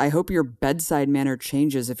 I hope your bedside manner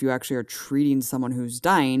changes if you actually are treating someone who's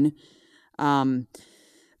dying. But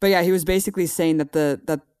yeah, he was basically saying that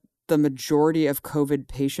the majority of COVID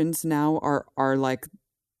patients now are like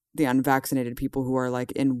the unvaccinated people who are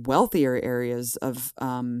like in wealthier areas of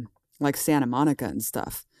like Santa Monica and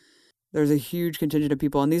stuff. There's a huge contingent of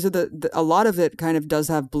people, and these are a lot of it kind of does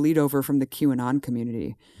have bleed over from the QAnon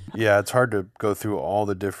community. Yeah, it's hard to go through all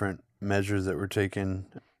the different measures that were taken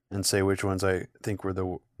and say which ones I think were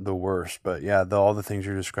the worst. But yeah, all the things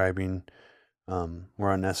you're describing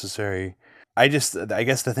were unnecessary. I guess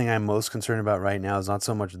the thing I'm most concerned about right now is not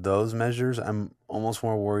so much those measures. I'm almost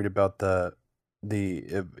more worried about the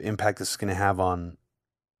impact this is going to have on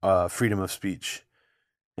freedom of speech.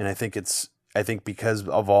 And I think because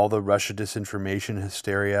of all the Russia disinformation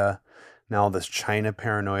hysteria, now this China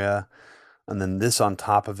paranoia, and then this on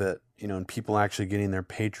top of it, you know, and people actually getting their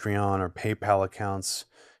Patreon or PayPal accounts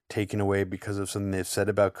taken away because of something they've said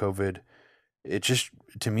about COVID, it just,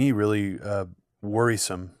 to me, really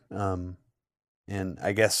worrisome. And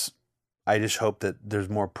I guess I just hope that there's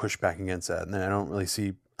more pushback against that. And I don't really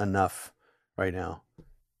see enough right now.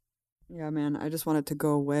 Yeah, man, I just want it to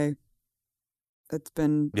go away. It's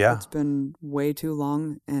been way too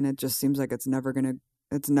long, and it just seems like it's never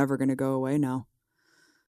gonna go away now.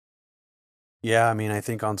 Yeah, I mean, I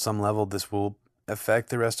think on some level this will affect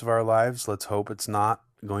the rest of our lives. Let's hope it's not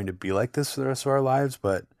going to be like this for the rest of our lives,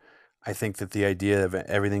 but I think that the idea of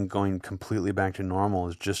everything going completely back to normal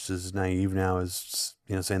is just as naive now as,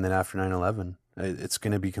 you know, saying that after 9/11. It's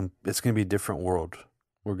going to be a different world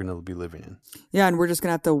we're going to be living in. Yeah, and we're just going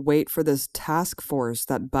to have to wait for this task force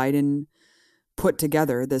that Biden put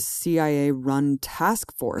together, this CIA-run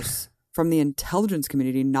task force from the intelligence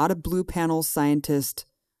community, not a blue panel scientist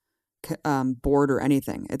board or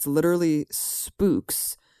anything. It's literally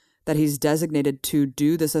spooks that he's designated to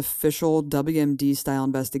do this official WMD-style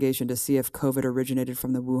investigation to see if COVID originated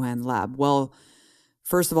from the Wuhan lab. Well,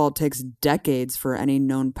 first of all, it takes decades for any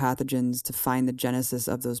known pathogens to find the genesis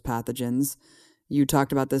of those pathogens. You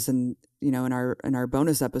talked about this in our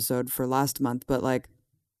bonus episode for last month, but like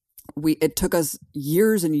it took us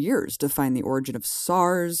years and years to find the origin of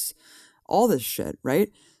SARS, all this shit,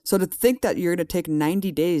 right? So to think that you're going to take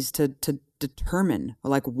 90 days to determine,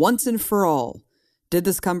 like once and for all, did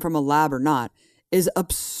this come from a lab or not, is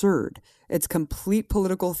absurd. It's complete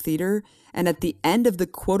political theater. And at the end of the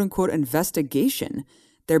quote unquote investigation,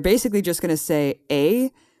 they're basically just going to say,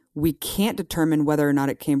 A, we can't determine whether or not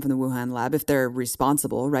it came from the Wuhan lab if they're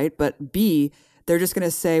responsible, right? But B, they're just going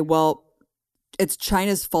to say, well, it's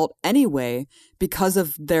China's fault anyway because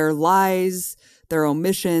of their lies, their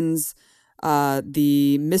omissions,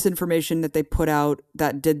 the misinformation that they put out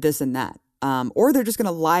that did this and that. Or they're just going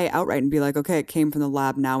to lie outright and be like, okay, it came from the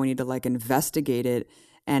lab. Now we need to like investigate it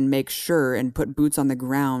and make sure and put boots on the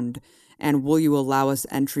ground. And will you allow us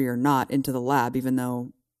entry or not into the lab, even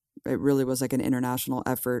though it really was like an international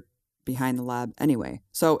effort behind the lab anyway.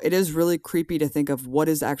 So it is really creepy to think of what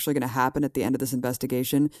is actually going to happen at the end of this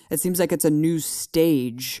investigation. It seems like it's a new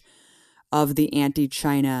stage of the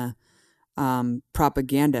anti-China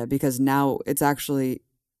propaganda, because now it's actually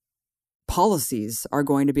policies are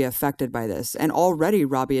going to be affected by this. And already,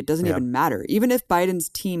 Robbie, it doesn't even matter. Even if Biden's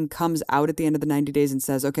team comes out at the end of the 90 days and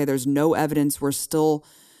says, okay, there's no evidence, we're still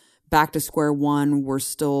back to square one, we're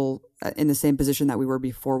still in the same position that we were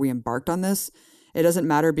before we embarked on this, it doesn't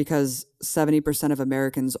matter because 70% of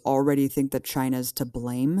Americans already think that China's to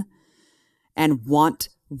blame and want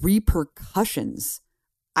repercussions.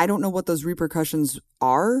 I don't know what those repercussions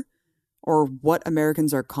are or what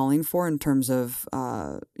Americans are calling for in terms of,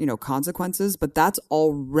 consequences, but that's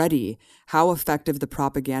already how effective the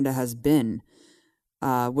propaganda has been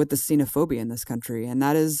with the xenophobia in this country. And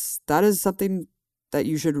that is something that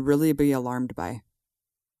you should really be alarmed by.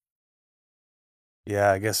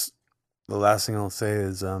 Yeah, I guess the last thing I'll say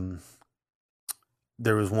is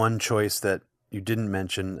there was one choice that you didn't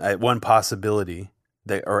mention, one possibility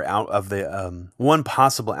that, or out of the one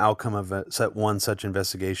possible outcome of one such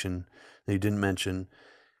investigation that you didn't mention,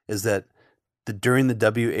 is that during the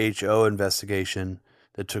WHO investigation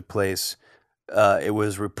that took place, it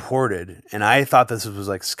was reported, and I thought this was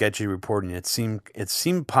like sketchy reporting. It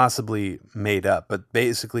seemed possibly made up, but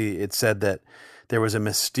basically it said that there was a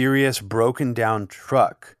mysterious broken down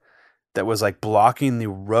truck that was like blocking the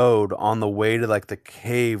road on the way to like the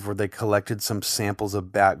cave where they collected some samples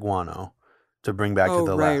of bat guano to bring back to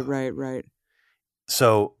the lab. Right.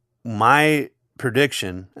 So my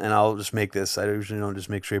prediction, and I'll just make this, I usually don't just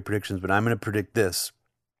make straight predictions, but I'm going to predict this.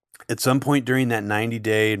 At some point during that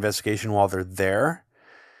 90-day investigation while they're there,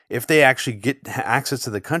 if they actually get access to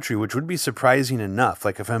the country, which would be surprising enough,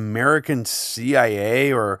 like if American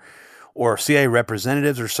CIA or CIA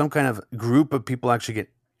representatives or some kind of group of people actually get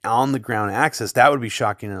on the ground access, that would be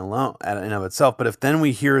shocking in and of itself. But if then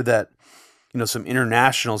we hear that, some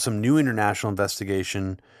new international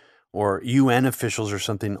investigation or UN officials or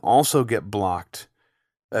something also get blocked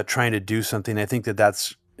trying to do something, I think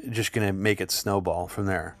that's just going to make it snowball from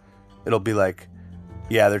there. It'll be like,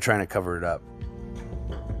 yeah, they're trying to cover it up.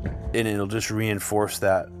 And it'll just reinforce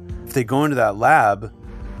that. If they go into that lab,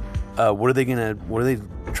 what are they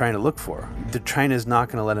trying to look for? China's not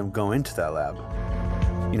going to let them go into that lab.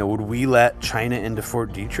 Would we let China into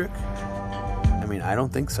Fort Detrick? I mean, I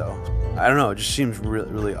don't think so. I don't know. It just seems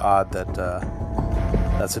really, really odd that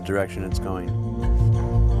that's the direction it's going.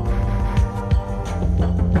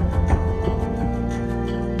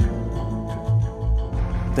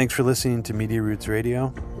 Thanks for listening to Media Roots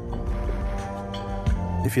Radio.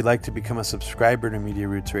 If you'd like to become a subscriber to Media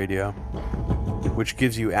Roots Radio, which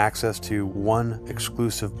gives you access to one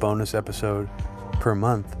exclusive bonus episode per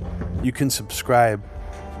month, you can subscribe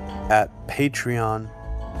at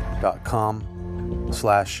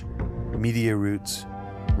patreon.com/Media Roots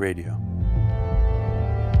Radio.